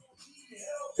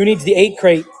 Who needs the 8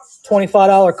 crate?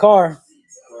 $25 car.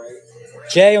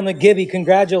 Jay on the Gibby.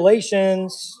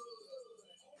 Congratulations.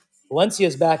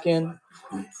 Valencia's back in.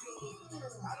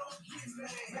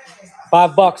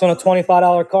 $5 on a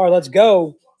 $25 car. Let's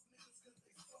go.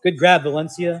 Good grab,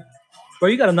 Valencia. Bro,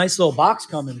 you got a nice little box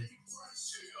coming.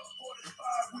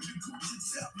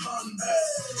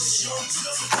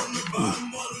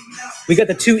 We got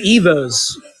the 2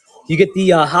 Evos. You get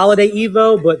the Holiday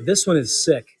Evo, but this one is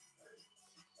sick.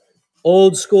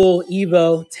 Old school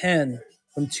Evo 10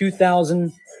 from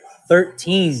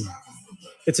 2013.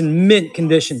 It's in mint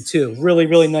condition, too. Really,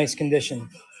 really nice condition.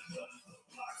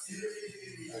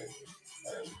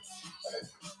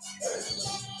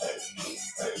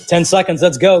 $10 seconds.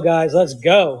 Let's go, guys. Let's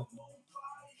go.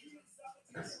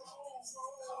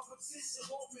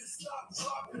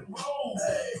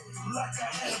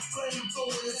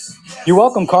 You're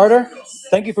welcome, Carter.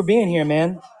 Thank you for being here,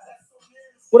 man.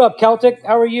 What up, Celtic?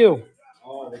 How are you?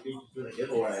 Oh, they beat you to the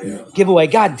giveaway. Giveaway.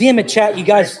 God damn it, chat. You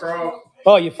guys.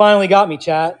 Oh, you finally got me,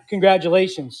 chat.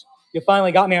 Congratulations. You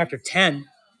finally got me after 10.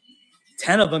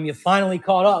 10 of them. You finally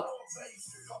caught up.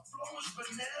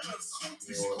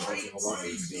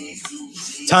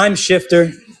 Time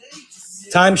shifter.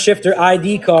 Time shifter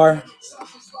ID car.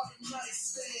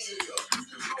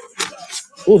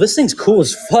 Oh, this thing's cool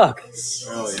as fuck.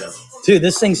 Oh, yeah. Dude,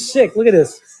 this thing's sick. Look at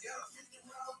this.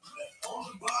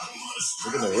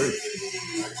 Look at the roof.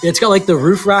 It's got like the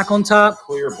roof rack on top.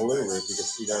 Clear blue roof. You can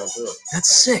see down through it. That's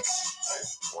sick.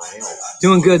 Wow.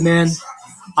 Doing good, man.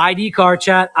 ID car,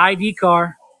 chat. ID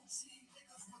car.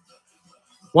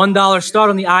 $1 start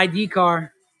on the ID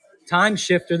car. Time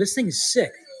shifter. This thing is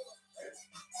sick.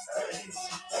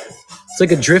 It's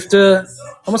like a drift,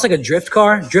 almost like a drift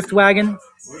car, drift wagon.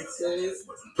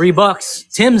 $3.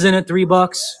 Tim's in it,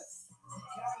 $3.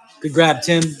 Good grab,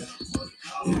 Tim.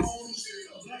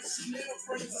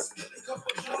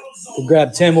 Good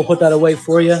grab, Tim. We'll put that away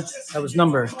for you. That was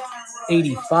number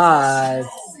 85.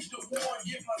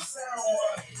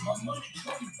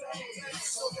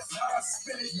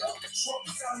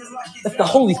 That's the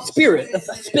Holy Spirit. That's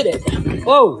the spit it.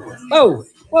 Whoa, whoa,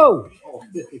 whoa,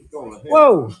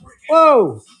 whoa,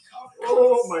 whoa.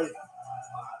 Oh my!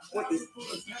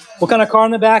 What kind of car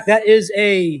in the back? That is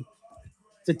the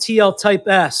TL Type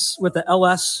S with the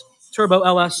LS Turbo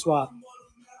LS swap.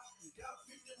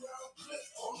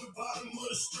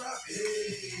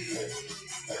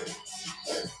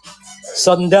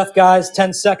 Sudden death, guys.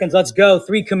 10 seconds. Let's go.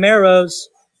 3 Camaros.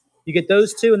 You get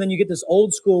those 2, and then you get this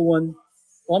old school one.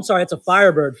 Oh, I'm sorry. It's a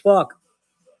Firebird. Fuck.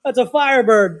 That's a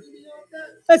Firebird.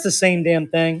 That's the same damn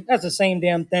thing. That's the same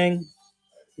damn thing.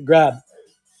 Grab.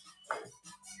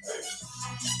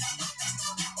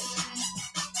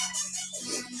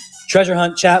 Treasure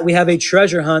hunt, chat. We have a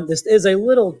treasure hunt. This is a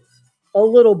little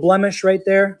blemish right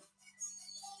there.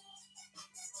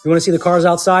 You want to see the cars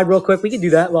outside real quick? We can do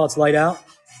that while it's light out.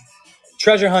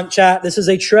 Treasure hunt, chat. This is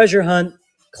a treasure hunt.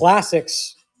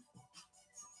 Classics.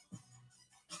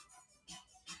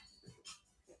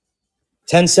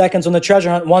 10 seconds on the treasure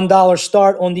hunt. $1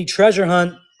 start on the treasure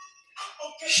hunt.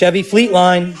 Chevy Fleet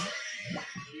Line.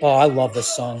 Oh, I love this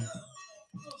song.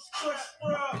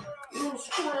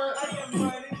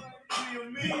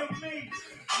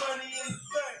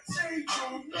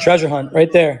 Treasure hunt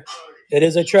right there. It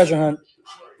is a treasure hunt.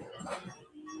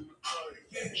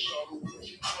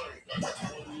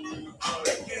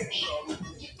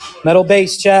 Metal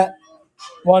base, chat.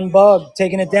 1 bug.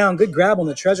 Taking it down. Good grab on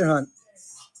the treasure hunt.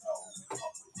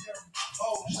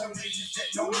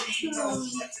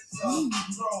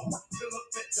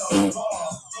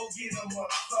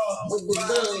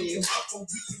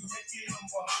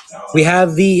 We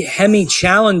have the Hemi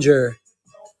Challenger.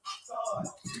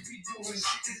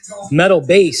 Metal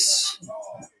base.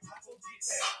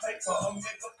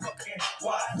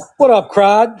 What up,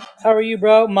 Crod? How are you,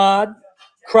 bro? Mod.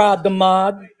 Crod the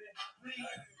mod.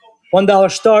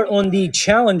 $1 start on the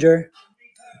Challenger.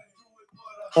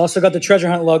 Also got the treasure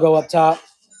hunt logo up top.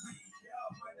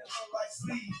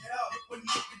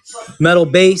 Metal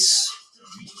base.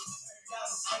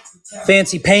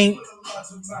 Fancy paint.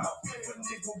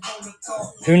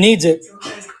 Who needs it?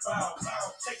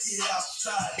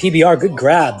 PBR, good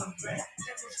grab.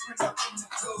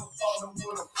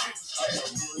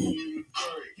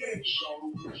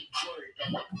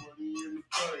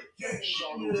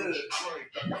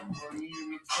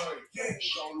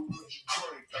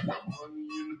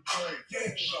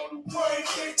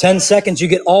 Ten seconds, you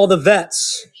get all the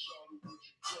vets.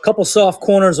 Couple soft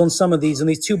corners on some of these. On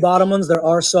these 2 bottom ones, there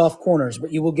are soft corners,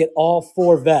 but you will get all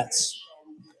 4 vets.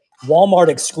 Walmart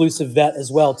exclusive vet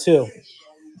as well, too.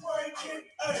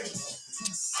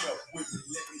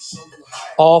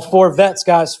 All 4 vets,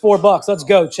 guys. $4. Let's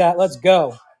go, chat. Let's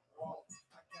go.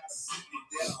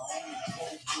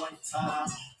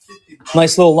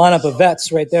 Nice little lineup of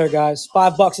vets right there, guys.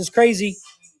 $5 is crazy.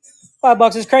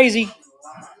 $5 is crazy.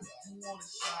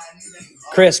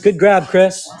 Chris, good grab,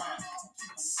 Chris.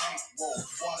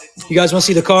 You guys want to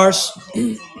see the cars?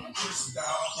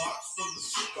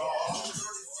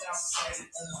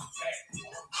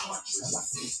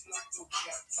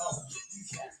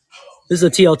 This is a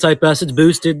TL Type S. It's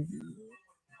boosted.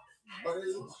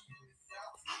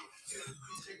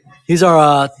 These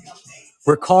are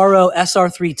Recaro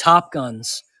SR3 Top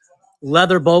Guns.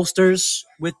 Leather bolsters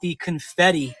with the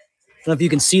confetti. I don't know if you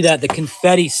can see that. The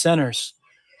confetti centers.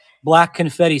 Black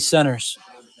confetti centers.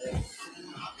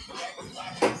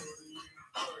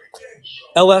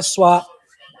 LS swap.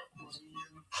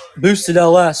 Boosted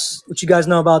LS. What you guys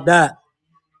know about that?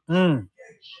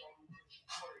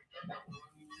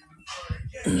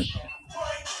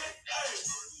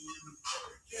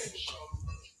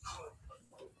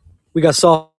 We got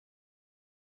soft.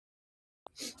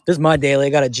 This is my daily. I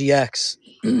got a GX.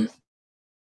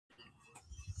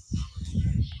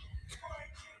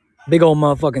 Big old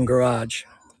motherfucking garage.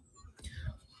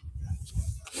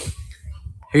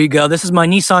 Here you go. This is my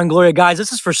Nissan Gloria. Guys,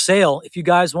 this is for sale. If you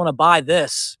guys want to buy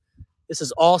this, this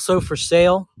is also for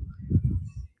sale.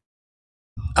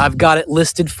 I've got it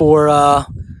listed for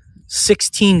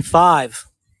 $16,500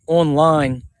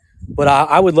 online, but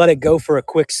I would let it go for a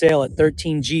quick sale at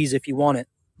 13 G's if you want it.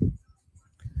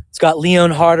 It's got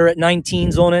Leon Harder at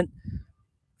 19s on it.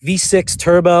 V6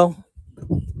 turbo.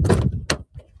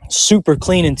 Super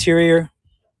clean interior.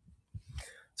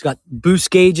 It's got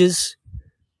boost gauges.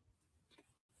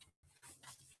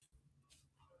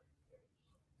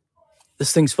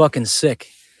 This thing's fucking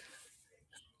sick.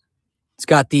 It's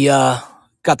got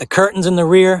the curtains in the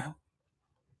rear.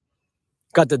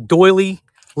 Got the doily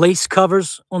lace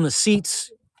covers on the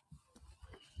seats.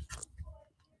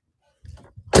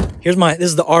 This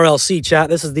is the RLC, chat.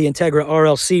 This is the Integra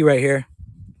RLC right here.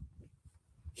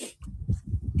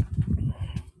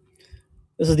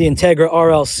 This is the Integra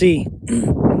RLC.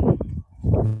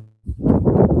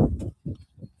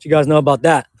 What you guys know about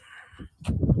that?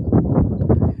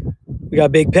 We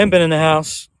got Big Pimpin' in the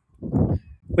house.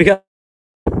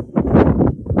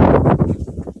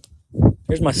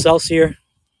 Here's my Celsior.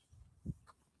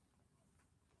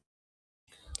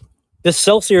 This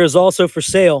Celsior is also for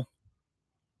sale.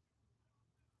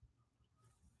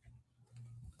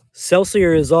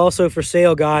 Celsior is also for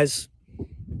sale, guys.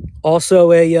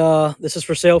 Also this is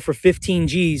for sale for 15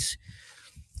 G's.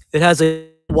 It has a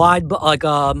wide,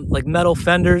 like metal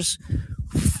fenders,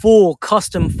 full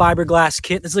custom fiberglass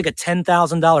kit. This is like a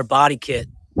 $10,000 body kit.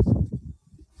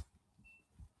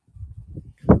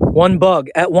 One bug.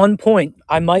 At one point,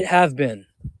 I might have been.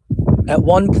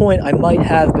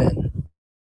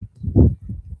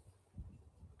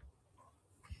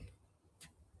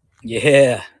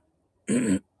 Yeah.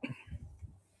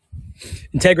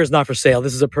 Integra's not for sale.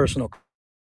 This is a personal.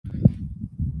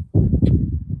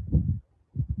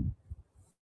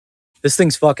 This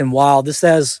thing's fucking wild. This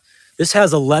has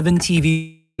 11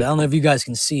 TVs. I don't know if you guys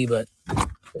can see, but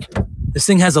this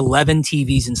thing has 11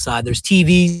 TVs inside. There's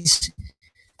TVs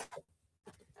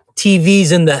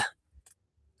in the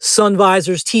sun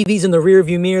visors, TVs in the rear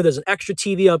view mirror. There's an extra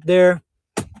TV up there.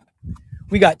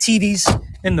 We got TVs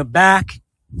in the back.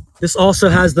 This also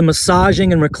has the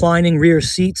massaging and reclining rear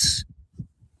seats.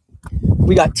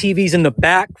 We got TVs in the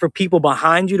back for people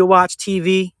behind you to watch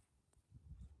TV.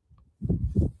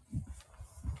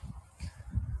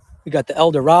 We got the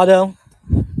Eldorado.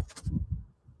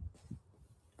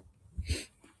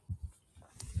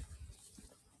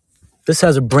 This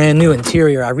has a brand new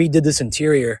interior. I redid this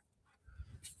interior.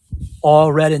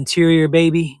 All red interior,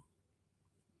 baby.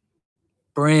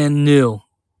 Brand new.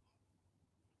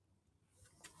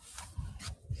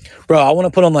 Bro, I want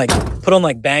to put on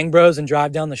like Bang Bros and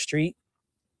drive down the street.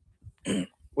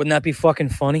 Wouldn't that be fucking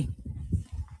funny?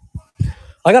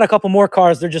 I got a couple more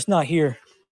cars. They're just not here.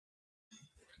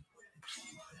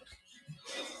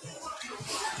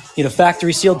 Need a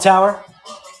factory sealed tower.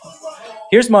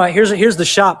 Here's the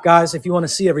shop, guys, if you want to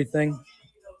see everything.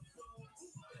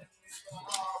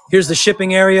 Here's the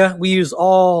shipping area. We use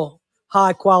all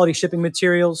high quality shipping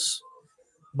materials.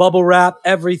 Bubble wrap,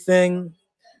 everything.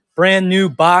 Brand new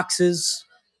boxes.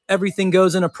 Everything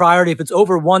goes in a priority. If it's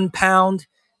over 1 pound,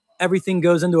 everything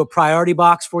goes into a priority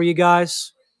box for you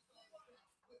guys.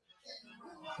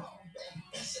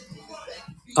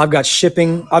 I've got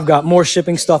shipping. I've got more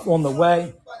shipping stuff on the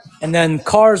way. And then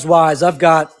cars wise, I've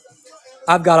got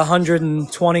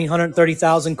 120,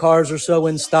 130,000 cars or so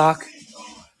in stock.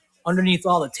 Underneath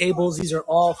all the tables, these are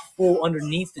all full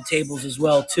underneath the tables as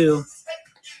well too.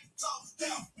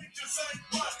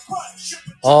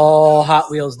 All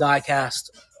Hot Wheels die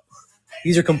cast.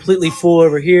 These are completely full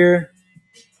over here.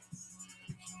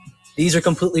 These are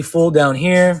completely full down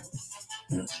here.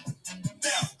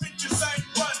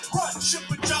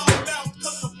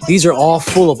 These are all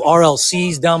full of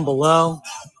RLCs down below.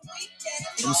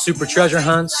 And Super Treasure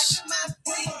Hunts.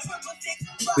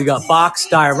 We got box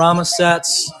diorama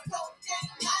sets.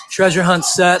 Treasure Hunt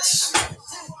sets.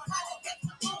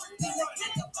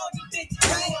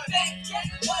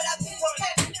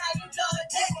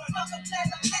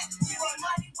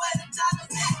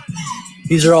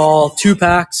 These are all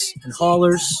 2-packs and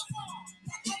haulers.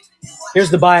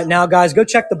 Here's the buy it now, guys. Go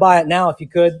check the buy it now if you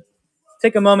could.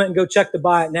 Take a moment and go check the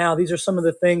buy it now. These are some of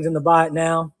the things in the buy it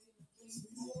now.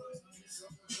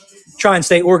 Try and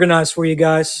stay organized for you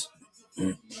guys.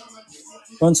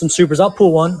 Run some supers. I'll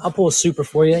pull one. I'll pull a super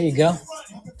for you. There you go.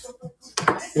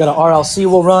 We got an RLC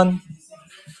we'll run.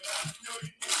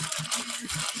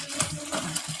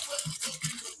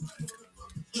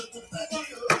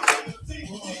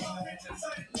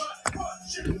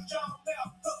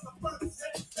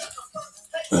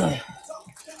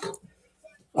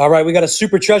 All right, we got a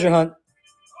Super Treasure Hunt.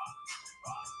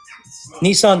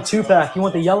 Nissan 2-pack. You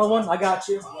want the yellow one? I got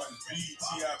you.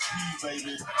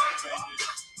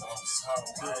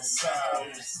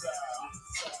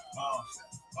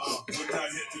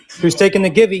 Who's taking the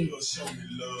givey?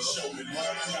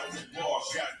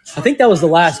 I think that was the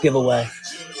last giveaway.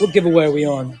 What giveaway are we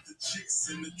on?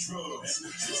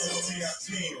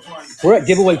 We're at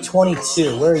giveaway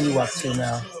 22. Where are you up to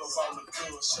now?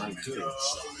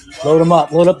 Load them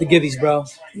up. Load up the givvies, bro.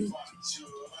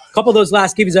 couple of those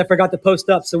last giveaways I forgot to post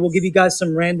up, so we'll give you guys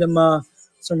some random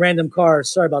cars.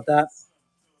 Sorry about that.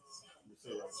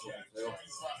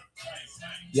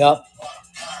 Yep.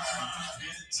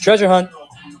 Treasure hunt.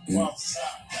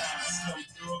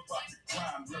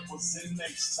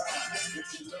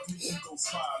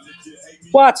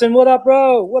 Watson, what up,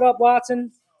 bro? What up,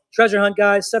 Watson? Treasure hunt,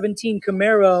 guys. 17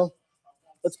 Camaro.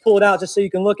 Let's pull it out just so you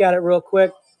can look at it real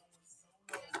quick.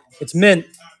 It's mint.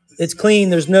 It's clean.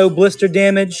 There's no blister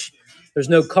damage. There's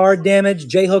no card damage.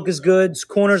 J-hook is good.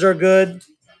 Corners are good.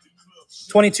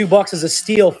 $22 is a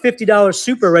steal. $50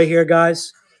 Super right here,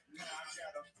 guys.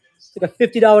 It's like a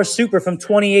 $50 Super from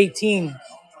 2018.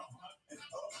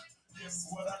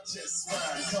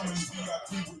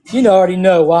 You already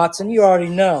know, Watson. You already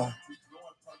know.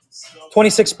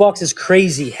 $26 is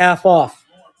crazy. Half off.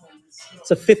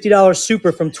 It's a $50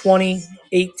 Super from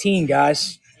 2018,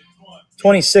 guys.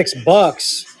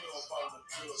 $26.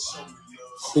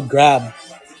 Good grab.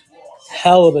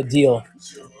 Hell of a deal.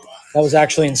 That was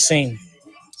actually insane.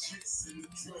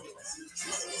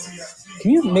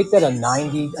 Can you make that a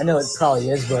 90? I know it probably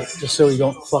is, but just so we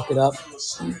don't fuck it up.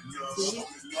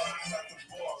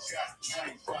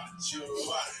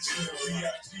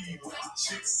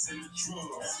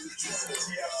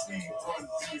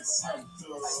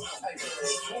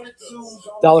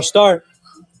 $1 start.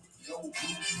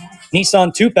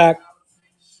 Nissan 2-pack.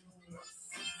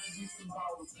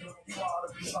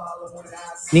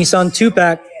 Nissan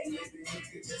 2-pack.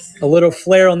 A little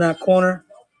flare on that corner.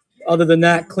 Other than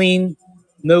that, clean.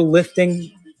 No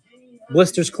lifting.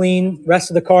 Blisters clean. Rest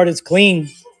of the card is clean.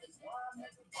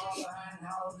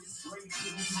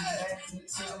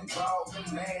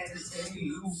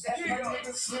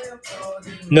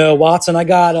 No, Watson, I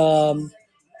got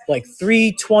like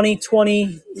 3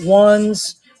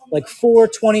 2021s, like 4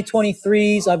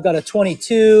 2023s. I've got a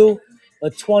 22, a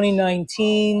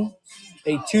 2019,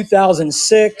 a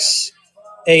 2006,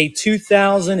 a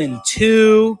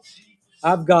 2002.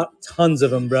 I've got tons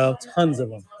of them, bro. Tons of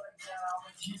them.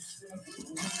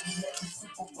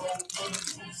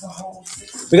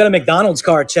 We got a McDonald's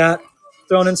car, chat.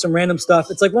 Throwing in some random stuff.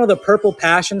 It's like one of the purple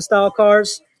passion style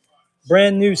cars.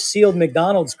 Brand new sealed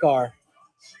McDonald's car.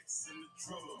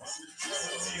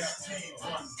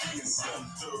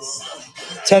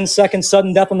 $10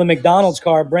 sudden death on the McDonald's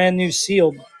car. Brand new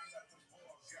sealed.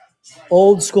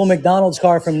 Old school McDonald's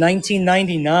car from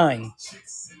 1999.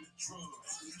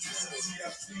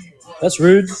 That's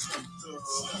rude.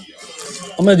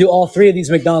 I'm going to do all 3 of these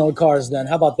McDonald's cars then.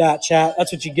 How about that, chat?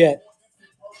 That's what you get.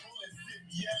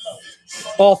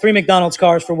 All 3 McDonald's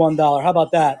cars for $1. How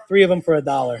about that? 3 of them for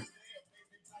 $1.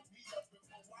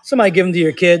 Somebody give them to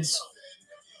your kids.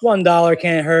 $1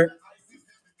 can't hurt.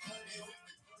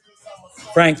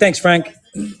 Frank, thanks, Frank.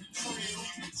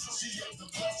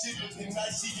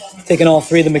 Taking all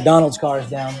 3 of the McDonald's cars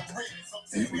down.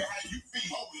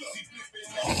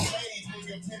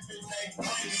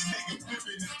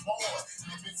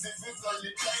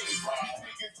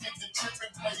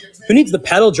 Who needs the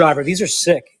pedal driver? These are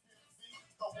sick.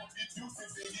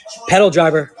 Pedal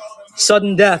driver.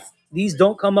 Sudden death. These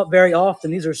don't come up very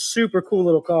often. These are super cool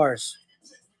little cars.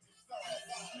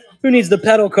 Who needs the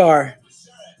pedal car?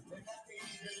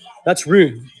 That's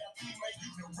rude.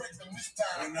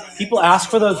 People ask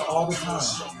for those all the time.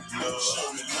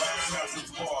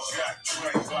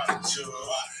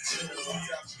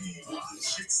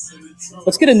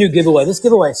 Let's get a new giveaway. This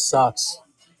giveaway sucks.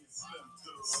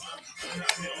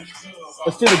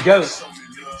 Let's do the GOAT.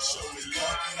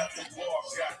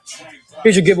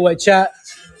 Here's your giveaway, chat.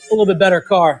 A little bit better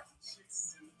car.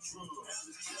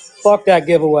 Fuck that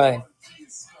giveaway.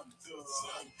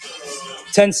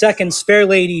 10 seconds, Fair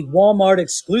Lady, Walmart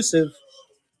exclusive.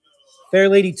 Fair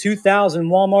Lady 2000,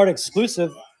 Walmart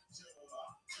exclusive.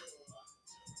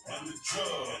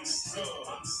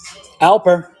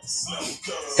 Alper.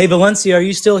 Hey, Valencia, are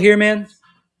you still here, man?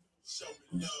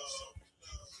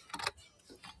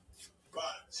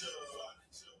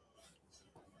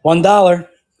 $1.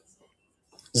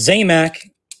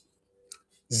 Zamac.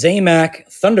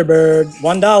 Thunderbird.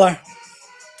 $1.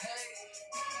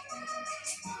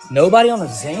 Nobody on the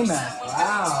Zamac.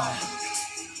 Wow.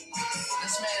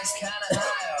 This man's kind of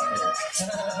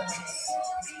high.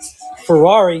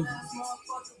 Ferrari.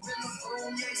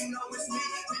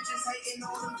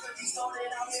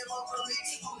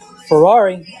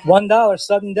 Ferrari. $1.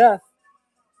 Sudden death.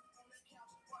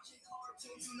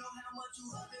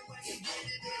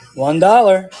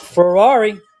 $1.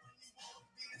 Ferrari.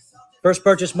 First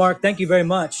purchase, Mark. Thank you very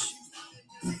much.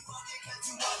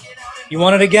 You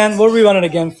want it again? We'll rerun it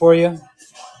again for you.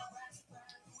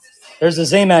 There's the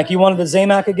Zamac. You wanted the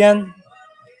Zamac again?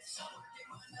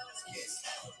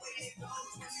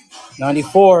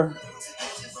 94.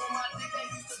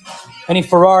 Any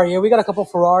Ferrari? Yeah, we got a couple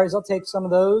Ferraris. I'll take some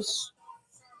of those.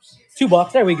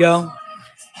 $2. There we go.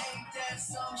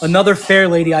 Another Fair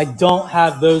Lady. I don't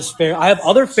have those fair. I have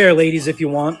other Fair Ladies if you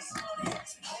want.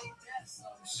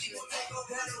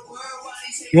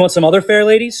 You want some other Fair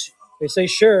Ladies? They say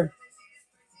sure.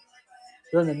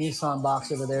 They're in the Nissan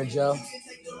box over there, Joe.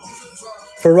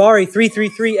 Ferrari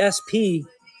 333 SP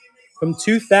from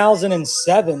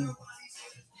 2007.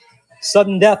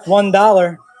 Sudden death,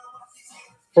 $1.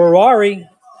 Ferrari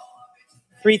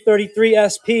 333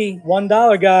 SP,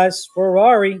 $1, guys.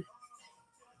 Ferrari.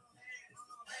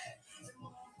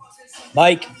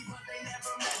 Mike.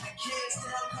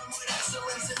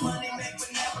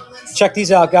 Check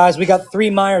these out, guys. We got 3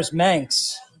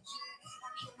 Myers-Manx.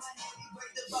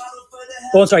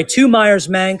 Oh, I'm sorry, 2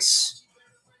 Myers-Manx.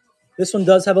 This one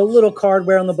does have a little card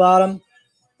wear on the bottom.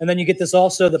 And then you get this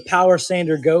also, the Power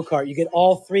Sander go-kart. You get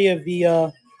all 3 of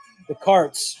the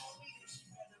carts.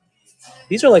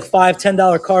 These are like $5,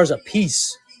 $10 cars a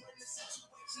piece.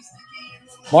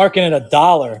 Marking it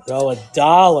 $1, bro,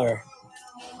 $1.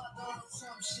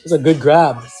 It's a good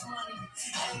grab.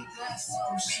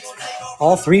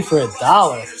 All 3 for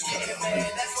 $1.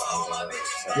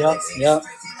 Yep.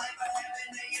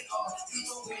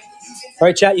 All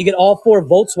right, chat, you get all 4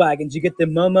 Volkswagens. You get the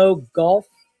Momo Golf,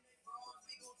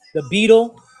 the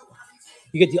Beetle,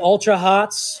 you get the Ultra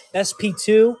Hots,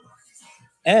 SP2,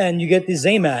 and you get the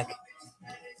Zamac.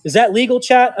 Is that legal,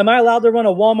 chat? Am I allowed to run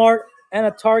a Walmart and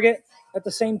a Target at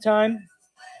the same time?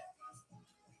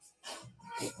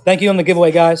 Thank you on the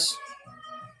giveaway, guys.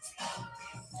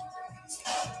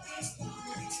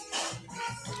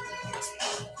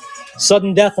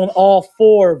 Sudden death on all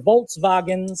 4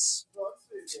 Volkswagens.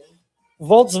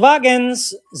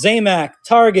 Zamac,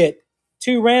 Target,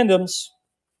 2 randoms.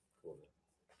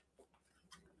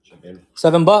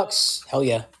 $7. Hell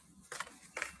yeah.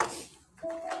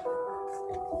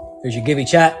 Here's your givey,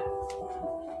 chat.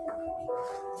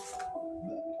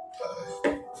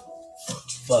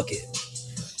 Fuck it.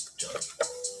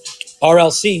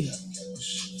 RLC.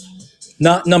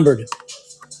 Not numbered.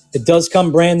 It does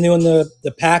come brand new in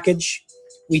the package.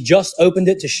 We just opened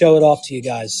it to show it off to you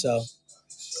guys, so.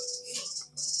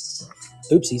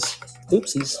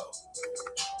 Oopsies.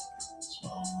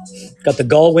 Got the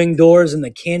gull wing doors and the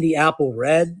candy apple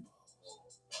red.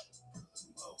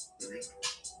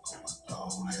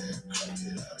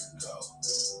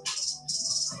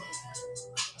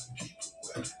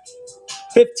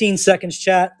 "15 seconds,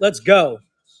 chat. Let's go.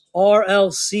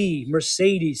 RLC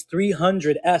Mercedes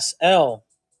 300 SL.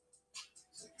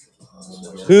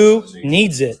 Who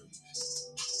needs it?"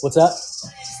 What's that?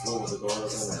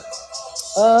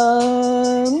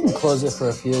 We can close it for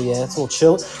a few. Yeah, it's a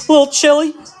little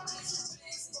chilly.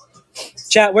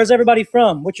 Chat, where's everybody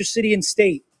from? What's your city and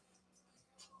state?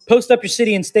 Post up your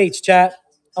city and states, chat.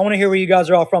 I want to hear where you guys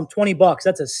are all from. $20.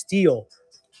 That's a steal.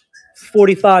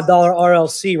 $45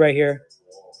 RLC right here.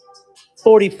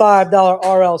 $45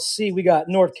 RLC. We got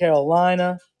North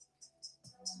Carolina,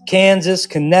 Kansas,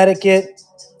 Connecticut,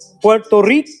 Puerto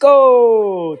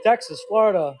Rico, Texas,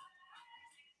 Florida,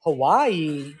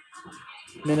 Hawaii,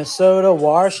 Minnesota,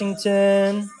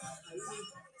 Washington,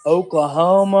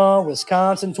 Oklahoma,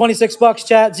 Wisconsin. $26,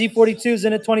 chat. Z42's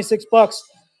in it. $26.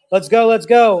 Let's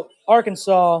go.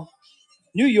 Arkansas,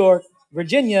 New York,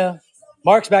 Virginia.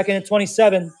 Mark's back in at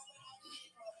 27.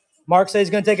 Mark says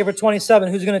he's going to take it for 27.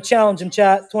 Who's going to challenge him,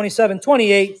 chat? 27,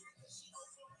 28.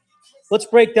 Let's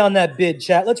break down that bid,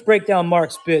 chat. Let's break down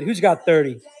Mark's bid. Who's got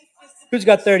 30? Who's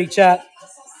got 30, chat?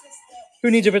 Who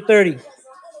needs it for 30?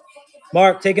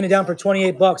 Mark, taking it down for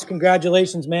 $28.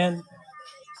 Congratulations, man.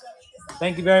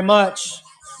 Thank you very much.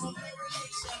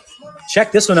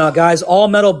 Check this one out, guys. All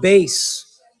metal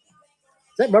base.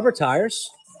 Is that rubber tires?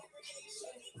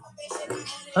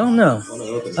 I don't know.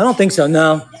 I don't think so,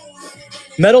 no.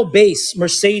 Metal base,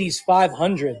 Mercedes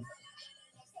 500.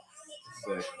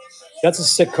 That's a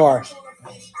sick car.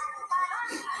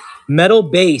 Metal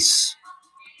base,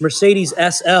 Mercedes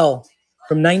SL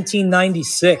from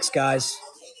 1996, guys.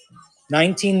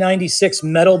 1996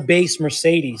 metal base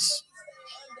Mercedes.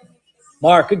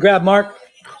 Mark, good grab, Mark.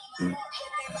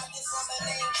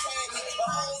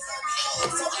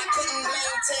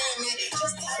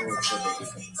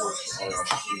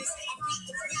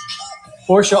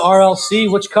 Porsche RLC,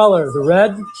 which color? The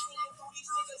red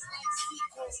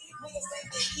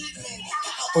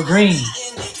or green?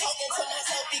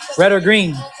 Red or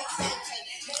green?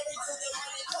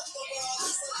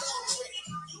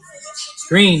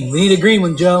 Green. We need a green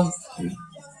one, Joe.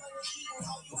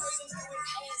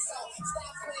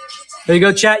 There you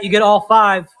go, chat. You get all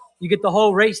 5. You get the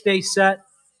whole race day set.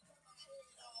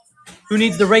 Who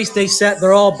needs the race day set?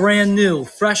 They're all brand new,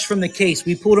 fresh from the case.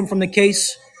 We pulled them from the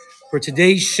case for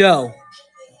today's show.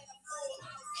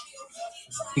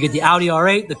 You get the Audi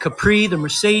R8, the Capri, the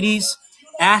Mercedes,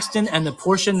 Aston, and the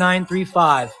Porsche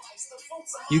 935.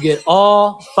 You get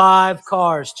all 5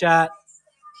 cars, chat.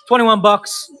 21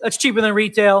 bucks. That's cheaper than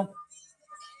retail.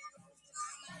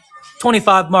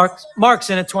 25 marks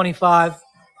in at 25.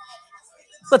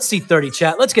 Let's see 30,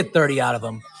 chat. Let's get 30 out of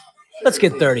them. Let's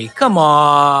get 30. Come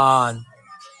on.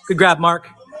 Good grab, Mark.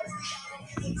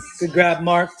 Good grab,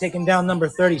 Mark. Taking down number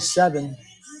 37.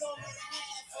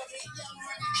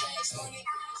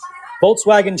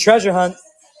 Volkswagen Treasure Hunt.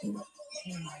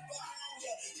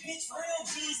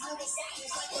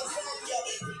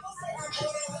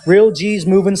 Real G's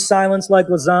moving silence like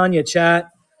lasagna, chat.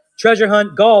 Treasure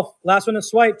Hunt, golf. Last one to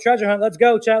swipe. Treasure Hunt. Let's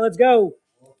go, chat. Let's go.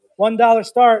 $1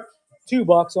 start.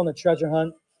 $2 on the Treasure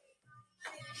Hunt.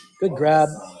 Good grab.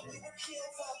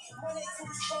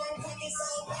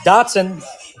 Datsun.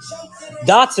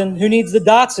 Datsun. Who needs the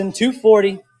Datsun?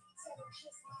 $240.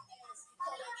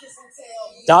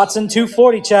 Datsun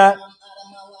 240, chat.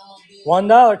 $1,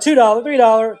 $2,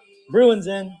 $3. Bruins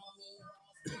in.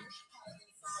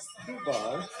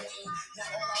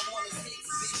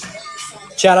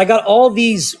 Chat, I got all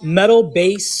these metal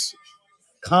base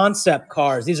concept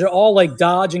cars. These are all like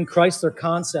Dodge and Chrysler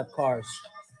concept cars.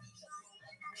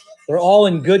 They're all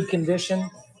in good condition.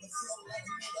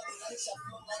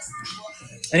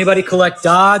 Anybody collect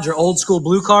Dodge or old school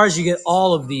blue cars, you get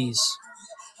all of these.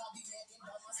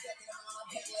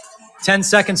 10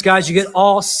 seconds, guys. You get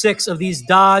all 6 of these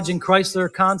Dodge and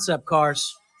Chrysler concept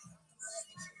cars.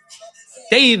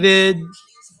 David.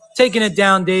 Taking it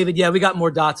down, David. Yeah, we got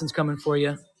more Datsuns coming for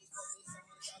you.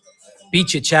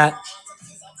 Beat you, chat.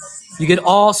 You get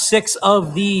all 6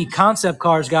 of the concept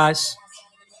cars, guys.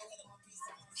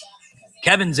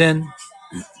 Kevin's in.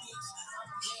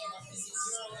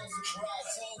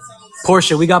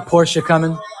 Porsche. We got Porsche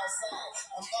coming.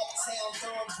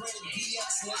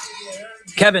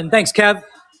 Kevin. Thanks, Kev.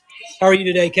 How are you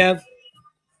today, Kev?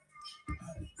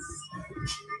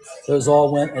 Those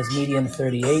all went as medium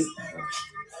 38.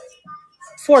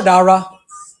 $4.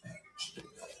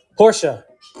 Porsche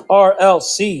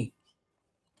RLC.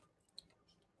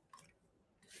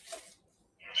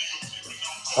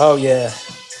 Oh, yeah.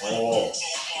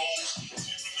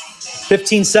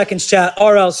 15 seconds, chat.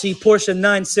 RLC Porsche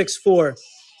 964.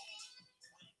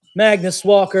 Magnus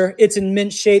Walker. It's in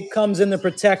mint shape. Comes in the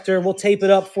protector. We'll tape it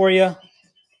up for you.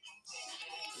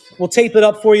 We'll tape it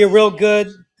up for you real good.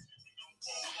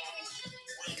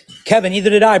 Kevin, neither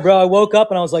did I, bro. I woke up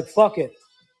and I was like, fuck it.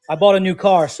 I bought a new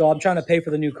car, so I'm trying to pay for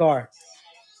the new car.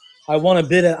 I want to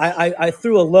bid it. I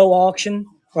threw a low auction,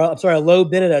 or I'm sorry, a low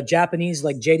bid at a Japanese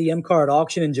like JDM car at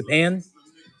auction in Japan.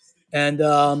 And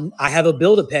I have a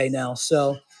bill to pay now.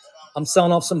 So I'm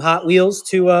selling off some Hot Wheels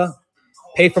to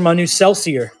pay for my new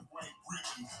Celsior.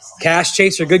 Cash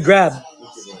Chaser, good grab.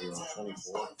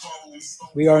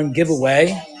 We are in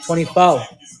giveaway 24.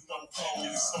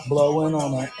 Blowing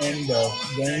on an Endo.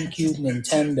 GameCube,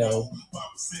 Nintendo.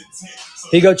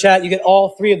 Here you go, chat. You get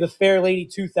all 3 of the Fair Lady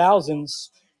 2000s.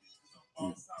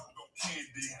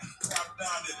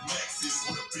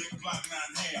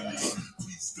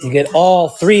 You get all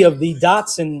 3 of the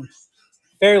Datsun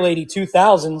Fair Lady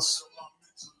 2000s.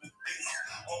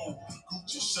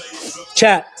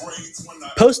 Chat.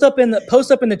 Post up in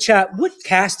the chat. What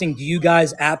casting do you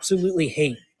guys absolutely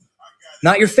hate?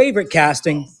 Not your favorite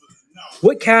casting.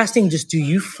 What casting just do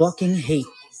you fucking hate?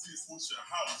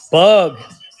 Bug.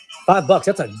 $5.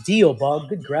 That's a deal, Bug.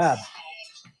 Good grab.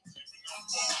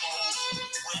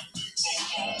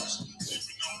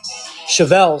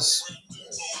 Chevelles.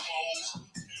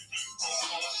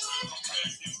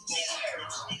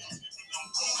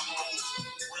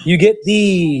 You get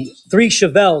the 3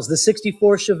 Chevelles, the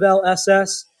 64 Chevelle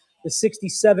SS, the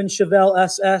 67 Chevelle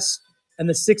SS, and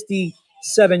the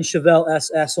 67 Chevelle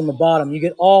SS on the bottom. You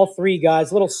get all 3,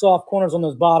 guys. Little soft corners on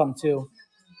those bottom, too.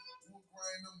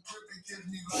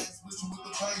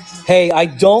 Hey, I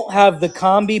don't have the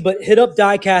combi, but hit up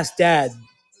Diecast Dad.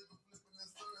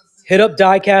 Hit up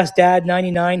Diecast Dad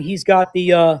 99. He's got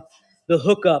the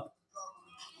hookup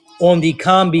on the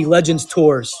combi Legends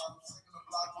Tours.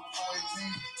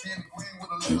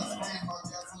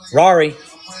 Rari.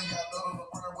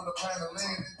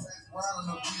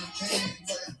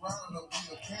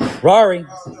 Rari.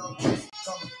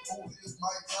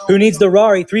 Who needs the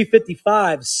Rari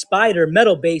 355 Spider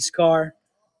metal base car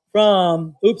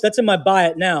from, oops, that's in my buy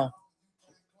it now.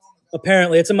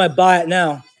 Apparently, it's in my buy it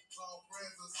now.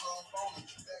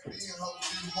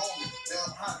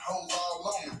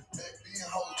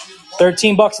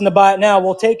 $13 in the buy it now.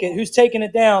 We'll take it. Who's taking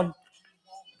it down?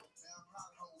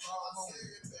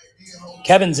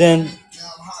 Kevin's in.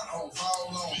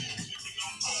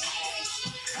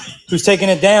 Who's taking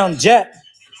it down? Jet.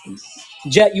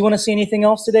 Jet, you want to see anything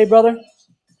else today, brother?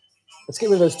 Let's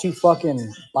get rid of those 2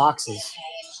 fucking boxes.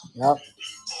 Yep.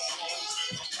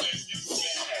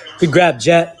 Good grab,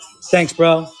 Jet. Thanks,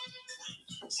 bro.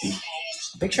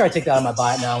 Make sure I take that out of my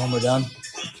buy it now when we're done.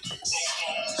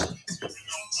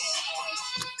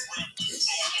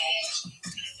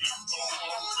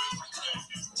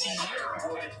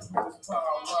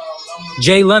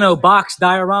 Jay Leno box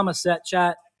diorama set,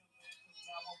 chat.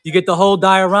 You get the whole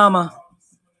diorama.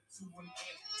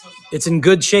 It's in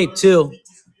good shape, too.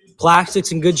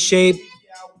 Plastic's in good shape.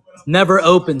 Never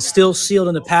opened. Still sealed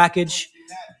in the package.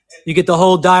 You get the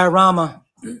whole diorama.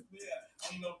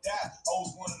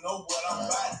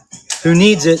 Who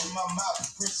needs it?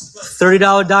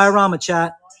 $30 diorama,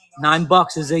 chat.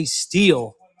 $9 is a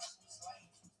steal.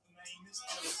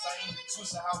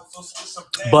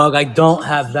 Bug, I don't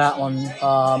have that one.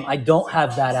 I don't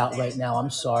have that out right now. I'm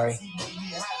sorry.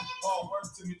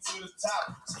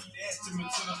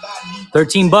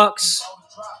 $13.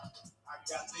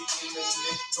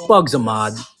 Bug's a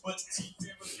mod.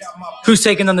 Who's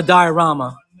taking on the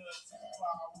diorama?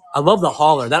 I love the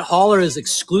hauler. That hauler is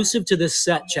exclusive to this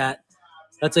set, chat.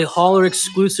 That's a hauler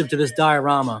exclusive to this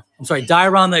diorama. I'm sorry,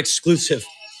 diorama exclusive.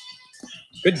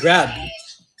 Good grab.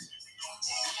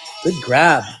 Good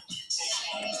grab.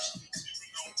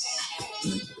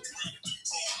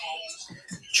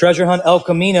 Treasure Hunt El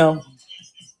Camino.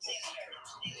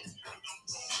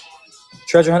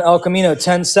 Treasure Hunt El Camino,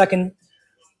 10-second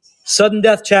sudden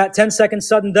death, chat. 10-second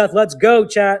sudden death. Let's go,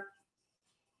 chat.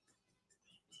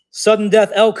 Sudden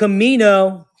death El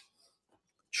Camino.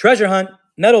 Treasure Hunt,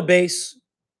 metal base.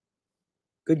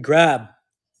 Good grab.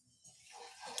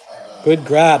 Good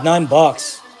grab,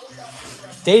 $9.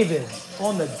 David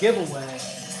on the giveaway.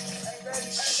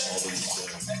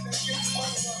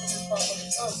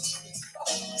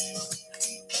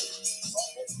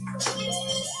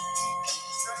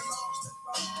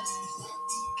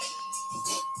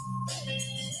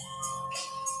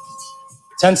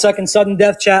 $10-second sudden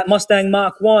death, chat. Mustang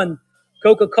Mach 1.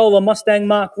 Coca-Cola Mustang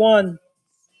Mach 1.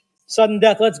 Sudden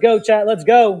death. Let's go, chat. Let's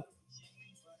go.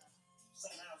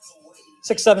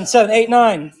 6, 7, 7, 8,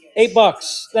 9.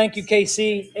 $8. Thank you,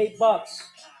 KC. $8.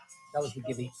 That was the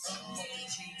gibby.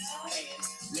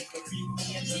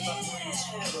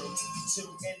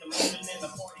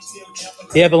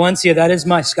 Yeah, Valencia, that is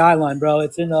my Skyline, bro.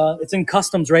 It's in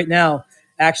customs right now.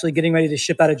 Actually getting ready to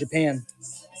ship out of Japan.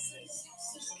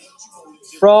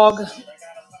 Frog.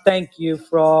 Thank you,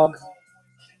 Frog.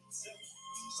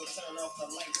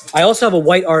 I also have a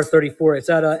white R34. It's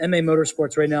at MA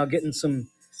Motorsports right now, getting some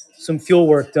fuel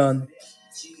work done.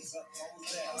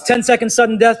 10-second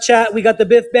sudden death, chat. We got the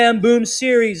Biff Bam Boom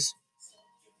Series.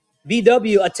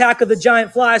 VW, Attack of the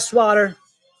Giant Fly Swatter.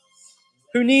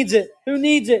 Who needs it? Who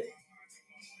needs it?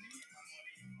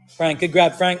 Frank, good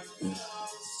grab, Frank.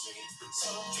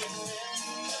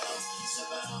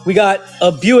 We got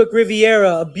a Buick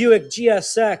Riviera, a Buick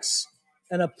GSX,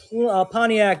 and a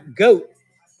Pontiac Goat.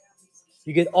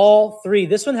 You get all 3.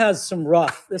 This one has some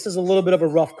rough. This is a little bit of a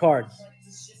rough card.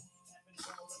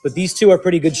 But these 2 are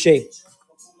pretty good shape.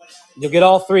 You'll get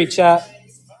all 3, chat.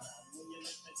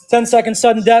 10-second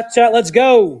sudden death, chat. Let's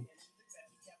go.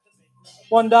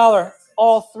 $1.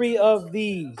 All 3 of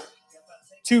the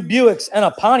 2 Buicks and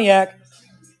a Pontiac.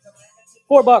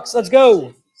 $4. Let's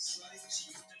go.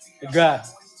 Good grab.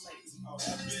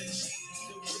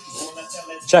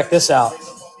 Check this out.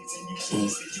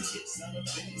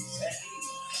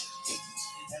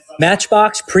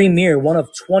 Matchbox Premier, one of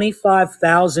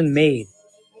 25,000 made.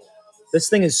 This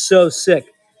thing is so sick.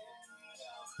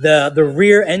 The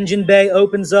rear engine bay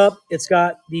opens up. It's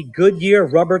got the Goodyear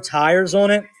rubber tires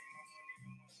on it.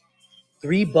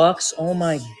 $3. Oh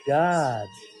my God.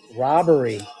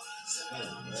 Robbery.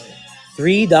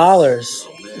 $3.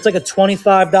 It's like a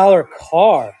 $25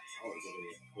 car.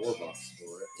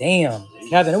 Damn.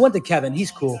 Kevin. It went to Kevin.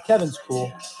 He's cool. Kevin's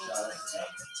cool.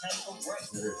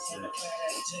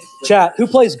 Chat, who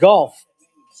plays golf?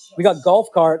 We got golf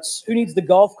carts. Who needs the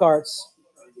golf carts?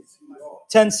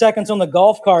 10 seconds on the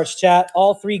golf carts, chat.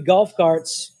 All 3 golf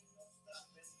carts.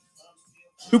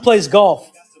 Who plays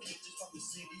golf?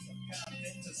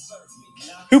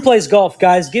 Who plays golf,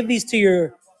 guys? Give these to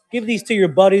your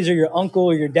buddies or your uncle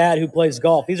or your dad who plays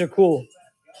golf. These are cool.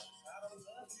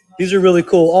 These are really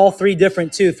cool. All 3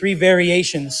 different, too. 3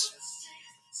 variations.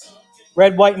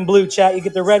 Red, white, and blue, chat. You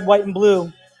get the red, white, and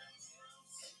blue.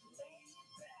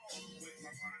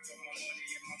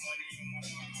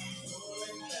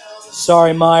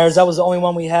 Sorry, Myers. That was the only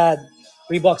one we had.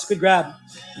 $3. Good grab.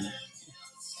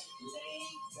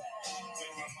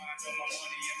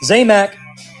 Zamac.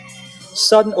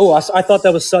 Sudden. Oh, I thought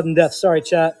that was sudden death. Sorry,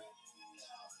 chat.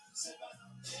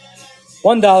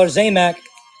 $1. Zamac.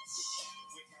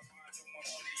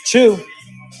 Chew.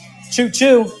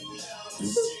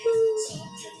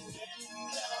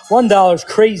 $1.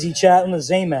 Crazy chat on the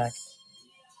Zamac.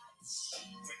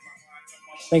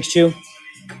 Thanks, Chew.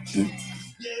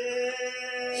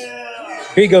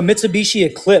 Here you go. Mitsubishi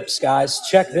Eclipse, guys.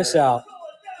 Check this out.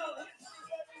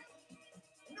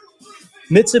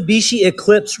 Mitsubishi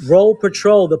Eclipse Roll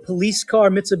Patrol, the police car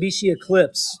Mitsubishi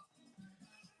Eclipse.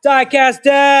 Diecast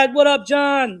Dad, what up,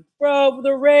 John? Bro,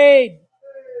 the raid.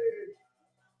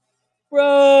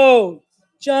 Bro,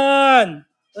 John.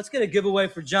 Let's get a giveaway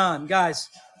for John, guys.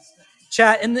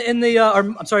 Chat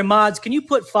mods. Can you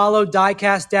put follow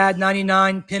Diecast Dad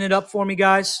 99? Pin it up for me,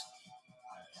 guys.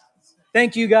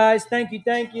 Thank you, guys. Thank you.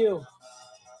 One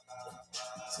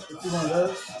of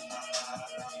those.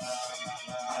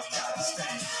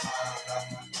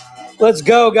 Let's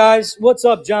go, guys. What's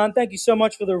up, John? Thank you so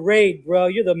much for the raid, bro.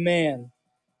 You're the man.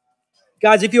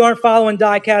 Guys, if you aren't following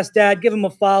Diecast Dad, give him a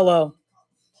follow.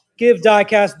 Give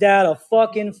Diecast Dad a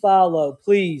fucking follow,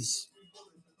 please.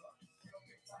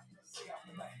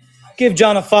 Give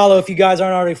John a follow if you guys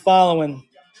aren't already following.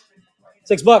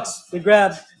 $6. Good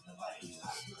grab.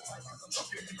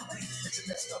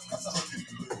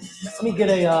 Let me get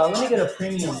a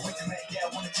premium.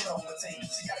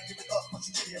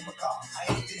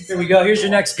 Here we go. Here's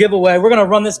your next giveaway. We're gonna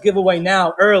run this giveaway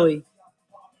now, early.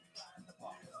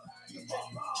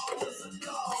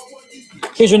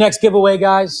 Here's your next giveaway,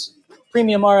 guys.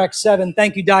 Premium RX-7.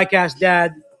 Thank you, Diecast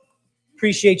Dad.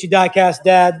 Appreciate you, Diecast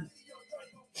Dad.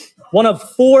 One of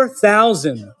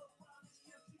 4,000.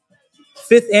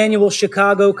 5th Annual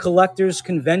Chicago Collectors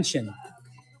Convention.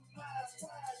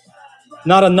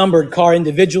 Not a numbered car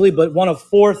individually, but one of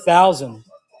 4,000.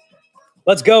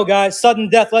 Let's go, guys. Sudden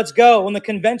death. Let's go on the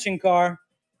convention car.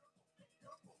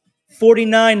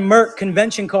 49 Merc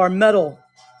convention car, metal,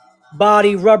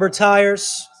 body, rubber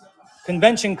tires.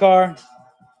 Convention car.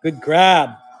 Good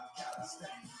grab.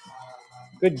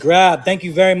 Good grab. Thank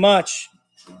you very much.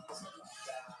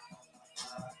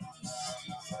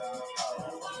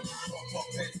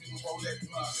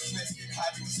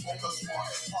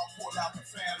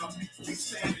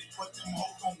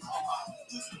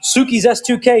 Suki's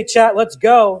S2K, chat. Let's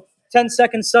go.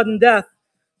 10-second sudden death.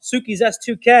 Suki's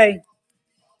S2K.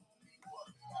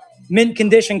 Mint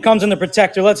condition, comes in the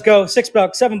protector. Let's go. $6,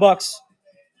 $7.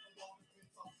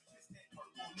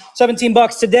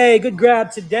 $17 today. Good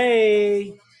grab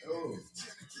today.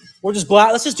 We're just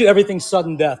black. Let's just do everything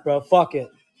sudden death, bro. Fuck it.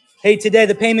 Hey, today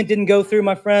the payment didn't go through,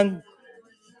 my friend.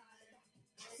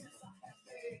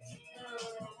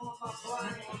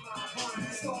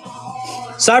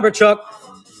 Cybertruck.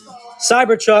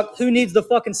 Cybertruck. Who needs the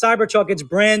fucking Cybertruck? It's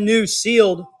brand new,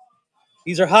 sealed.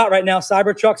 These are hot right now.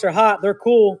 Cybertrucks are hot. They're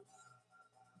cool.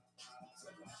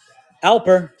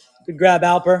 Alper. Good grab,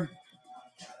 Alper.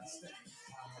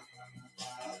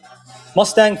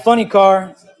 Mustang funny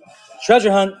car.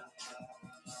 Treasure hunt.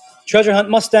 Treasure hunt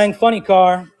Mustang funny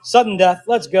car. Sudden death.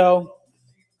 Let's go.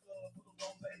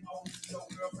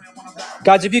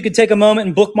 Guys, if you could take a moment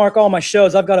and bookmark all my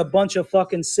shows. I've got a bunch of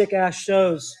fucking sick-ass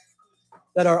shows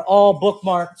that are all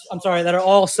bookmarked. That are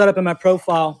all set up in my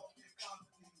profile.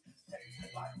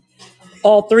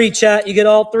 All three, chat. You get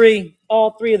all three.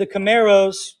 All three of the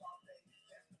Camaros.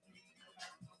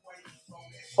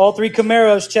 All three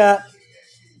Camaros, chat.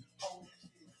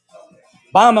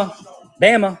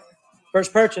 Bama.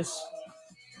 First purchase.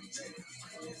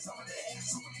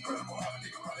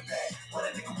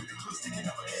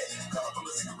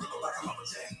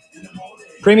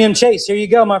 Premium Chase. Here you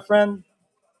go, my friend.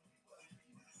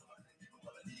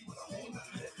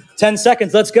 10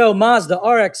 seconds. Let's go. Mazda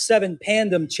RX-7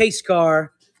 Pandem chase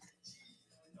car.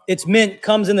 It's mint.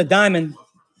 Comes in the diamond.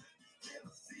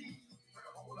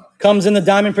 Comes in the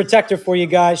diamond protector for you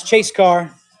guys. Chase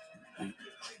car.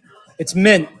 It's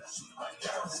mint.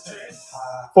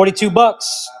 $42.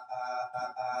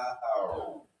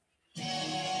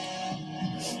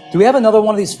 Do we have another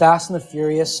one of these Fast and the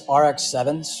Furious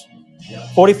RX-7s?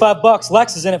 $45.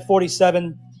 Lex is in at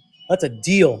 47. That's a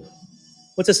deal.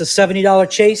 What's this, a $70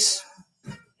 chase?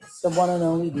 The one and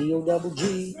only deal, double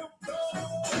G.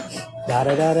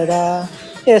 Da-da-da-da-da.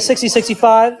 Yeah, 60,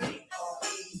 65.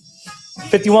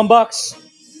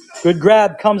 $51. Good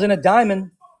grab. Comes in a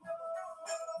diamond.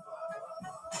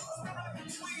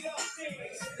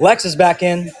 Lex is back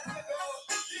in.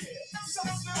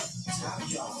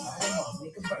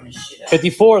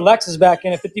 54. Lex is back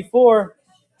in at 54.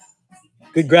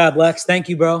 Good grab, Lex. Thank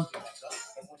you, bro.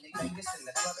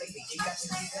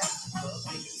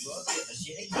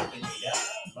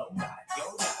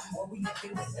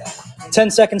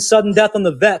 10-second sudden death on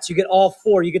the vets. You get all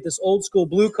four. You get this old school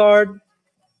blue card.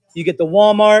 You get the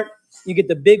Walmart. You get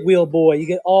the big wheel boy. You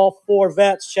get all four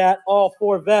vets, chat. All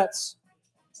four vets.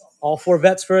 All four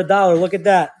vets for $1. Look at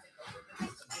that.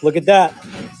 Look at that.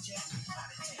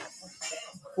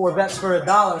 4 vets for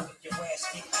 $1.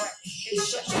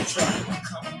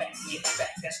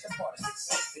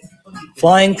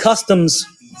 Flying Customs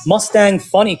Mustang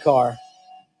funny car.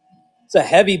 It's a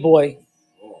heavy boy.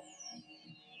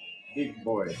 Big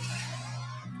boy.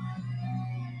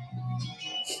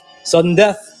 Sudden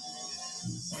death.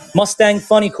 Mustang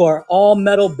funny car, all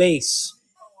metal base.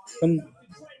 From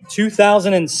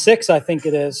 2006, I think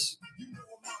it is.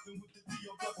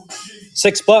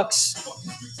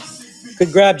 $6.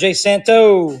 Good grab, Jay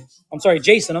Santo. I'm sorry,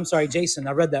 Jason.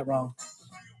 I read that wrong.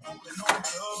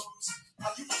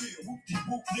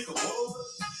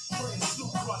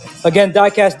 Again,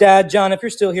 Diecast Dad, John, if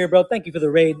you're still here, bro, thank you for the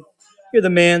raid. You're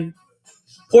the man.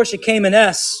 Porsche Cayman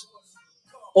S.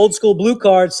 Old school blue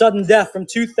card, sudden death from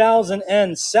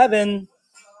 2007.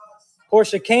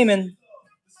 Porsche Cayman.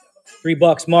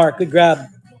 $3, Mark. Good grab.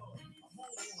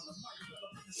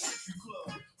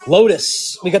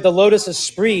 Lotus. We got the Lotus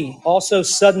Esprit. Also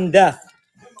sudden death.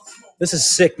 This is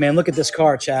sick, man. Look at this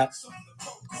car, chat.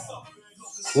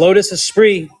 Lotus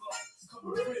Esprit.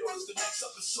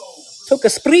 Took a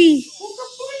spree.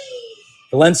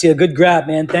 Valencia, good grab,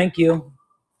 man. Thank you.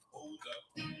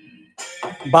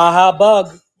 Baja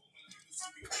Bug.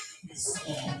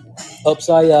 Oops,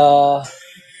 that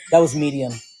was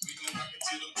medium.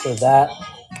 So that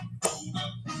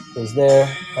was there,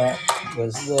 that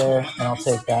was there, and I'll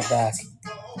take that back.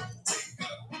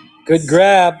 Good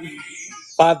grab.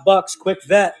 $5, quick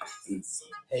vet.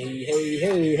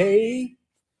 Hey.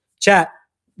 Chat,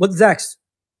 what's next?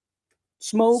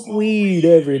 Smoke weed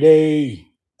every day.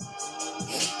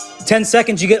 10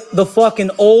 seconds, you get the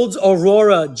fucking Olds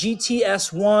Aurora,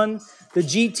 GTS1, the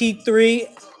GT3.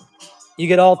 You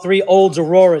get all 3 Olds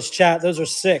Auroras, chat. Those are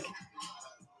sick.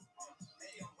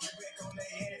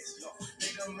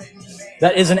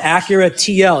 That is an Acura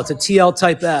TL. It's a TL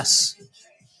Type S.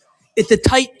 It's the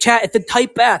Type, chat. It's the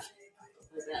Type F.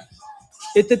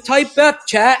 It's the Type F,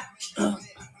 chat.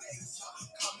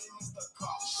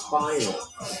 Spinal.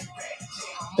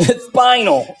 It's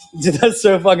spinal. Dude, that's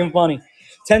so fucking funny.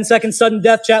 10-second sudden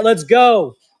death, chat. Let's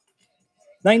go.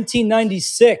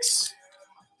 1996.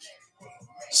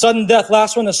 Sudden death.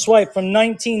 Last one to swipe from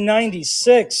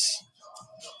 1996.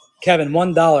 Kevin,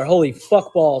 $1. Holy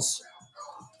fuck balls.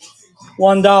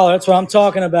 $1. That's what I'm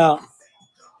talking about.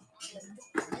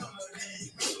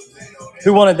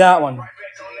 Who wanted that one?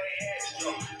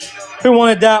 Who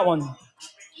wanted that one?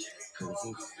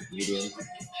 Medium.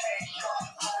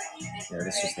 Yeah,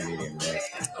 this is the medium, right?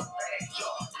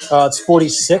 It's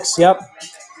 46. Yep.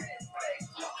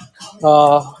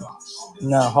 No,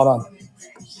 hold on.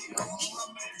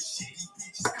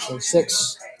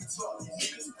 46.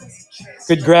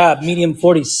 Good grab. Medium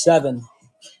 47.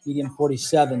 Medium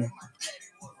 47.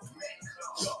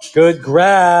 Good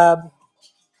grab.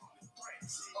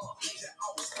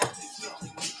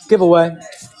 Giveaway.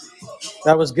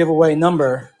 That was giveaway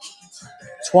number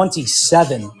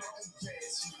 27.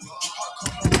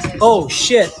 Oh,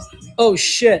 shit. Oh,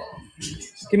 shit.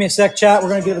 Give me a sec, chat. We're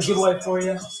going to give a giveaway for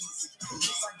you.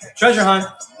 Treasure hunt.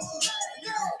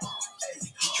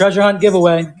 Treasure hunt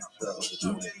giveaway.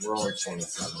 We're only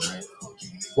 27, right?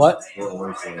 What? We're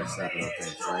only 27, I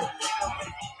think, right?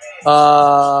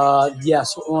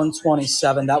 Yes,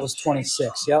 127. That was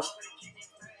 26. Yep.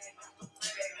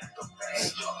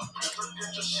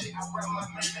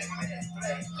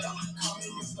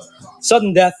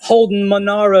 Sudden death, Holden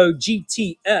Monaro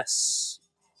GTS.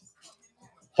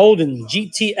 Holden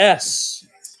GTS.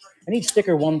 I need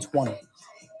sticker 120.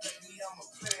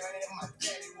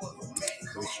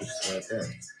 It's just right there.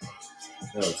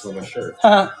 No, it's on my shirt.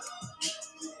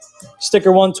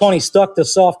 Sticker 120 stuck to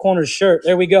soft corner shirt.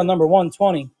 There we go, number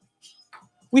 120.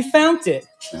 We found it.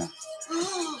 Yeah,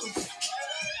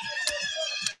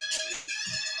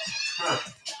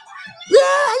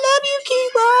 I love you,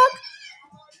 Keyboard.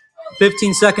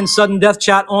 15-second sudden death,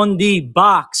 chat on the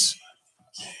box.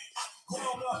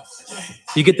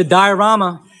 You get the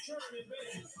diorama.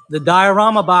 The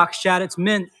diorama box, chat. It's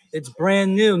mint. It's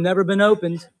brand new. Never been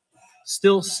opened.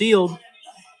 Still sealed.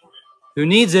 Who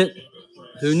needs it?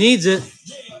 Who needs it?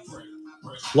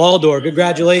 Laldor,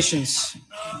 congratulations.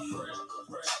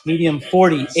 Medium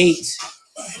 48.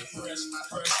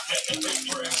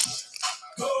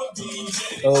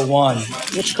 01.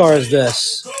 Which car is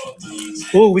this?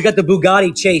 Ooh, we got the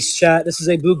Bugatti Chase, chat. This is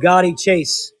a Bugatti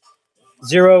Chase.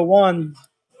 01.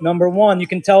 Number 1. You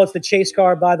can tell it's the Chase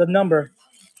car by the number.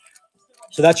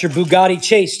 So that's your Bugatti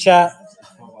Chase, chat.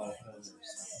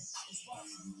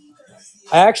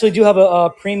 I actually do have a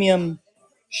premium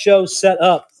show set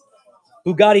up.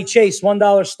 Bugatti Chase,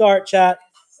 $1 start, chat.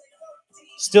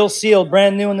 Still sealed,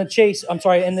 brand new in the chase. I'm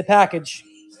sorry, in the package.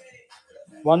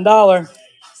 $1.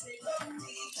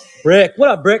 Brick, what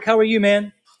up, Brick? How are you,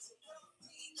 man?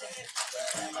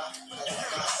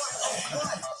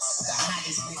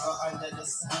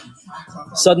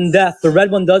 Sudden Death. The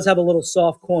red one does have a little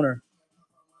soft corner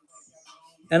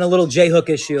and a little J-hook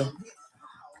issue.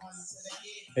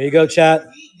 There you go, chat.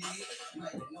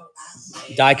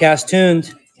 Diecast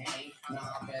tuned.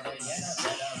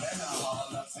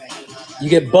 You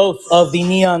get both of the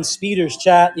neon speeders,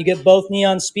 chat. You get both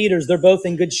neon speeders. They're both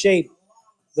in good shape.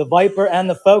 The Viper and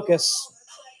the Focus.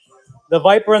 The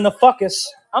Viper and the Focus.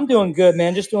 I'm doing good,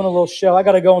 man. Just doing a little show. I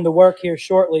got to go into work here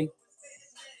shortly.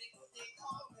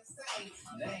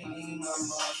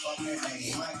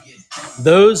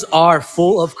 Those are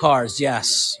full of cars,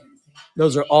 yes.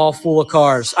 Those are all full of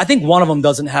cars. I think one of them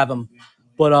doesn't have them,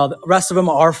 but the rest of them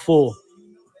are full.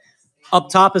 Up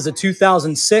top is a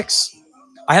 2006.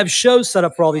 I have shows set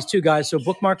up for all these too, guys, so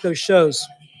bookmark those shows.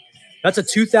 That's a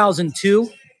 2002.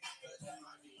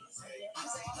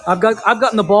 I've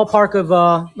got in the ballpark of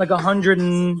like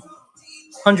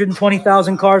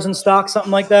 120,000 cars in stock,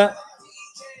 something like that.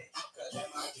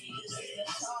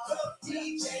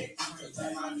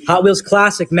 Hot Wheels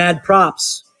Classic, Mad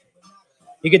Props.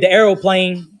 You get the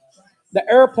aeroplane. The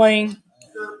airplane.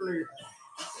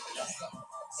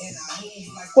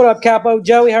 What up, Capo?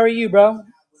 Joey, how are you, bro?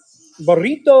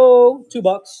 Burrito,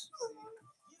 $2.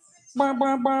 Bah,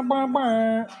 bah, bah, bah,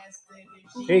 bah.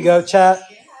 Here you go, chat.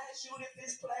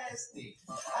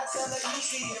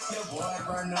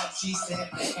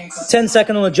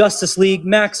 10-second on the Justice League.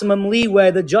 Maximum leeway.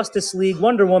 The Justice League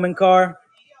Wonder Woman car.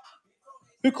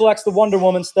 Who collects the Wonder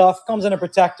Woman stuff? Comes in a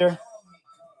protector.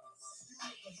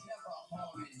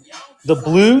 The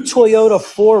blue Toyota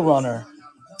 4Runner.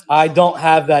 I don't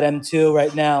have that M2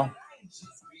 right now.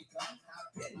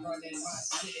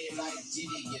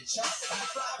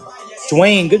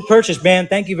 Dwayne, good purchase, man.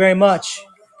 Thank you very much.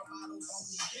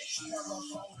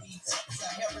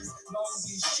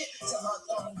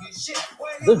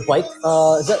 Is that bike?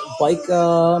 Is that bike?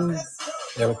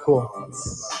 Yeah, cool.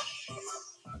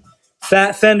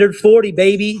 Fat Fendered 40,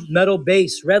 baby. Metal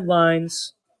base, red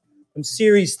lines from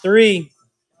Series 3.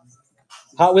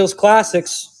 Hot Wheels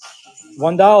Classics,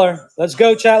 $1. Let's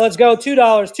go, chat. Let's go. $2.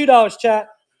 $2, chat.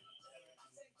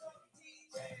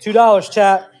 $2,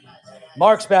 chat.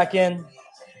 Mark's back in.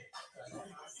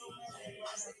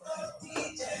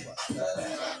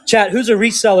 Chat, who's a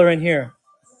reseller in here?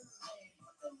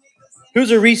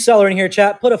 Who's a reseller in here,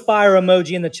 chat? Put a fire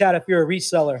emoji in the chat if you're a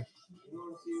reseller.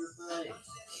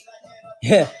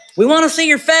 Yeah, we want to see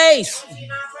your face.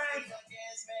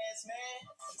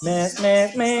 Man.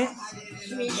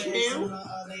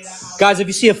 Guys, if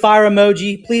you see a fire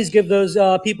emoji, please give those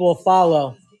people a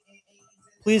follow.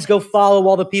 Please go follow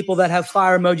all the people that have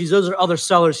fire emojis. Those are other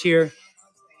sellers here.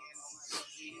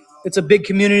 It's a big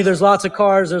community. There's lots of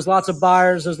cars. There's lots of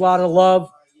buyers. There's a lot of love.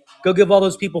 Go give all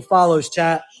those people follows,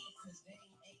 chat.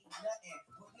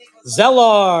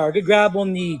 Zellar, good grab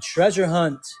on the treasure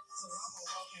hunt.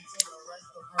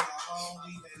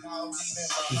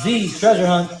 Z, treasure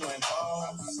hunt.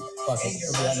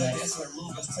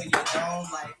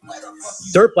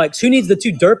 Dirt bikes. Who needs the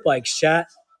 2 dirt bikes, chat?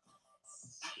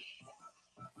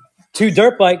 2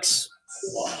 dirt bikes.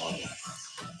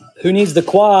 Who needs the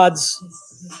quads?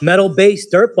 Metal base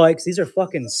dirt bikes. These are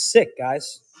fucking sick,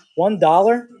 guys.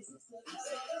 $1.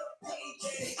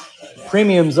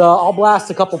 Premiums. I'll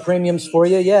blast a couple premiums for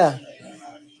you. Yeah.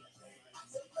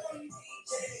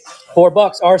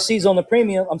 $4. RC's on the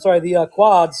premium. I'm sorry, the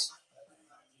quads.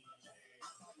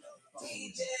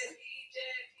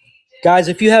 Guys,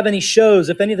 if you have any shows,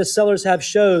 if any of the sellers have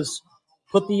shows,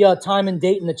 put the time and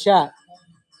date in the chat.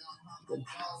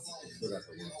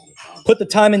 Put the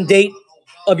time and date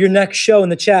of your next show in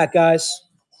the chat, guys.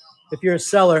 If you're a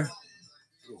seller.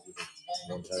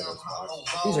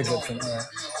 These are good for me.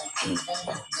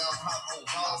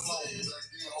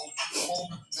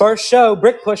 First show,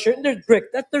 Brick Pusher. There's Brick.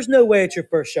 There's no way it's your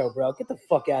first show, bro. Get the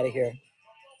fuck out of here.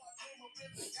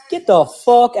 Get the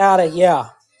fuck out of here.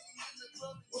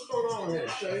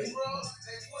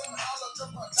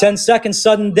 10-second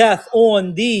sudden death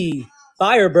on the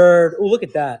Firebird. Oh, look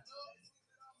at that.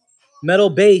 Metal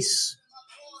base.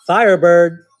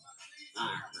 Firebird.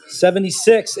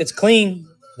 76. It's clean.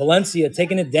 Valencia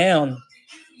taking it down.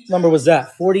 What number was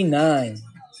that? 49.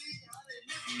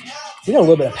 We got a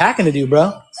little bit of packing to do,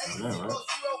 bro. I know, right?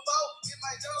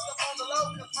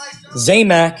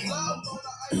 Zaymac.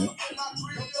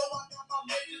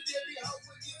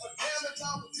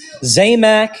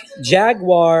 Zaymac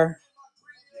Jaguar.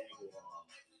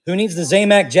 Who needs the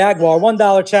Zaymac Jaguar?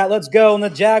 $1 chat. Let's go on the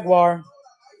Jaguar.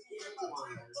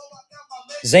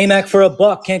 Zaymac for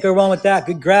 $1. Can't go wrong with that.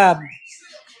 Good grab.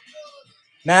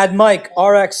 Mad Mike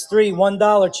RX3.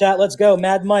 $1 chat. Let's go.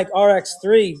 Mad Mike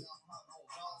RX3.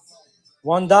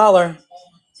 $1.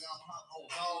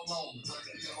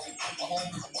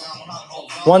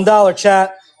 $1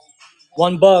 chat.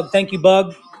 One Bug. Thank you,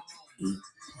 Bug.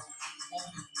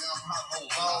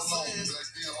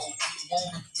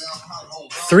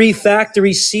 Three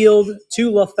factory sealed,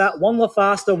 one La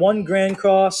Fasta, one Grand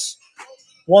Cross,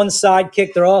 one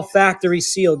Sidekick. They're all factory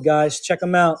sealed, guys. Check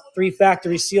them out. 3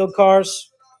 factory sealed cars.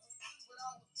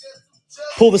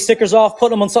 Pull the stickers off, put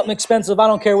them on something expensive. I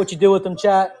don't care what you do with them,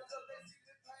 chat.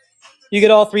 You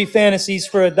get all 3 fantasies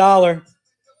for $1.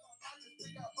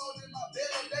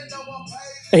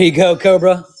 There you go,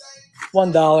 Cobra.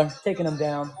 $1. Taking them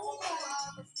down.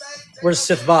 Where's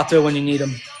Sith Vato when you need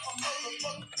them?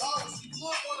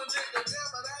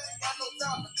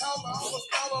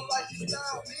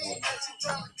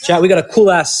 Chat, we got a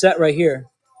cool ass set right here.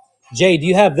 Jay, do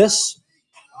you have this?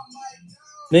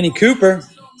 Mini Cooper.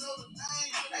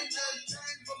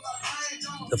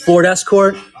 The Ford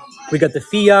Escort. We got the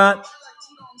Fiat.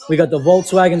 We got the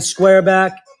Volkswagen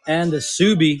Squareback and the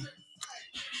Subi.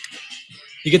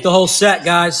 You get the whole set,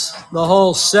 guys. The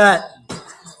whole set.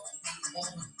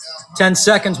 10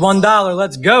 seconds, $1.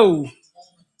 Let's go.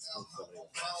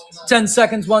 10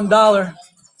 seconds, $1.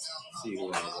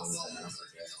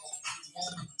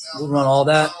 We'll run all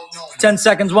that. 10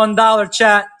 seconds, $1,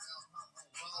 chat.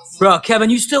 Bro, Kevin,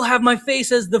 you still have my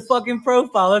face as the fucking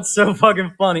profile. That's so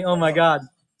fucking funny. Oh, my God.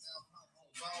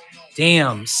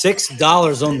 Damn,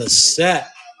 $6 on the set.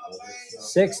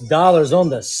 $6 on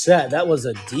the set. That was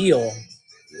a deal.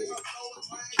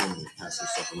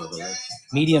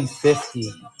 Medium 50.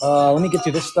 Let me get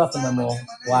through this stuff and then we'll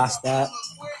blast that.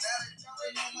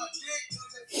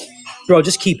 Bro,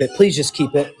 just keep it. Please just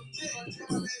keep it.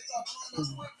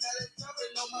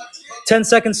 10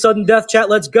 seconds sudden death, chat.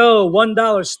 Let's go.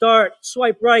 $1 start.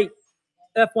 Swipe right.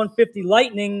 F-150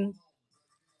 Lightning.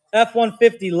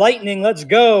 F-150 Lightning. Let's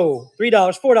go. $3,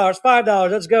 $4,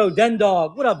 $5. Let's go. Den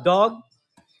Dog. What up, dog?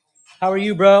 How are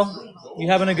you, bro? You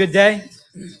having a good day?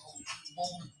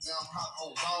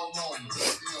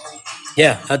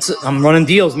 Yeah, that's it. I'm running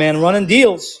deals, man. Running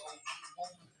deals.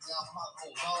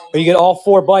 Or you get all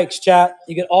 4 bikes, chat.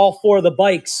 You get all 4 of the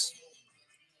bikes.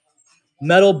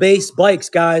 Metal-based bikes,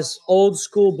 guys. Old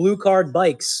school blue card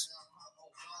bikes.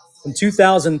 From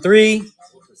 2003,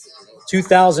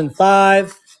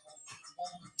 2005,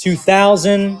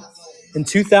 2000, and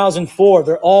 2004.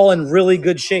 They're all in really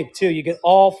good shape, too. You get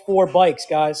all 4 bikes,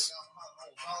 guys.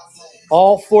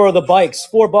 All 4 of the bikes.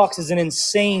 $4 is an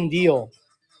insane deal.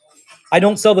 I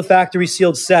don't sell the factory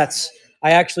sealed sets.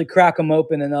 I actually crack them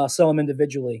open and sell them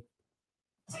individually.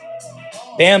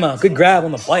 Bama, good grab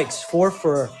on the bikes. 4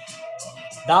 for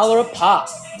 $1 a pop.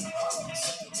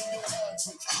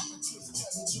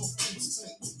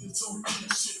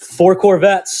 Four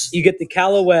Corvettes. You get the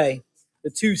Callaway, the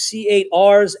 2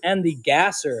 C8Rs, and the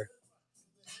Gasser.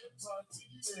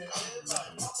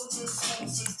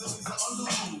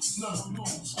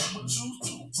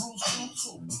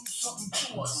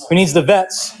 Who needs the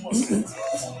vets?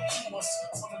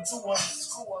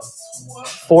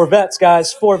 4 vets,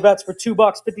 guys. 4 vets for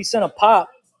 $2, 50 cents a pop.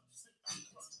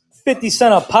 50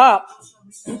 cents a pop.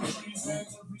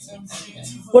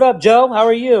 What up, Joe? How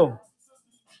are you?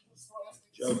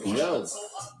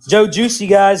 Joe Juicy,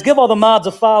 guys. Give all the mods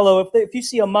a follow. If you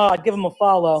see a mod, give them a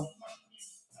follow.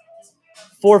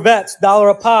 4 vets,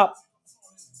 $1 a pop.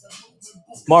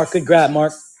 Mark, good grab,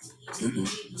 Mark.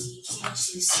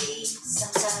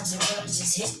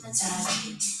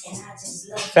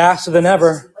 Faster than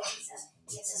ever.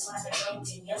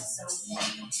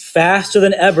 Faster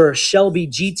than ever. Shelby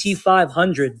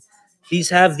GT500. These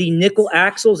have the nickel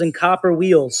axles and copper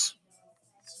wheels.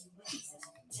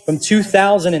 From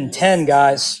 2010,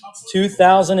 guys.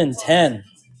 2010.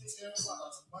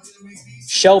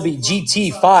 Shelby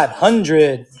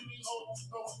GT500.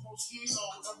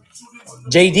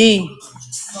 JD.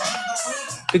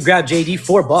 Good grab, JD.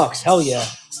 $4. Hell yeah.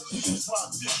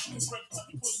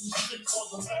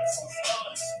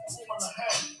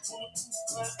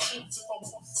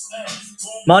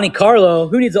 Monte Carlo.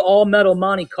 Who needs an all-metal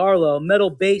Monte Carlo? Metal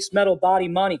base, metal body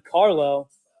Monte Carlo.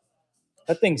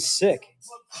 That thing's sick.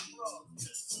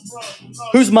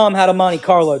 Whose mom had a Monte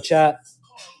Carlo, chat?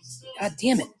 God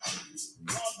damn it.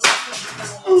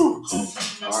 All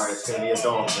right, it's gonna be a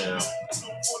dog now.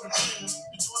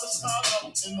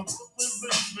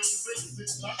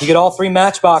 You get all 3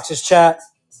 matchboxes, chat.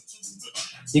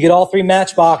 You get all 3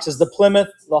 matchboxes, the Plymouth,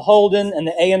 the Holden, and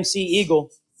the AMC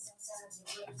Eagle.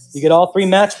 You get all 3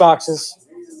 matchboxes.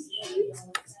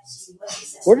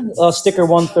 Where did sticker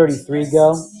 133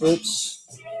 go? Oops.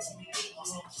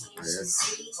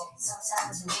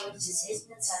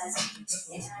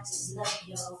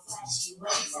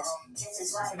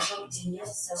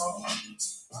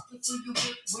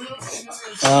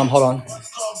 Hold on.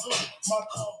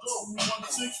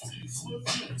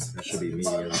 That should be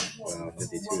medium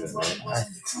 52 then, right? I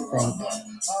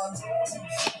think.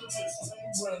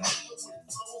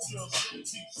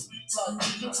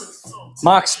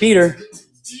 Mock Speeder.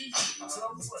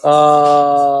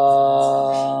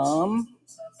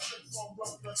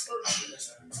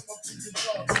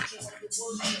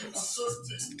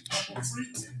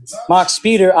 Mock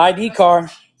Speeder ID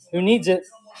car. Who needs it?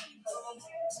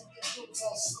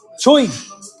 Choi.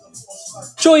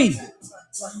 Choi.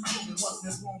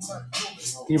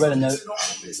 Can you write a note?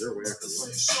 Is there a way I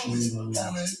can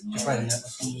No. Just write a note.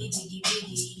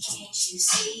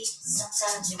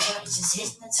 Sometimes your words just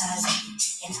hypnotize me,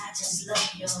 and I just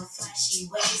love your flashy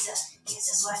ways. Guess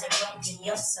that's why they're broken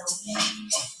your soul.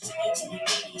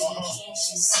 Can't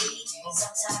you see?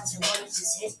 Sometimes your words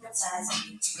just hypnotize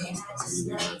me, and I just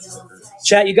love your flashy.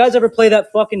 Chat, you guys ever play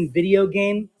that fucking video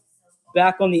game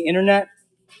back on the internet?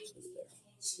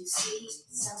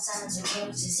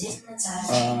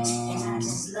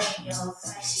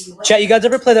 Chat, you guys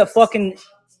ever play that fucking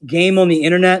game on the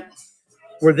internet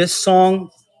where this song,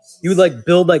 you would like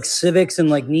build like civics and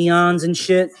like neons and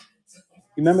shit?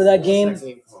 You remember that game?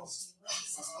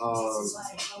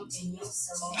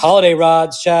 Holiday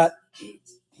Rods, chat.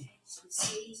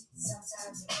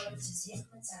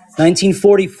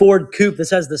 1940 Ford Coupe.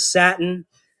 This has the satin.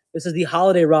 This is the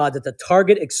Holiday Rods. It's a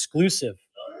Target exclusive.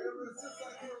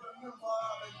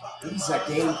 What is that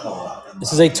game called?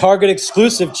 This is a Target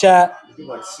exclusive, chat. You can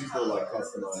like super like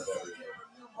customize everything.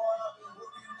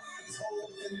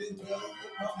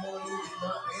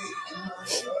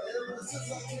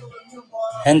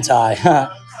 Hentai.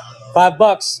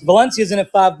 $5. Valencia's in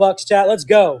at $5, chat. Let's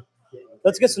go.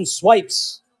 Let's get some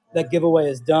swipes. That giveaway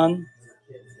is done.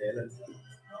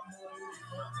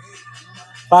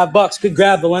 $5. Good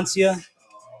grab, Valencia.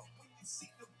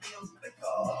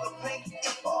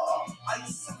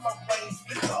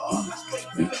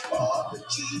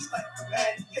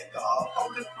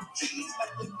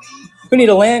 We need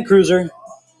a Land Cruiser.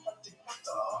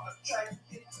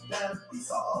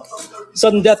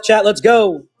 Sudden death, chat. Let's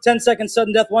go. 10 seconds,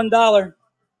 sudden death, $1.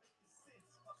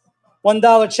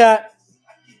 $1, chat.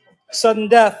 Sudden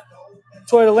death.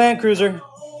 Toyota Land Cruiser.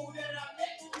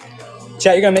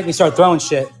 Chat, you're going to make me start throwing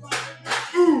shit.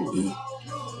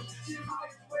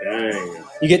 Dang.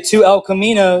 You get 2 El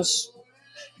Caminos.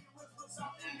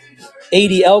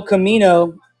 80 El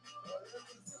Camino.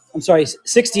 I'm sorry,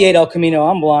 68 El Camino.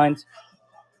 I'm blind.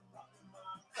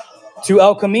 2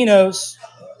 El Caminos.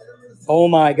 Oh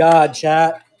my God,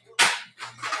 chat.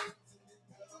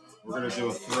 We're going to do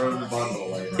a thrown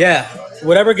bundle later. Yeah,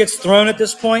 whatever gets thrown at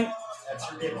this point.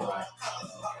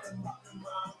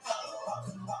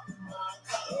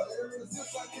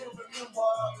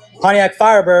 Pontiac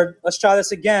Firebird. Let's try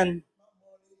this again.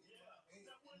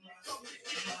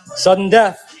 Sudden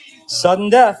death. Sudden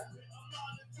death.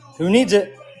 Who needs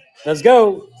it? Let's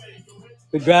go.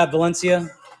 Good grab, Valencia.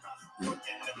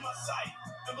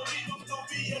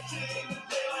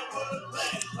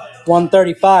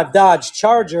 $135 Dodge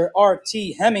Charger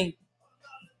RT Hemi.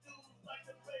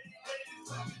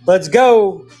 Let's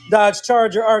go. Dodge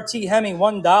Charger RT Hemi,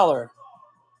 $1.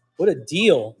 What a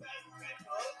deal.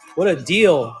 What a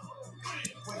deal.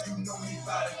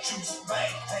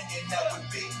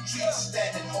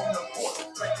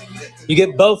 You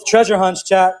get both treasure hunts,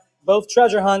 chat. Both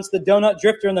treasure hunts, the Donut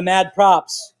Drifter and the Mad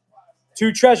Props.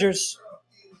 2 treasures.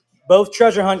 Both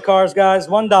treasure hunt cars, guys.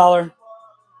 $1.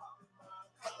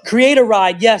 Create a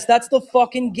ride. Yes, that's the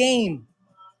fucking game.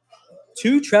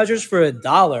 2 treasures for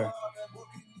 $1.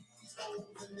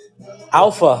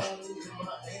 Alpha.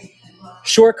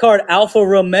 Short card Alfa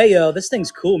Romeo. This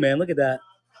thing's cool, man. Look at that.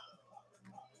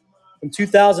 From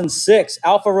 2006.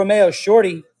 Alfa Romeo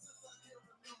Shorty.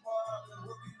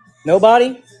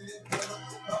 Nobody?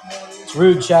 It's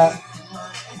rude, chat.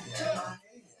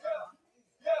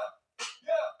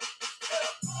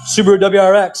 Subaru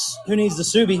WRX. Who needs the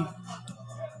Subi?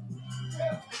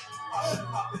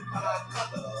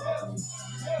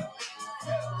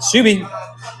 Subi,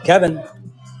 Kevin,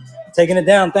 taking it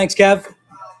down. Thanks, Kev.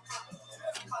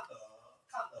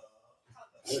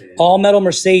 All metal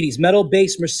Mercedes, metal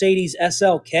base Mercedes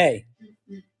SLK.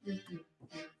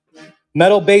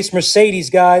 Metal base Mercedes,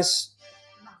 guys.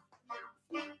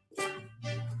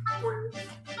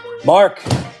 Mark,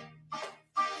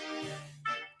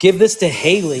 give this to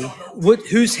Haley.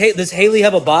 Who's Haley? Does Haley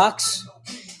have a box?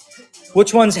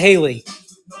 Which one's Haley?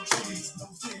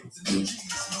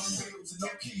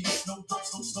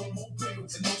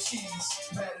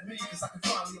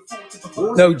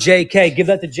 No, JK. Give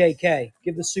that to JK.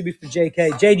 Give the Subi for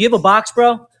JK. Jay, do you have a box,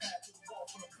 bro?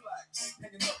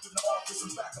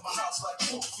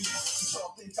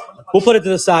 We'll put it to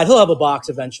the side. He'll have a box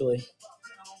eventually.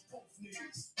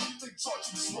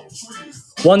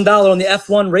 $1 on the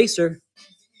F1 Racer.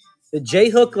 The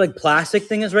J-hook like plastic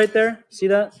thing is right there. See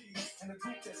that?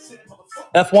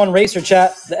 F1 Racer,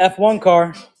 chat. The F1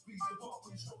 car.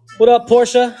 What up,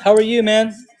 Porsche? How are you,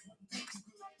 man?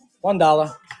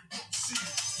 $1.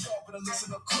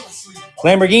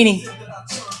 Lamborghini.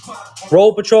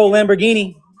 Roll Patrol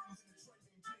Lamborghini.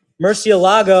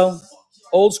 Murcielago.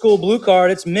 Old school blue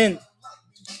card. It's mint.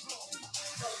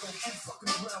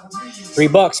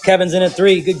 $3. Kevin's in at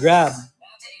 3. Good grab.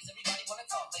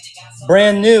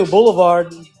 Brand new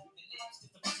Boulevard.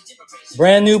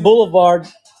 Brand new Boulevard.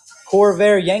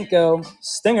 Corvair Yanko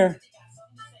Stinger.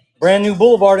 Brand new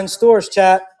Boulevard in stores,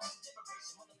 chat.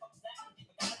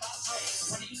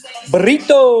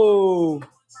 Burrito.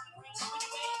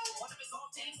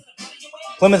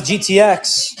 Plymouth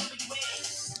GTX.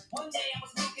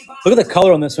 Look at the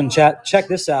color on this one, chat. Check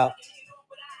this out.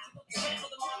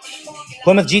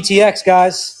 Plymouth GTX,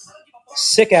 guys.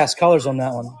 Sick-ass colors on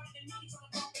that one.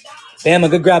 Bama,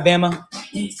 good grab, Bama.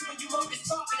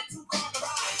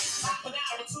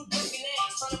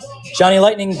 Johnny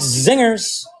Lightning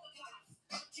Zingers.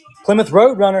 Plymouth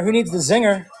Roadrunner. Who needs the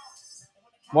Zinger?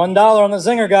 $1 on the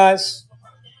Zinger, guys.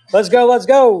 Let's go, let's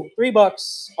go. $3.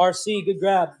 RC, good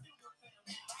grab.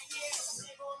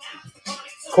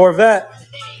 Corvette.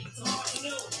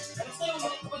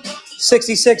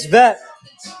 66 Vet.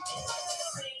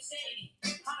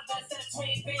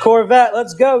 Corvette,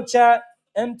 let's go, chat.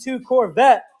 M2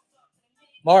 Corvette.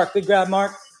 Mark, good grab,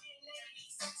 Mark.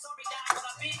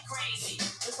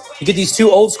 You get these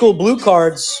 2 old school blue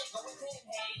cards.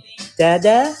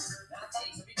 Dada.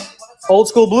 Old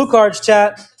school blue cards,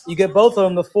 chat. You get both of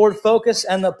them, the Ford Focus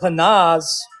and the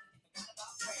Panaz.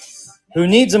 Who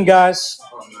needs them, guys?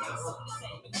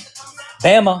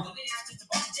 Bama.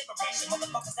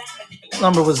 What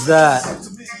number was that?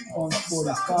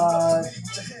 145.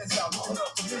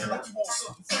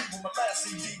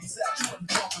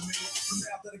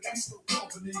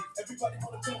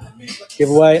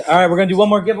 Giveaway. All right, we're going to do one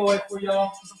more giveaway for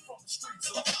y'all.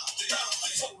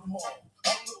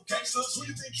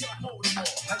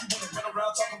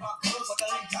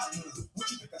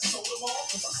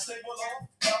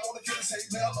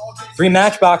 Three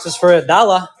match boxes for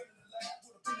 $1.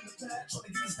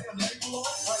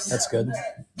 That's good.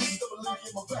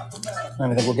 I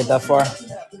don't think we'll get that far.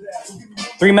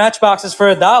 3 match boxes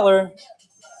for $1.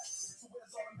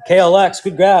 KLX,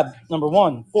 good grab. Number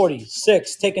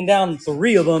 146, taking down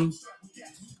 3 of them.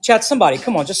 Chat, somebody,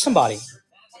 come on, just somebody.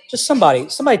 Just somebody.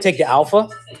 Somebody take the alpha.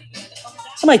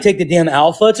 Somebody take the damn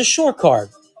alpha. It's a short card.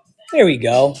 There we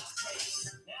go.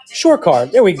 Short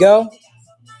card. There we go.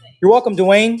 You're welcome,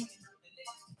 Dwayne.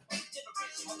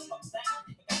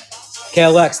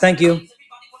 KLX, thank you.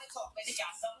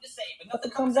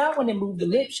 Nothing comes out when they move the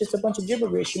lips. Just a bunch of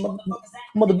gibberish.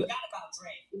 Mother.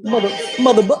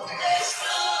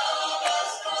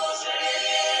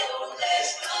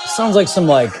 Sounds like some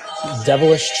like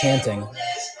devilish chanting. All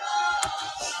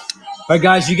right,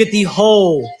 guys, you get the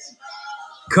whole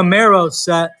Camaro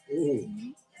set.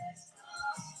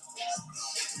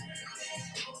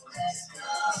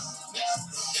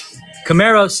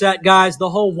 Camaro set, guys. The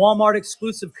whole Walmart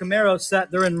exclusive Camaro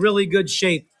set. They're in really good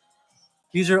shape.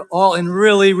 These are all in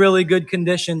really, really good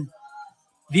condition.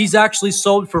 These actually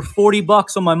sold for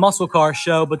 $40 on my muscle car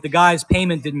show, but the guy's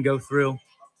payment didn't go through.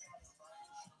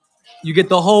 You get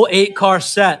the whole 8-car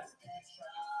set.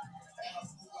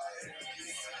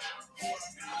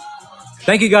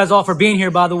 Thank you guys all for being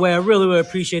here, by the way. I really, really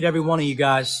appreciate every one of you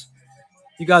guys.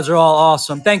 You guys are all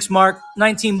awesome. Thanks, Mark.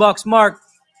 $19, Mark.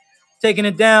 Taking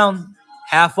it down.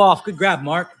 Half off. Good grab,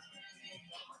 Mark.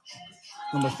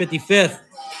 Number 55th.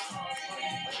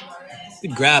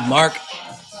 Good grab, Mark.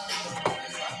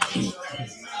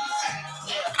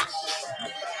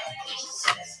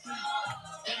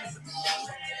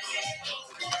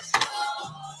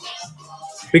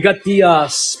 We got the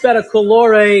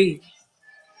Spetacolore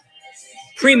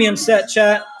Premium set,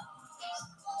 chat.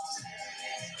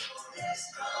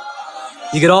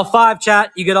 You get all 5,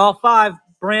 chat. You get all 5.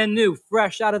 Brand new,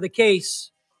 fresh out of the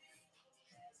case.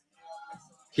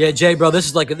 Yeah, Jay, bro, this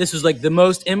is like the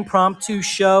most impromptu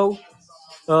show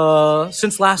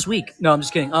since last week. No, I'm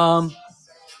just kidding.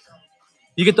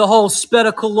 You get the whole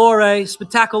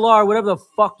spectacular, whatever the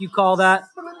fuck you call that.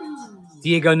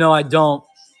 Diego, no, I don't.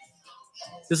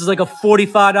 This is like a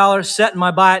 $45 set in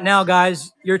my buy it now,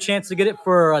 guys. Your chance to get it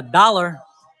for $1.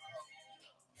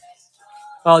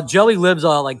 Joey lives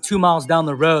like 2 miles down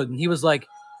the road, and he was like,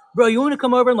 bro, you want to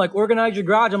come over and like organize your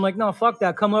garage? I'm like, no, fuck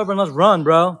that. Come over and let's run,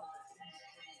 bro.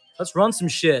 Let's run some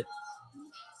shit.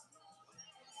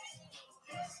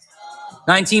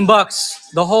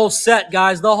 $19. The whole set,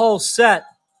 guys. The whole set.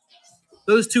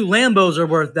 Those 2 Lambos are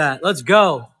worth that. Let's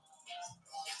go.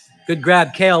 Good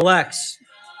grab, KLX.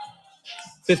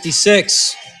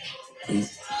 56.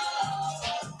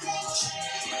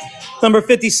 Number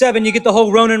 57, you get the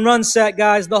whole Run and Run set,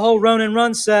 guys. The whole Run and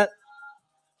Run set.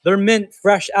 They're mint,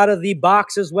 fresh out of the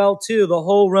box as well, too. The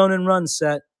whole Run and Run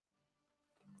set.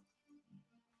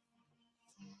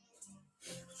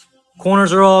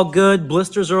 Corners are all good.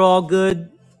 Blisters are all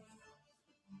good.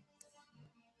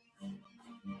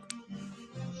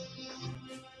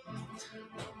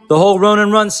 The whole Run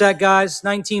and Run set, guys.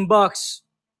 $19.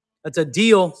 That's a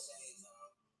deal.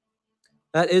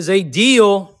 That is a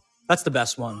deal. That's the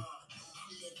best one.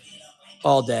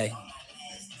 All day.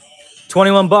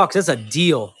 $21. That's a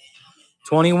deal.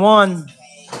 21.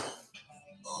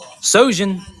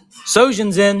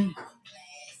 Sojin's in.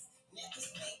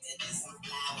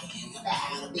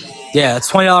 Yeah,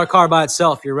 it's $20 car by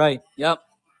itself. You're right. Yep.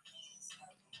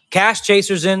 Cash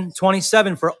Chaser's in.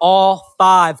 27 for all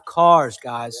 5 cars,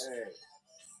 guys.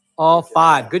 All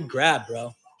 5. Good grab,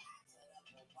 bro.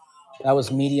 That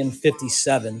was medium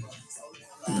 57.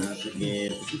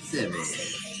 Again, 57.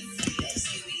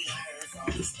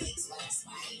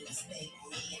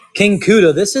 King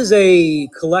Cuda. This is a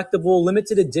collectible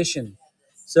limited edition.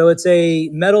 So it's a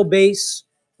metal base,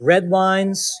 red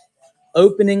lines,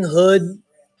 opening hood,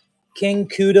 King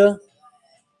Cuda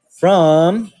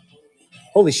from,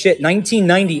 holy shit,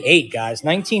 1998, guys.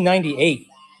 1998.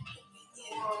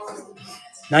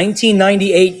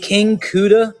 1998 King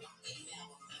Cuda.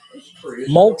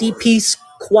 Multi-piece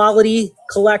quality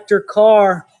collector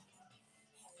car.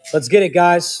 Let's get it,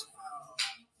 guys.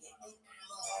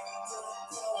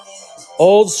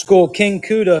 Old school King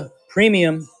Cuda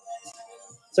premium.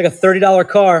 It's like a $30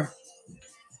 car.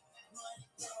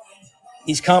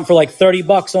 He's comped for like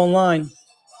 $30 online.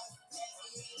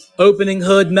 Opening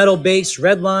hood, metal base,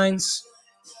 red lines.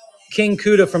 King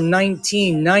Cuda from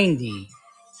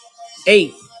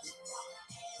 1998.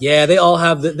 Yeah, they all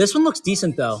have this one looks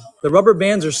decent though. The rubber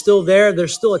bands are still there. They're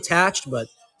still attached, but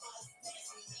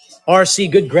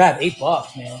RC, good grab.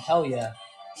 $8, man. Hell yeah.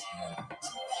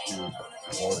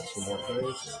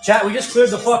 Chat, we just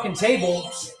cleared the fucking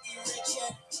table.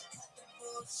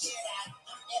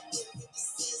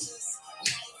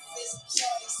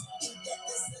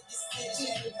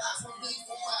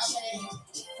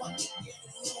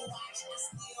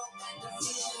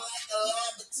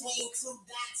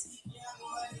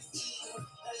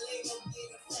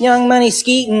 Young Money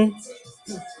Skeetin'.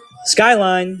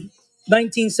 Skyline.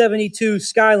 1972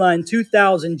 Skyline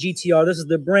 2000 GTR. This is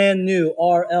the brand new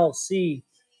RLC.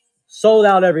 Sold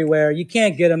out everywhere. You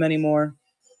can't get them anymore.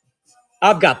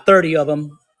 I've got 30 of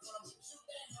them.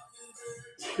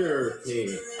 Sure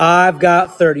thing. I've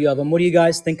got 30 of them. What do you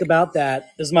guys think about that?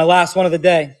 This is my last one of the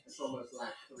day. It's almost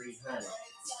like 300.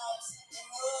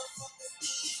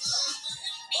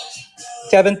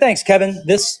 Kevin, thanks, Kevin.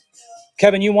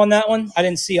 Kevin, you won that one? I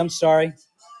didn't see. I'm sorry.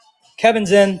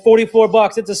 Kevin's in.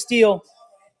 $44. It's a steal.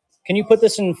 Can you put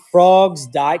this in Frogs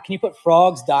die? Can you put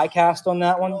Frogs die cast on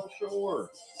that one? Oh, sure.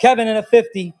 Kevin in at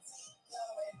 50.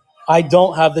 I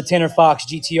don't have the Tanner Fox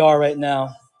GTR right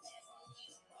now.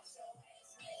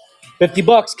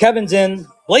 $50. Kevin's in.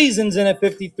 Blazin's in at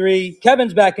 53.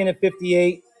 Kevin's back in at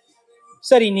 58.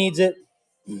 Said he needs it.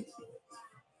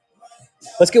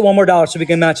 Let's get one more dollar so we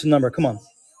can match the number. Come on.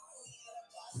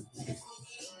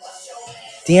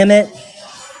 Damn it.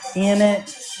 Damn it.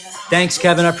 Thanks,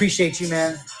 Kevin. I appreciate you,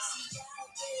 man.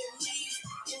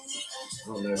 I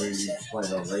don't know who you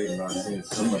plan on rating. I've seen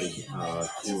somebody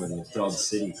doing the Dog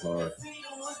City car.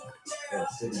 Yeah,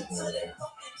 City car.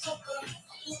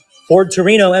 Ford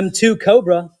Torino M2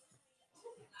 Cobra.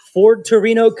 Ford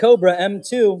Torino Cobra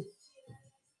M2.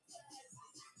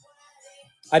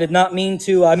 I did not mean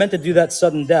to. I meant to do that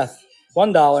sudden death.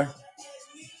 $1.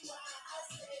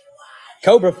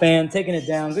 Cobra fan taking it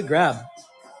down. Good grab.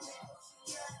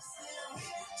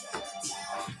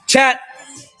 Chat,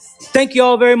 thank you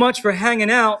all very much for hanging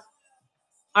out.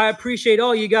 I appreciate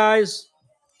all you guys.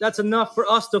 That's enough for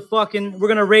us to fucking... We're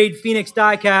going to raid Phoenix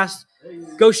Diecast.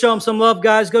 Go show them some love,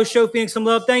 guys. Go show Phoenix some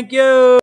love. Thank you.